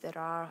sources that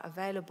are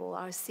available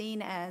are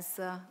seen as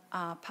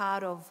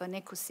part of an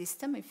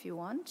ecosystem, if you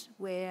want,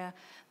 where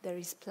there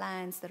is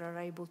plants that are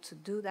able to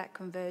do that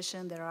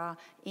conversion. There are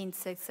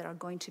insects that are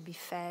going to be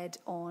fed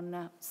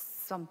on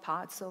some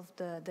parts of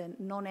the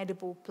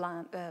non-edible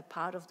plant,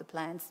 part of the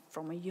plants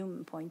from a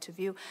human point of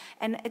view.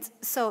 And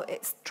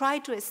it's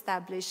tried to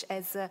establish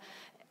as a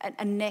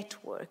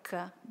network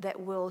that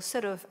will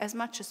sort of, as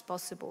much as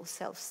possible,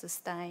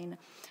 self-sustain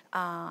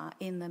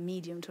in the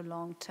medium to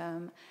long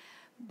term.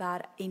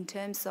 But in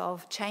terms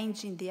of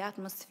changing the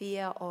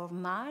atmosphere of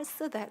Mars,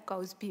 that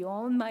goes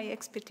beyond my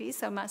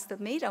expertise, I must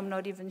admit. I'm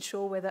not even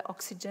sure whether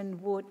oxygen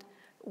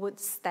would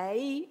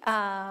stay,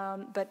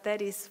 but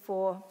that is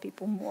for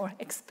people more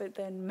expert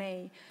than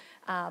me.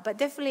 But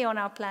definitely on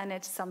our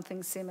planet,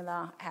 something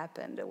similar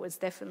happened. There was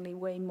definitely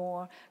way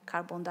more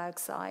carbon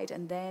dioxide,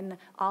 and then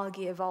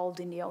algae evolved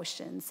in the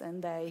oceans,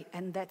 and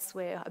that's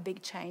where a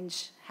big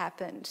change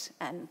happened,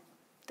 and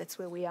that's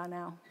where we are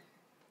now.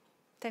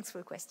 Thanks for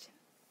the question.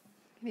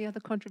 Any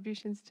other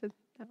contributions to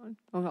that one?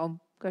 Or I'll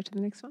go to the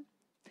next one.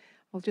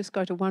 I'll just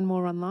go to one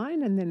more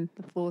online and then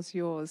the floor's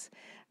yours.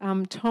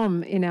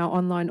 Tom, in our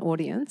online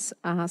audience,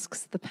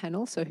 asks the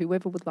panel, so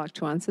whoever would like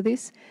to answer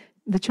this,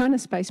 the China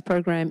space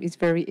program is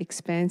very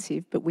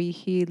expansive, but we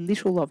hear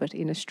little of it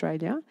in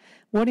Australia.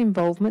 What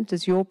involvement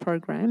does your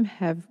program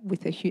have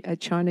with a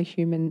China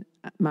human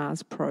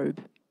Mars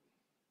probe?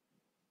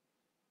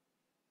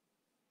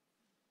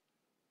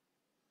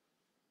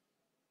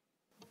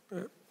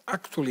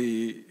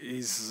 Actually,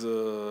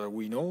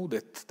 we know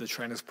that the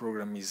China's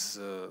program is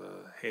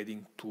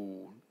heading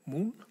to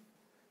Moon,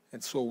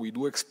 and so we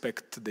do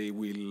expect they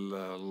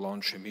will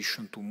launch a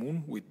mission to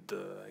Moon with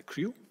a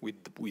crew,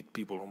 with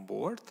people on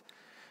board.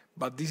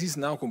 But this is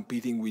now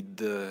competing with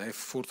the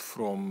effort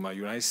from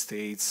United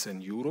States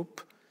and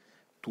Europe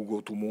to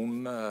go to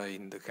Moon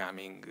in the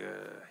coming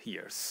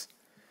years.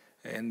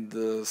 And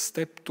the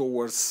step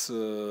towards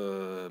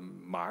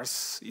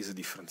Mars is a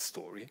different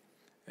story.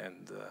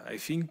 And I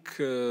think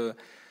the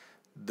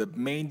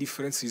main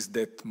difference is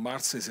that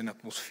Mars has an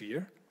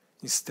atmosphere.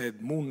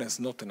 Instead, Moon has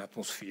not an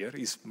atmosphere.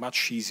 It's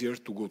much easier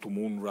to go to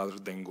Moon rather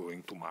than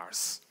going to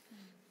Mars.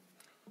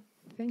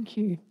 Thank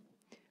you.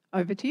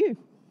 Over to you.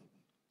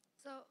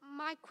 So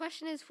my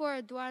question is for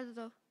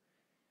Eduardo.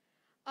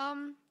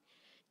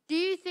 Do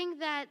you think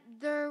that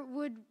there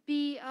would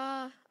be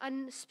a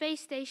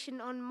space station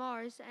on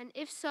Mars? And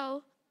if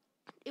so,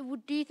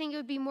 do you think it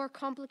would be more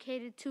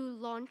complicated to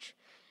launch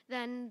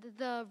than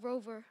the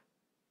rover?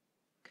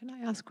 Can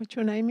I ask what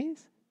your name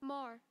is?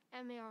 Mar,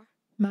 M-A-R.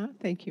 Mar,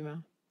 thank you, Mar.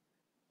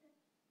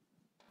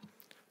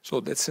 So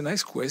that's a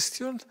nice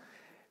question.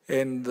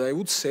 And I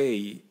would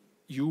say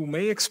you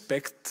may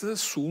expect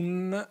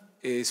soon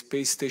a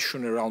space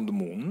station around the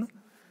Moon.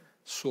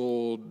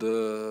 So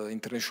the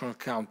international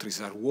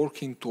countries are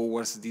working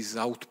towards this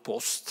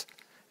outpost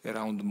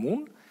around the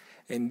Moon.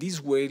 And this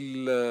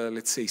will,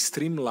 let's say,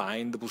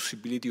 streamline the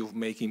possibility of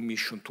making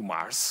mission to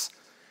Mars,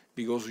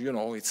 because, you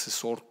know, it's a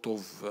sort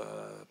of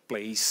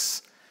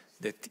place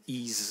that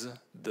is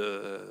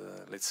the,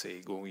 let's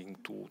say, going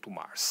to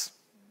Mars.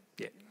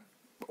 Yeah.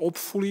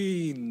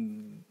 Hopefully,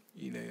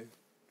 in a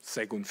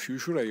second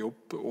future, I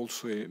hope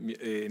also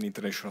an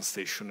international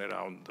station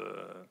around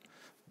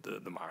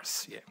the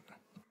Mars, yeah.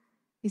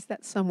 Is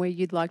that somewhere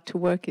you'd like to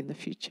work in the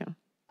future?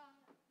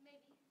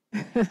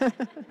 Maybe.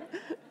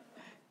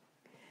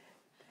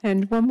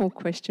 And one more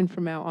question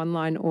from our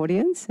online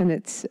audience, and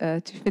it's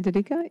to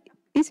Federica.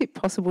 Is it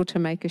possible to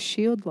make a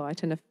shield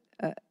light and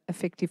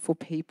effective for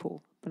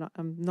people? But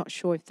I'm not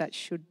sure if that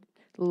should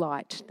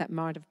light, that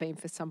might have been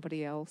for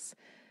somebody else.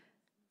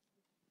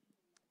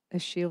 A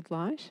shield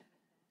light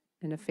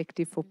and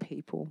effective for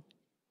people.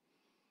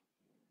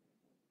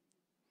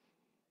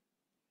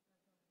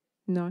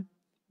 No,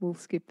 we'll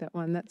skip that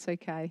one, that's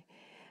okay.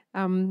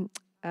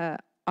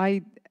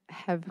 I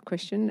have a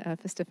question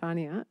for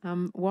Stefania.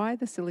 Why is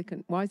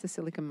the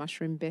silicon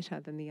mushroom better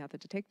than the other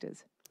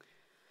detectors?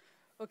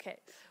 Okay,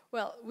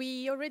 well,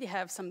 we already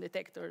have some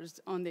detectors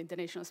on the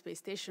International Space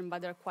Station,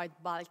 but they're quite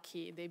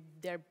bulky.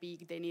 They're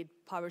big, they need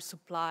power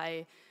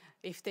supply.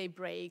 If they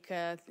break,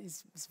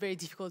 it's very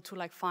difficult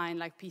to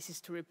find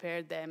pieces to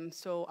repair them.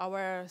 So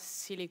our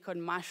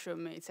silicon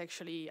mushroom, it's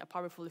actually a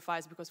powerful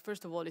device because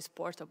first of all, it's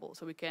portable.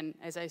 So we can,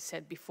 as I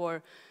said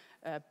before,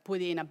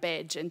 put in a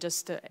badge and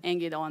just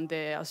hang it on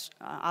the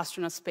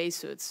astronaut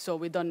spacesuits. So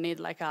we don't need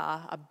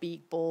a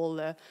big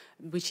ball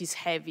which is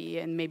heavy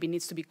and maybe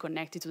needs to be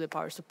connected to the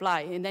power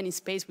supply. And then in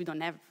space, we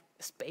don't have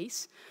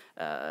space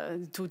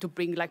to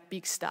bring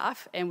big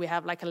stuff, and we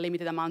have a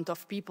limited amount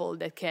of people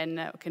that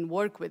can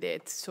work with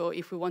it. So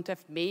if we want to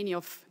have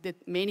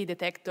many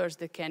detectors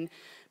that can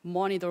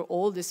monitor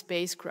all the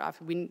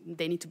spacecraft,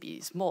 they need to be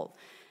small.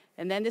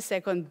 And then the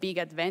second big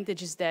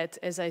advantage is that,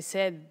 as I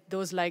said,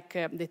 those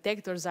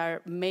detectors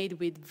are made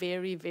with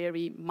very,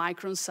 very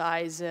micron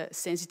size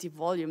sensitive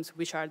volumes,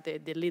 which are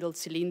the little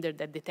cylinder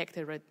that detect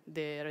the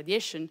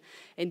radiation,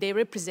 and they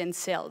represent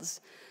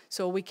cells.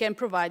 So we can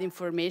provide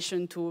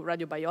information to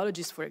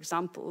radiobiologists, for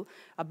example,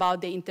 about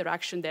the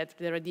interaction that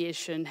the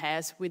radiation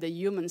has with a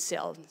human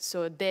cell.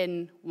 So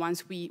then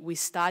once we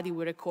study,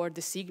 we record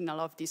the signal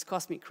of these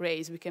cosmic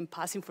rays, we can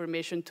pass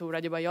information to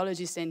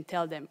radiobiologists and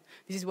tell them,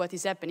 this is what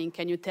is happening.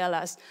 Can you tell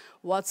us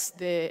what's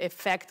the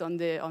effect on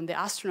the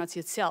astronauts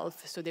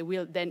itself? So they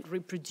will then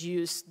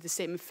reproduce the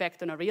same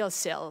effect on a real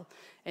cell,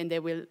 and they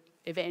will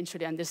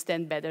eventually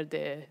understand better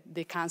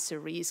the cancer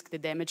risk, the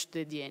damage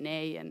to the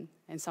DNA,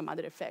 and some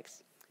other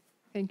effects.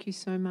 Thank you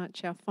so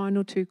much. Our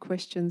final two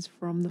questions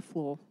from the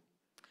floor.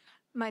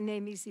 My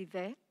name is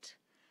Yvette.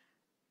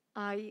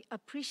 I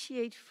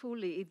appreciate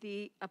fully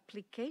the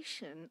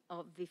application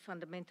of the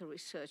fundamental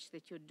research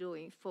that you're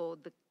doing for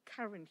the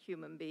current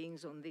human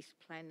beings on this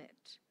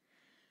planet.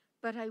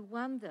 But I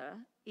wonder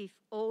if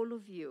all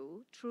of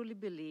you truly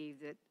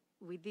believe that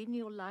within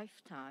your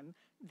lifetime,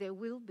 there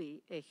will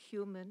be a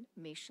human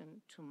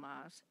mission to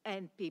Mars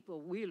and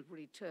people will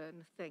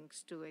return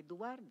thanks to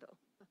Eduardo.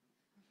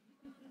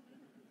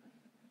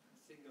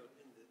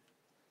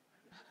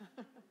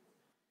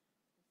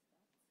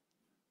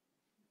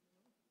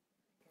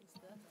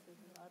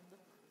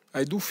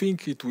 I do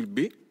think it will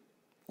be.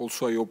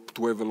 Also, I hope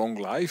to have a long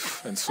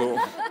life, and so...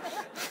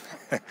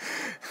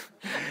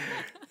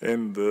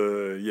 And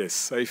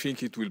yes, I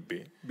think it will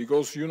be.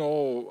 Because, you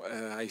know,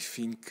 I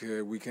think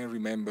we can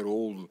remember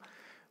all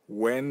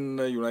when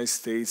the United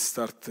States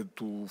started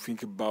to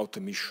think about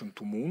a mission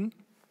to Moon,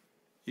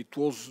 it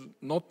was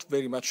not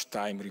very much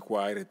time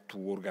required to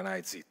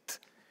organize it.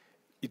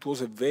 It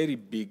was a very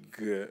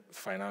big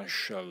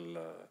financial,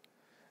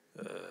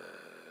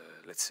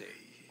 let's say,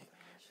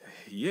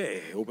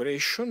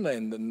 operation,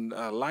 and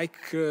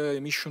a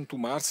mission to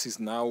Mars is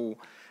now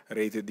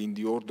rated in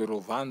the order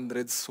of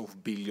hundreds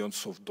of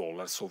billions of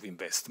dollars of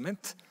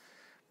investment.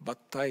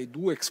 But I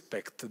do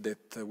expect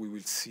that we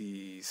will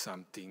see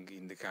something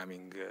in the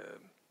coming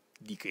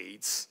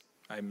decades.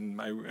 I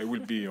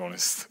will be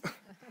honest.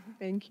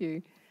 Thank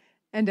you.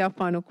 And our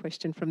final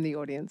question from the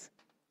audience.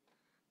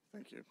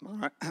 Thank you.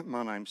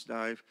 My name's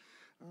Dave.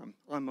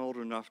 I'm old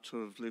enough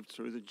to have lived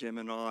through the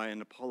Gemini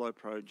and Apollo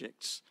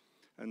projects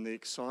and the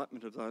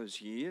excitement of those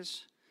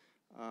years,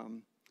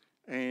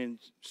 and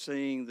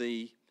seeing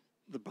the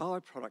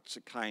byproducts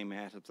that came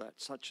out of that,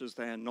 such as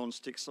their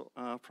non-stick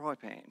fry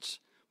pans,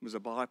 was a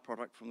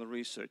byproduct from the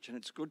research. And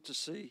it's good to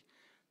see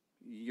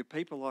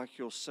people like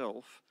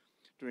yourself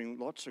doing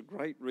lots of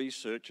great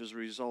research as a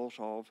result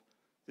of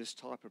this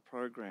type of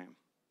program.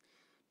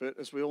 But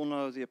as we all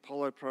know, the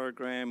Apollo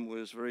program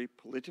was very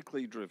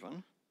politically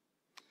driven,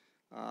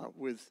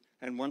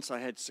 and once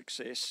they had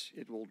success,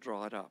 it all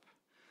dried up.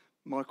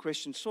 My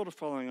question, sort of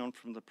following on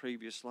from the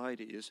previous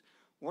lady, is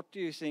what do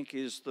you think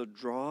is the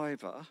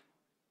driver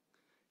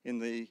in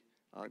the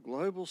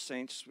global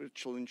sense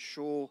which will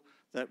ensure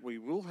that we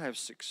will have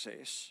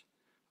success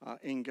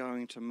in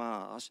going to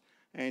Mars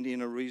and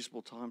in a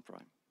reasonable time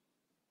frame?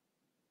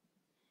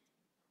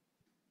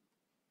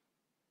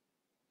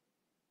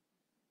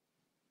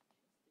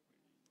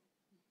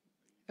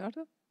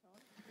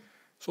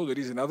 So there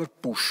is another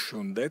push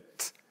on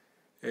that,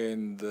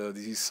 and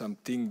this is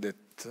something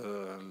that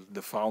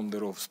the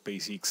founder of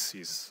SpaceX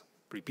is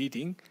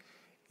repeating,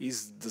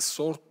 is the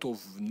sort of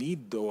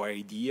need or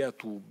idea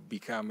to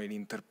become an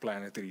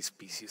interplanetary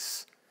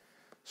species.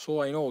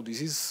 So I know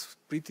this is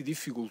pretty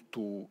difficult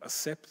to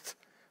accept,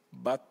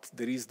 but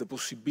there is the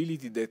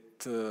possibility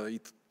that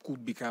it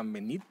could become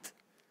a need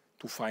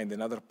to find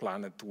another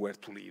planet where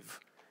to live.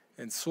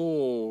 And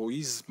so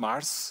is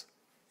Mars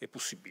a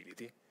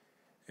possibility?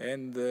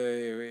 And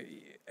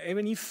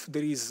even if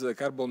there is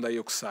carbon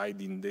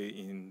dioxide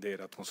in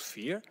their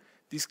atmosphere,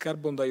 this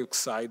carbon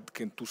dioxide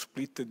can be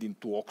split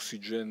into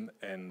oxygen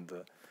and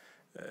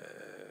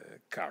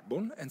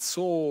carbon, and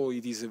so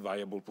it is a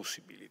viable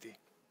possibility.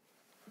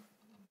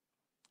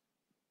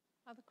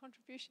 Other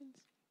contributions?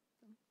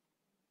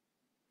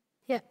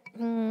 Yeah,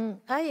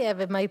 I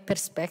have my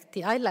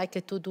perspective. I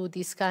like to do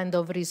this kind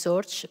of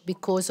research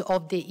because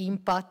of the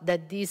impact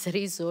that this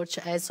research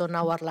has on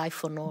our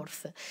life on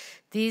Earth.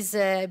 This,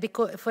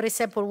 because, for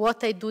example,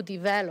 what I do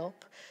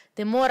develop,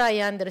 the more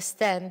I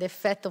understand the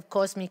effect of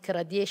cosmic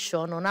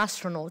radiation on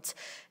astronauts,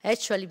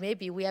 actually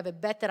maybe we have a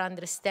better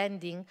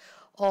understanding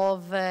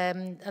of,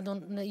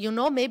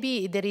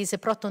 maybe there is a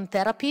proton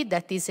therapy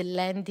that is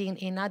landing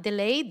in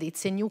Adelaide.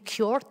 It's a new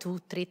cure to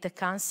treat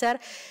cancer,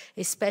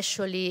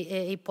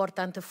 especially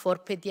important for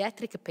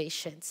pediatric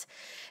patients.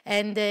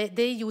 And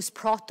they use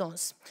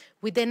protons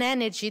with an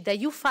energy that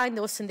you find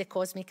also in the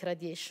cosmic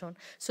radiation.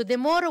 So the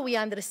more we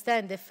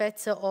understand the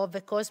effects of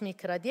the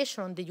cosmic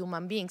radiation on the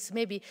human beings,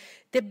 maybe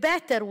the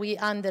better we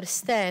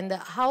understand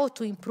how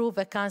to improve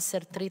a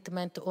cancer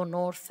treatment on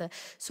Earth.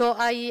 So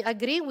I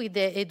agree with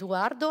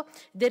Eduardo.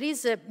 There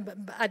is,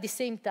 at the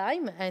same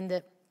time,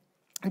 and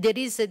there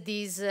is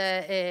this,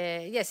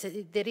 yes,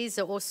 there is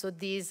also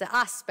this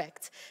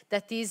aspect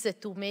that is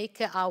to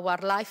make our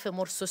life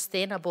more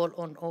sustainable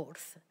on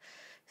Earth.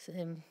 So,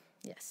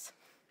 yes.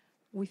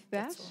 With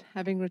that,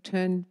 having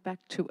returned back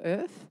to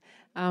Earth,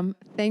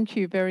 thank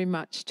you very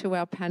much to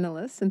our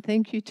panellists, and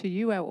thank you to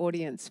you, our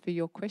audience, for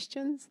your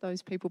questions,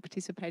 those people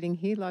participating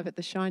here live at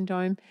the Shine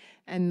Dome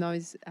and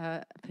those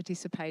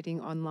participating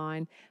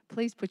online.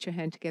 Please put your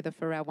hand together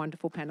for our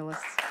wonderful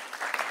panellists.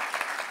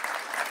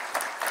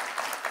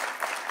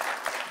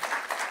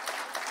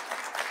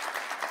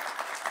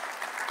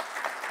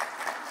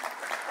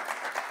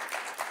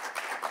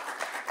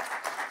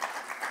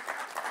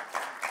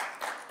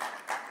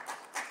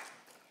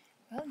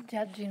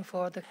 Judging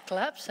for the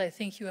claps, I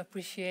think you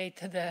appreciate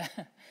the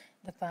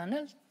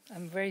panel.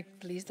 I'm very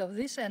pleased of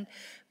this. And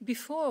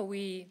before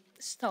we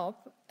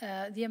stop,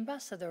 the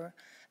ambassador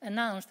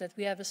announced that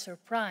we have a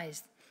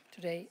surprise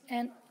today,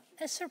 and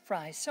a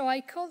surprise. So I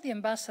called the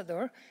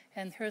ambassador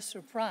and her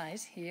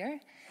surprise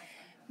here,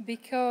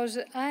 because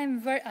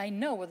I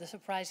know what the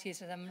surprise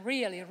is, and I'm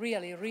really,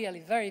 really, really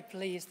very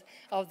pleased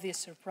of this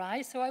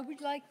surprise. So I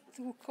would like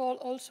to call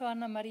also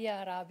Anna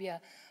Maria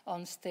Arabia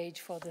on stage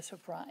for the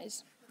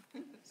surprise.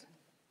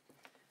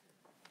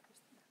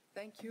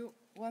 Thank you.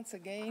 Once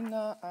again,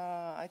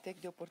 I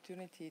take the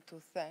opportunity to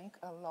thank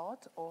a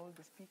lot all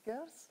the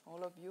speakers,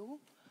 all of you.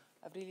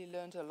 I've really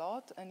learned a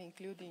lot, and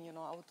including,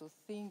 how to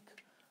think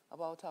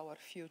about our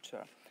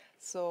future.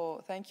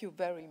 So thank you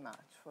very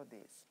much for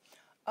this.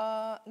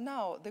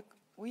 Now,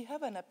 we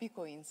have an happy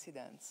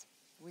coincidence.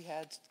 We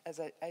had, as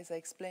I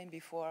explained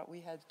before,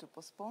 we had to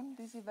postpone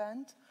this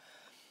event.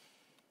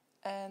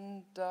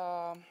 And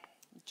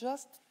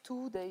just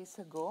 2 days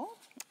ago,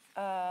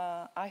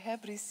 I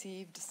have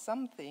received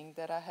something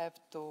that I have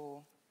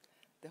the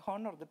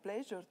honor, the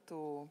pleasure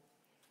to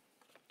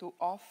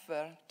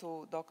offer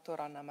to Dr.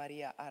 Anna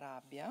Maria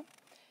Arabia.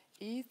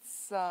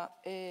 It's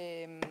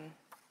an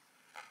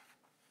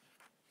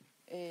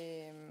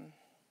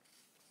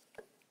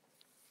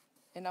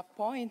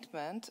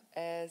appointment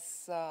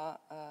as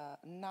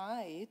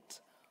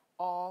Knight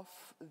of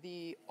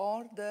the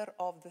Order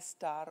of the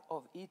Star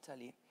of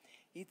Italy.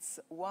 It's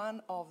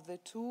one of the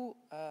two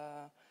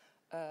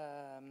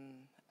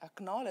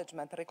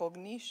acknowledgement,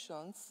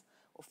 recognitions,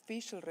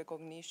 official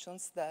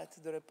recognitions that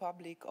the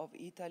Republic of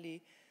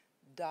Italy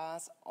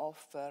does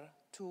offer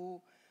to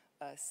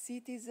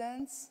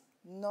citizens,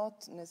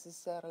 not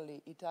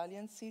necessarily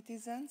Italian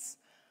citizens,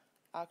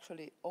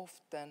 actually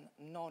often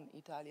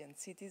non-Italian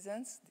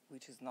citizens,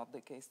 which is not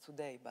the case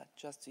today, but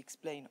just to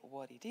explain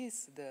what it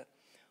is, the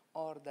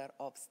Order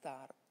of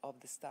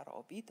the Star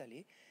of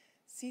Italy,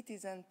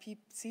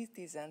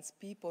 citizens,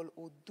 people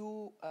who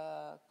do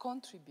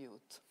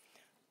contribute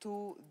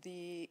to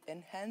the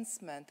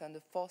enhancement and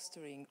the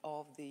fostering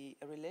of the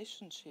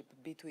relationship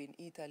between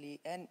Italy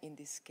and, in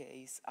this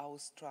case,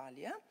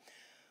 Australia,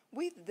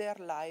 with their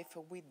life,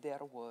 with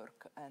their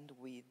work, and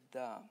with,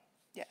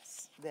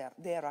 yes,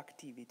 their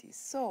activities.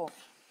 So,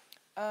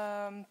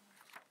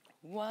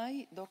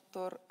 why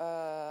Dr.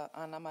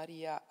 Anna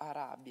Maria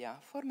Arabia?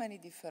 For many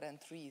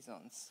different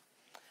reasons.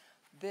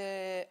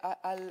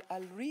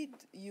 I'll read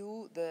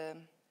you the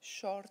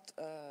short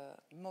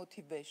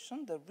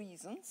motivation, the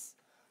reasons,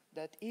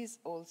 that is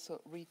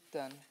also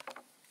written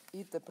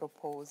in the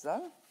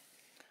proposal.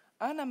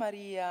 Anna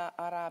Maria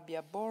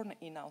Arabia, born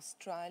in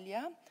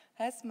Australia,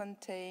 has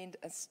maintained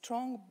a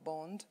strong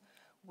bond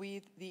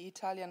with the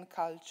Italian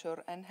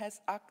culture and has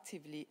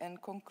actively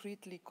and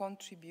concretely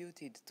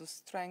contributed to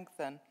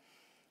strengthen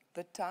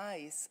the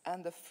ties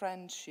and the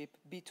friendship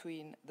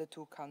between the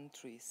two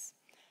countries.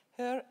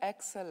 Her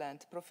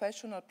excellent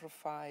professional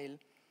profile,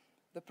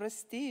 the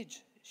prestige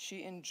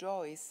she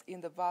enjoys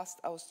in the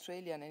vast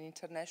Australian and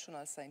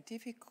international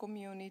scientific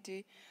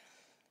community,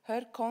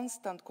 her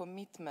constant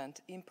commitment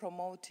in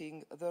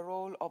promoting the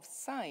role of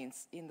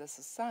science in the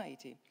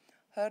society,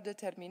 her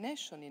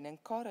determination in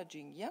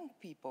encouraging young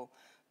people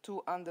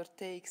to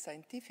undertake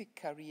scientific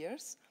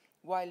careers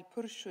while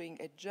pursuing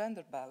a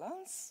gender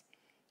balance,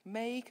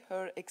 make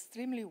her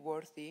extremely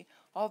worthy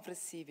of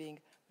receiving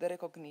the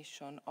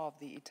recognition of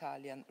the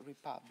Italian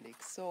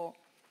Republic. So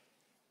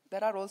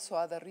there are also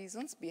other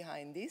reasons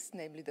behind this,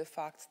 namely the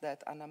fact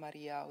that Anna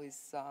Maria,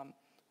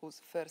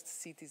 whose first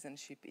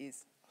citizenship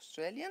is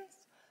Australian,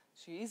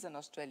 she is an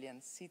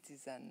Australian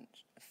citizen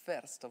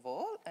first of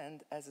all,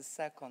 and as a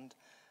second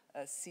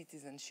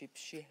citizenship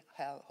she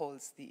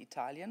holds the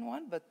Italian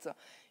one, but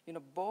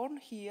born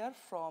here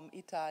from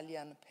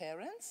Italian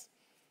parents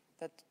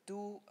that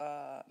do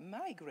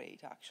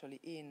migrate actually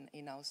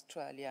in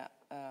Australia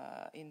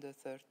in the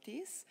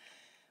 30s.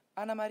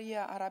 Anna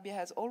Maria Arabia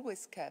has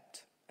always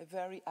kept a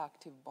very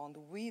active bond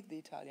with the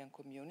Italian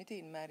community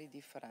in many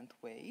different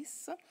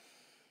ways,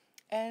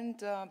 and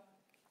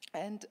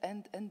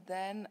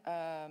then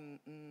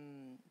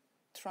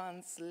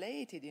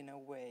translated in a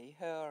way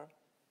her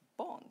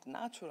bond,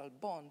 natural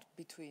bond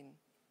between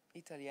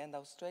Italy and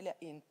Australia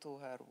into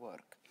her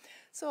work.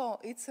 So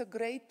it's a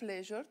great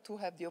pleasure to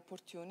have the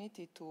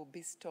opportunity to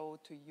bestow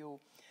to you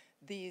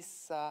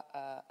this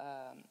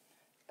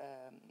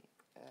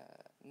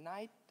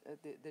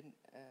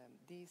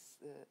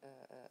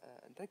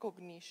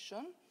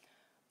recognition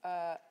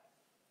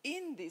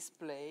in this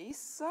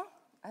place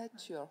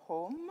at your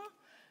home.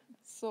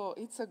 So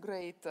it's a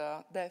great,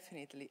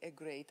 definitely a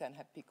great and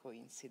happy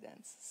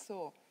coincidence.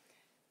 So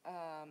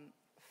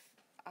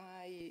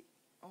I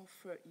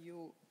offer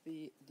you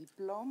the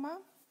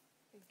diploma.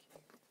 Thank you.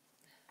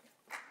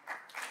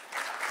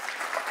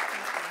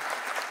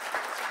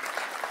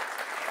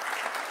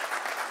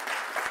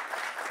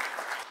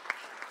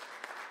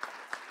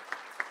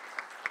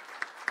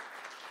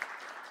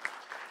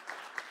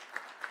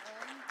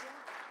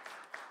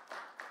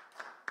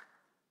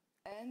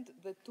 And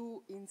the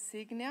two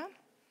insignia.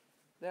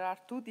 There are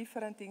two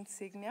different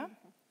insignia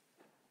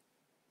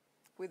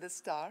with the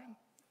star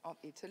of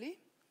Italy.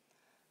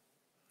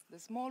 The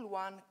small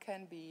one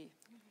can be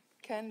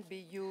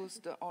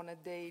used on a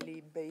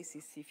daily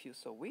basis if you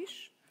so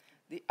wish.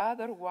 The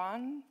other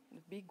one,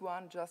 the big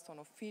one, just on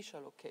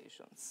official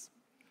occasions.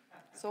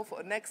 So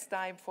for next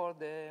time for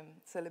the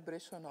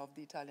celebration of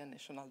the Italian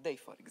National Day,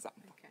 for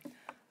example. Okay.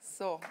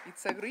 So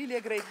it's really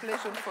a great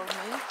pleasure for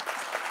me.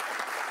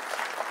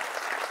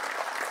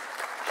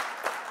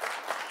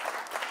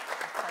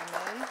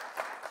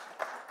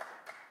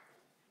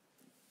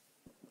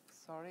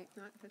 Sorry.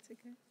 No, that's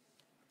okay.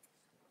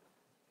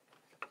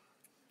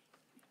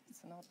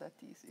 It's not that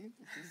easy,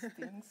 these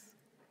things.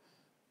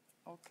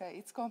 Okay,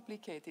 it's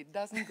complicated. It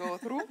doesn't go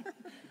through.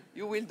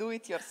 You will do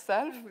it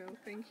yourself. I will,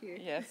 thank you.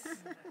 Yes.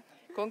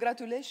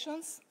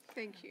 Congratulations.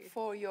 Thank you.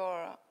 For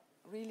your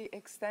really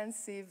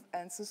extensive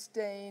and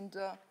sustained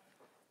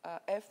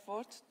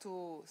effort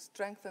to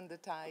strengthen the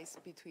ties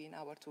between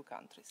our two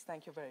countries.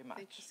 Thank you very much.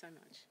 Thank you so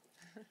much.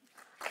 Thank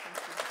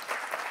you.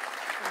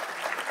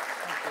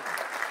 Thank you.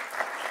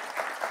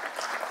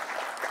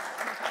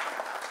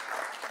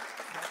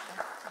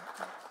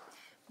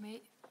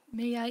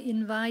 May I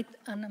invite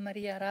Anna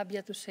Maria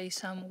Arabia to say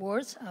some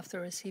words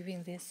after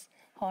receiving this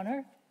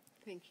honor?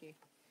 Thank you.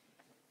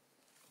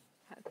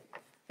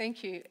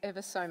 Thank you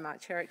ever so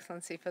much, Her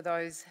Excellency, for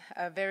those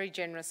very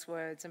generous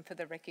words and for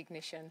the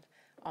recognition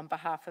on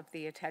behalf of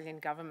the Italian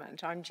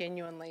government. I'm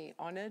genuinely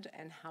honoured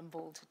and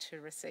humbled to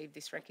receive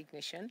this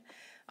recognition.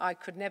 I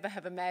could never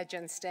have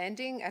imagined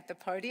standing at the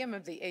podium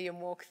of the Ian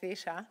Walk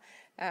Theatre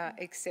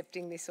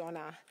accepting this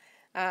honour.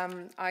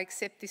 I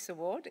accept this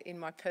award in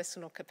my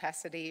personal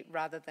capacity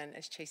rather than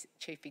as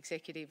Chief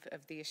Executive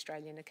of the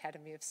Australian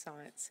Academy of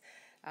Science,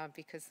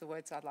 because the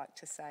words I'd like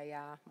to say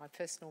are my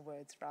personal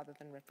words rather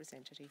than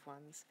representative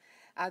ones.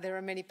 There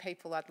are many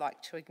people I'd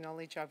like to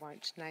acknowledge. I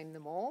won't name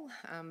them all,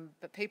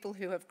 but people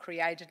who have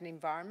created an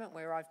environment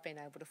where I've been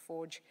able to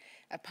forge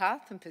a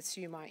path and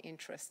pursue my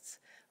interests.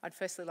 I'd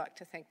firstly like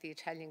to thank the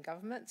Italian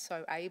government,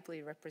 so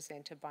ably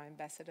represented by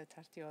Ambassador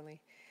Tartioli.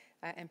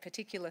 And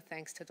particular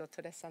thanks to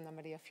Dottoressa Anna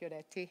Maria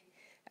Fioretti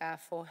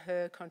for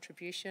her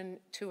contribution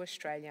to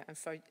Australia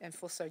and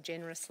for so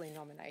generously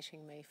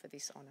nominating me for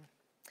this honour.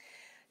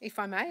 If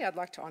I may, I'd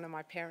like to honour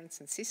my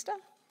parents and sister.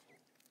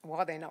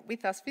 While they're not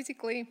with us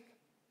physically,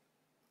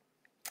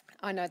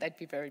 I know they'd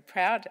be very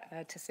proud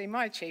to see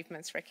my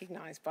achievements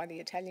recognised by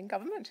the Italian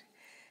government.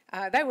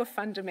 They were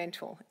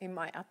fundamental in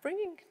my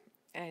upbringing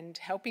and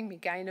helping me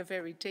gain a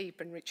very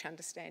deep and rich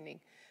understanding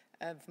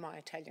of my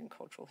Italian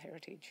cultural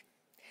heritage.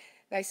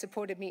 They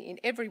supported me in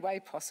every way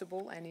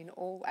possible and in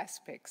all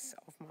aspects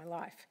of my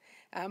life.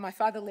 My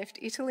father left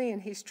Italy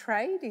in his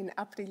trade in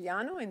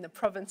Aprigliano in the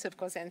province of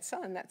Cosenza,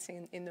 and that's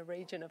in the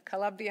region of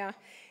Calabria,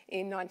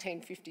 in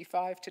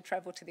 1955 to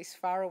travel to this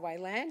faraway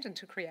land and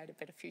to create a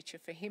better future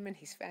for him and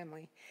his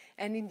family.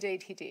 And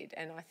indeed he did,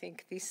 and I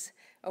think this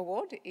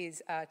award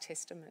is a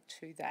testament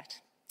to that.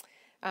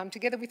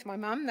 Together with my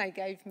mum, they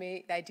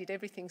did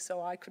everything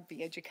so I could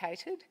be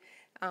educated,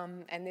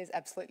 and there's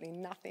absolutely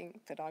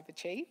nothing that I've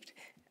achieved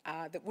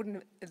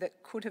that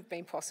could have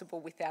been possible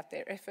without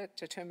their effort,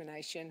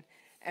 determination,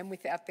 and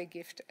without their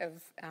gift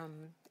of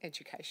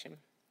education.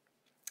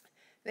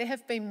 There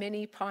have been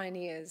many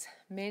pioneers,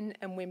 men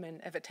and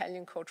women of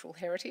Italian cultural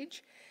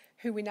heritage,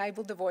 who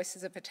enabled the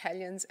voices of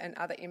Italians and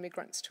other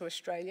immigrants to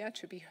Australia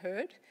to be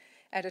heard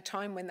at a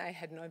time when they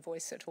had no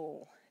voice at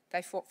all.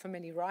 They fought for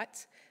many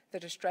rights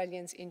that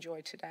Australians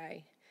enjoy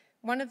today.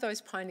 One of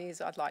those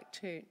pioneers I'd like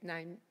to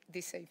name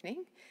this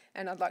evening,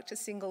 and I'd like to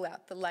single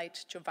out the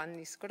late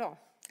Giovanni Sgrò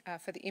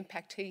for the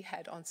impact he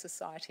had on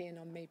society and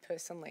on me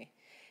personally.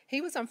 He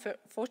was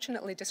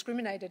unfortunately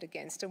discriminated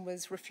against and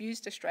was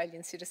refused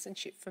Australian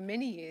citizenship for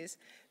many years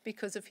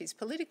because of his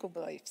political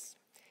beliefs.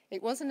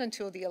 It wasn't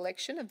until the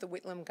election of the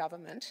Whitlam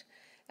government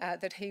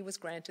that he was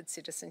granted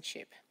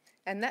citizenship,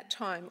 and that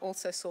time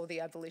also saw the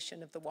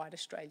abolition of the White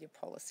Australia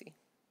policy.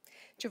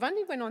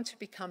 Giovanni went on to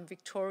become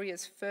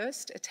Victoria's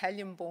first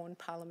Italian-born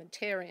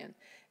parliamentarian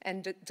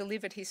and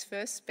delivered his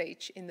first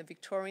speech in the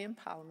Victorian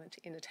Parliament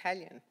in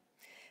Italian.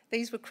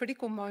 These were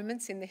critical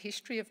moments in the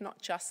history of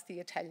not just the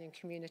Italian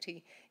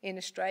community in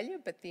Australia,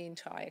 but the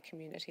entire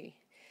community.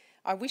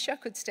 I wish I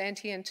could stand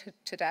here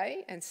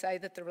today and say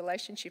that the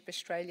relationship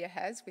Australia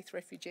has with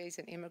refugees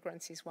and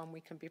immigrants is one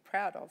we can be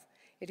proud of.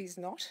 It is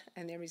not,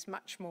 and there is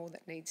much more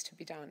that needs to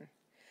be done.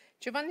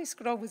 Giovanni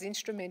Sgrò was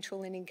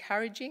instrumental in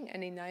encouraging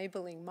and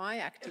enabling my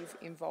active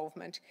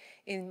involvement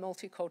in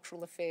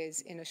multicultural affairs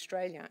in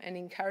Australia and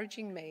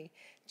encouraging me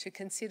to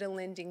consider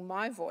lending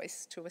my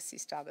voice to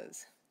assist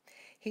others.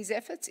 His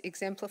efforts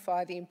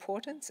exemplify the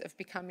importance of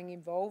becoming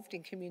involved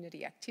in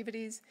community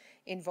activities,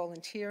 in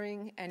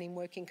volunteering, and in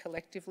working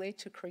collectively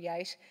to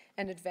create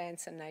and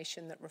advance a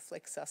nation that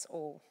reflects us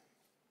all.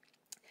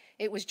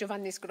 It was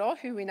Giovanni Sgrò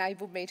who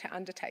enabled me to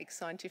undertake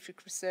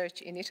scientific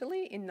research in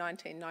Italy in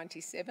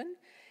 1997.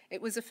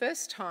 It was the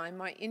first time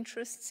my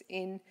interests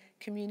in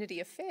community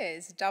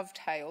affairs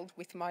dovetailed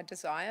with my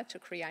desire to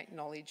create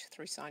knowledge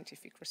through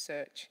scientific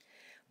research.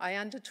 I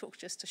undertook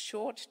just a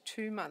short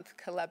 2-month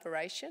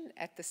collaboration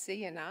at the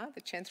CNR,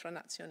 the Centro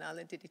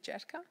Nazionale di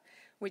Ricerca,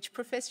 which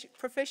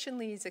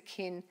professionally is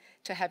akin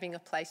to having a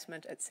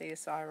placement at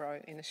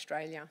CSIRO in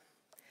Australia.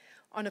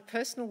 On a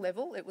personal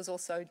level, it was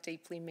also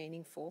deeply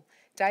meaningful.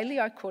 Daily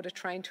I caught a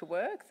train to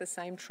work, the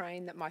same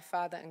train that my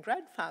father and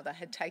grandfather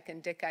had taken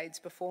decades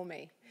before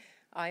me.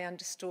 I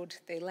understood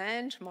their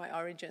land, my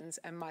origins,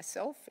 and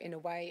myself in a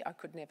way I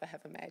could never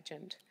have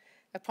imagined.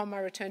 Upon my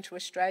return to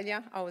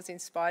Australia, I was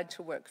inspired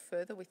to work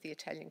further with the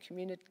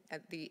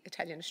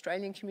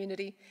Italian-Australian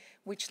community,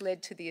 which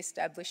led to the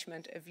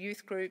establishment of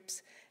youth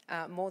groups,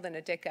 more than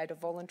a decade of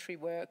voluntary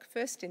work,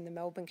 first in the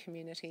Melbourne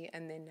community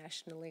and then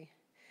nationally.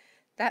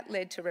 That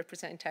led to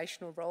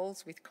representational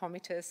roles with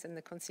Comites and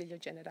the Consiglio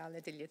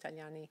Generale degli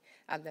Italiani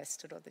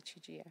all'estero, the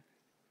CGIE.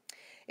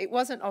 It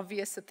wasn't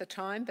obvious at the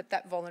time, but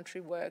that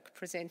voluntary work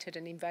presented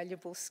an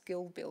invaluable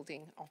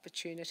skill-building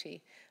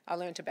opportunity. I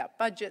learnt about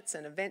budgets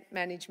and event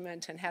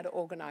management and how to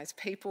organise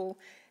people,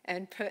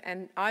 and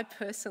I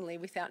personally,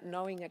 without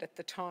knowing it at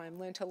the time,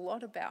 learnt a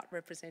lot about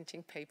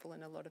representing people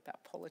and a lot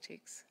about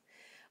politics.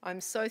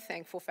 I'm so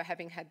thankful for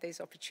having had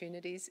these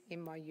opportunities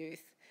in my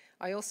youth.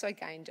 I also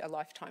gained a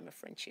lifetime of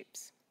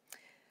friendships.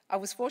 I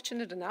was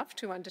fortunate enough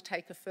to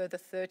undertake a further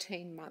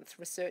 13-month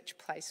research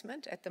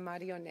placement at the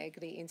Mario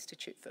Negri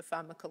Institute for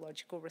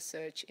Pharmacological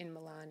Research in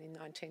Milan in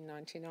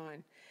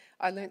 1999.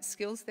 I learnt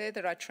skills there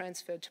that I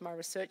transferred to my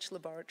research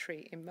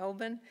laboratory in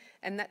Melbourne,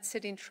 and that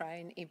set in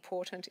train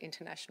important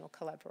international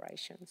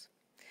collaborations.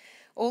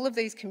 All of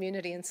these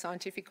community and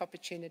scientific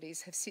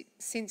opportunities have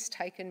since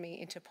taken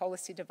me into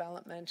policy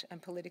development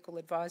and political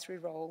advisory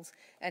roles,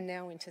 and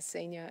now into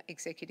senior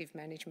executive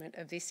management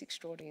of this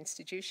extraordinary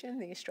institution,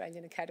 the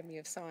Australian Academy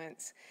of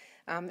Science,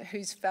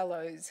 whose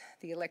fellows,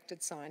 the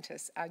elected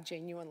scientists, are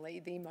genuinely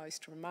the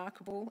most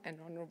remarkable and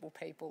honourable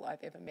people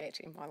I've ever met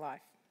in my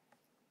life.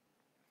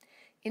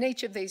 In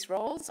each of these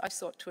roles, I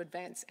sought to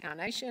advance our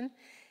nation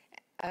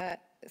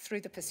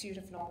through the pursuit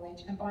of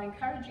knowledge and by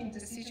encouraging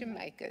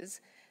decision-making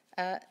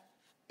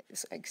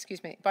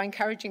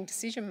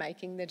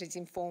that is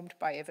informed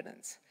by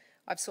evidence.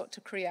 I've sought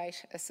to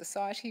create a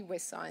society where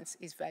science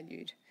is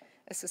valued,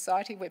 a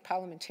society where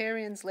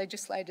parliamentarians,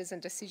 legislators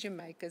and decision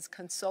makers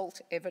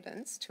consult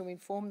evidence to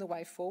inform the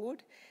way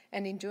forward,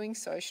 and in doing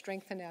so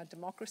strengthen our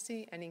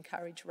democracy and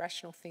encourage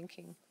rational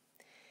thinking.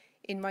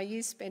 In my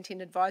years spent in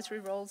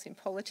advisory roles in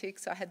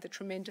politics, I had the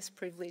tremendous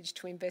privilege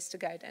to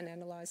investigate and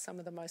analyse some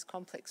of the most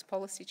complex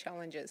policy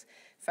challenges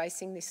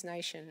facing this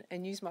nation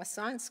and use my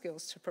science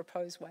skills to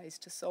propose ways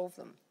to solve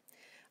them.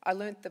 I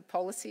learnt that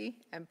policy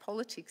and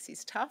politics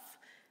is tough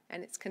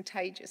and it's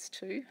contagious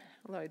too,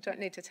 although I don't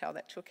need to tell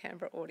that to a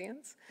Canberra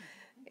audience.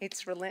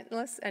 It's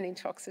relentless and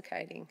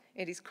intoxicating.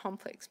 It is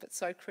complex but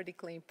so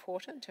critically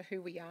important to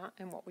who we are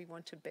and what we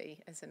want to be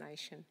as a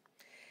nation.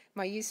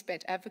 My years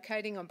spent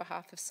advocating on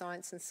behalf of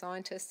science and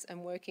scientists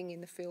and working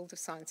in the field of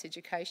science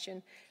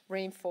education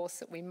reinforce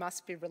that we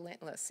must be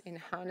relentless in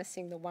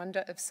harnessing the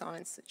wonder of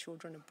science that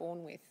children are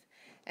born with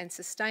and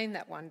sustain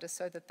that wonder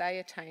so that they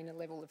attain a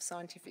level of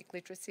scientific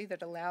literacy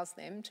that allows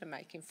them to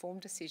make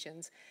informed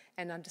decisions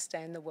and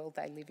understand the world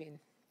they live in.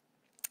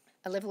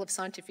 A level of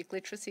scientific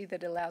literacy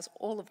that allows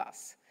all of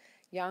us,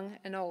 young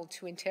and old,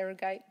 to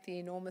interrogate the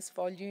enormous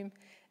volume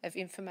of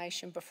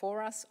information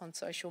before us on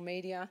social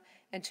media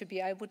and to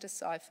be able to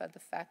decipher the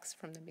facts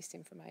from the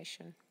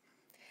misinformation.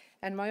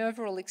 And my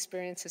overall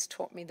experience has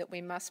taught me that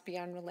we must be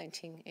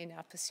unrelenting in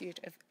our pursuit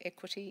of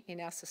equity in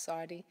our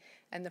society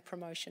and the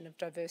promotion of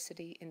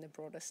diversity in the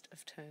broadest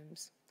of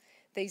terms.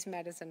 These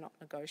matters are not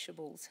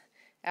negotiables.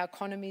 Our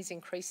economy is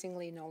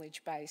increasingly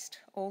knowledge-based.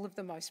 All of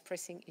the most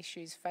pressing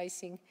issues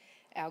facing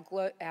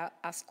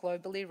us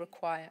globally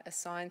require a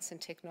science and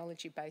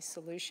technology-based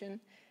solution,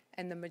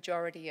 and the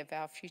majority of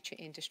our future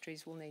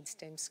industries will need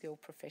STEM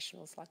skilled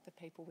professionals like the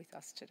people with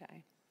us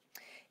today.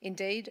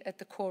 Indeed, at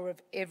the core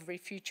of every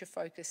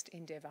future-focused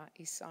endeavour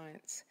is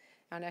science.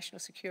 Our national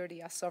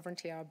security, our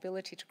sovereignty, our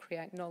ability to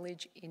create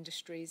knowledge,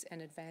 industries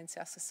and advance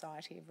our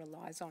society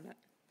relies on it.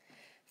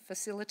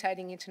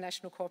 Facilitating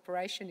international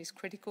cooperation is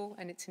critical,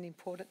 and it's an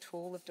important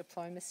tool of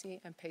diplomacy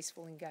and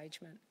peaceful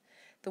engagement.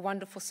 The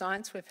wonderful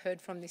science we've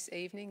heard from this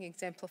evening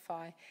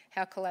exemplify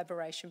how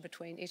collaboration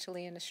between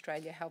Italy and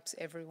Australia helps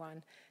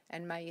everyone,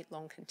 and may it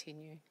long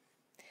continue.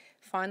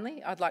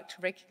 Finally, I'd like to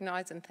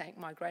recognise and thank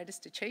my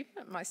greatest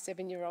achievement, my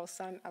 7-year-old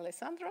son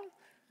Alessandro,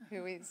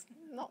 who is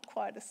not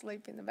quite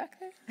asleep in the back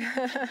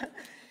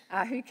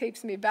there, who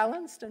keeps me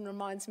balanced and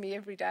reminds me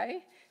every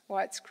day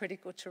why it's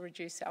critical to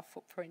reduce our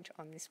footprint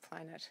on this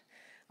planet.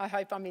 I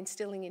hope I'm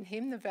instilling in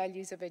him the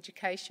values of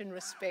education,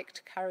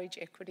 respect, courage,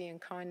 equity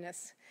and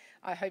kindness.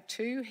 I hope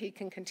too he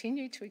can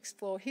continue to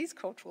explore his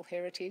cultural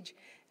heritage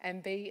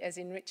and be as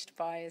enriched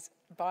by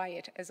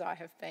it as I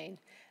have been.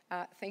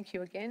 Thank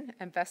you again,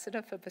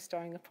 Ambassador, for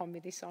bestowing upon me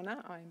this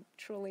honour. I'm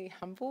truly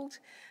humbled.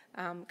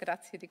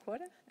 Grazie di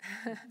cuore.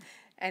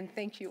 And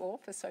thank you all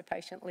for so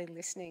patiently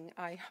listening.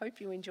 I hope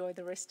you enjoy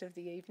the rest of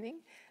the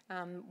evening.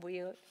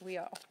 We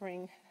are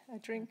offering a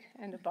drink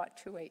and a bite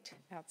to eat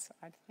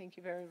outside. Thank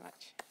you very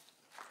much.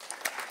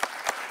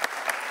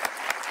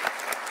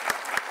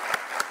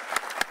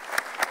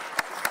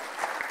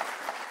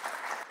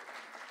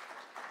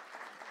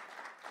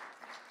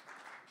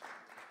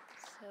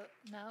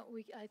 Now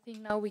I think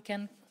now we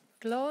can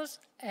close,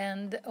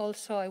 and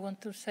also I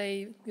want to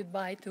say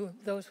goodbye to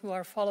those who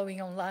are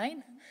following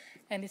online,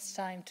 and it's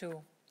time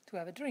to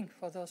have a drink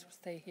for those who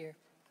stay here.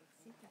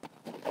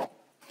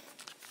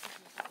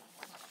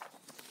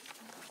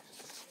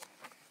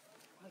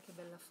 Qualche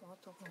bella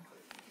foto.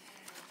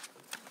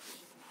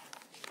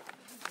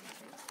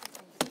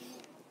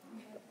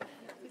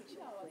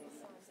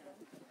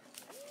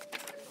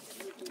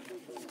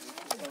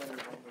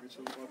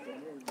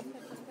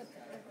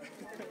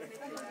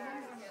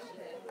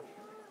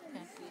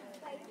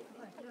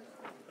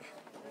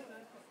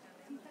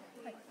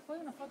 Poi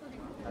una foto di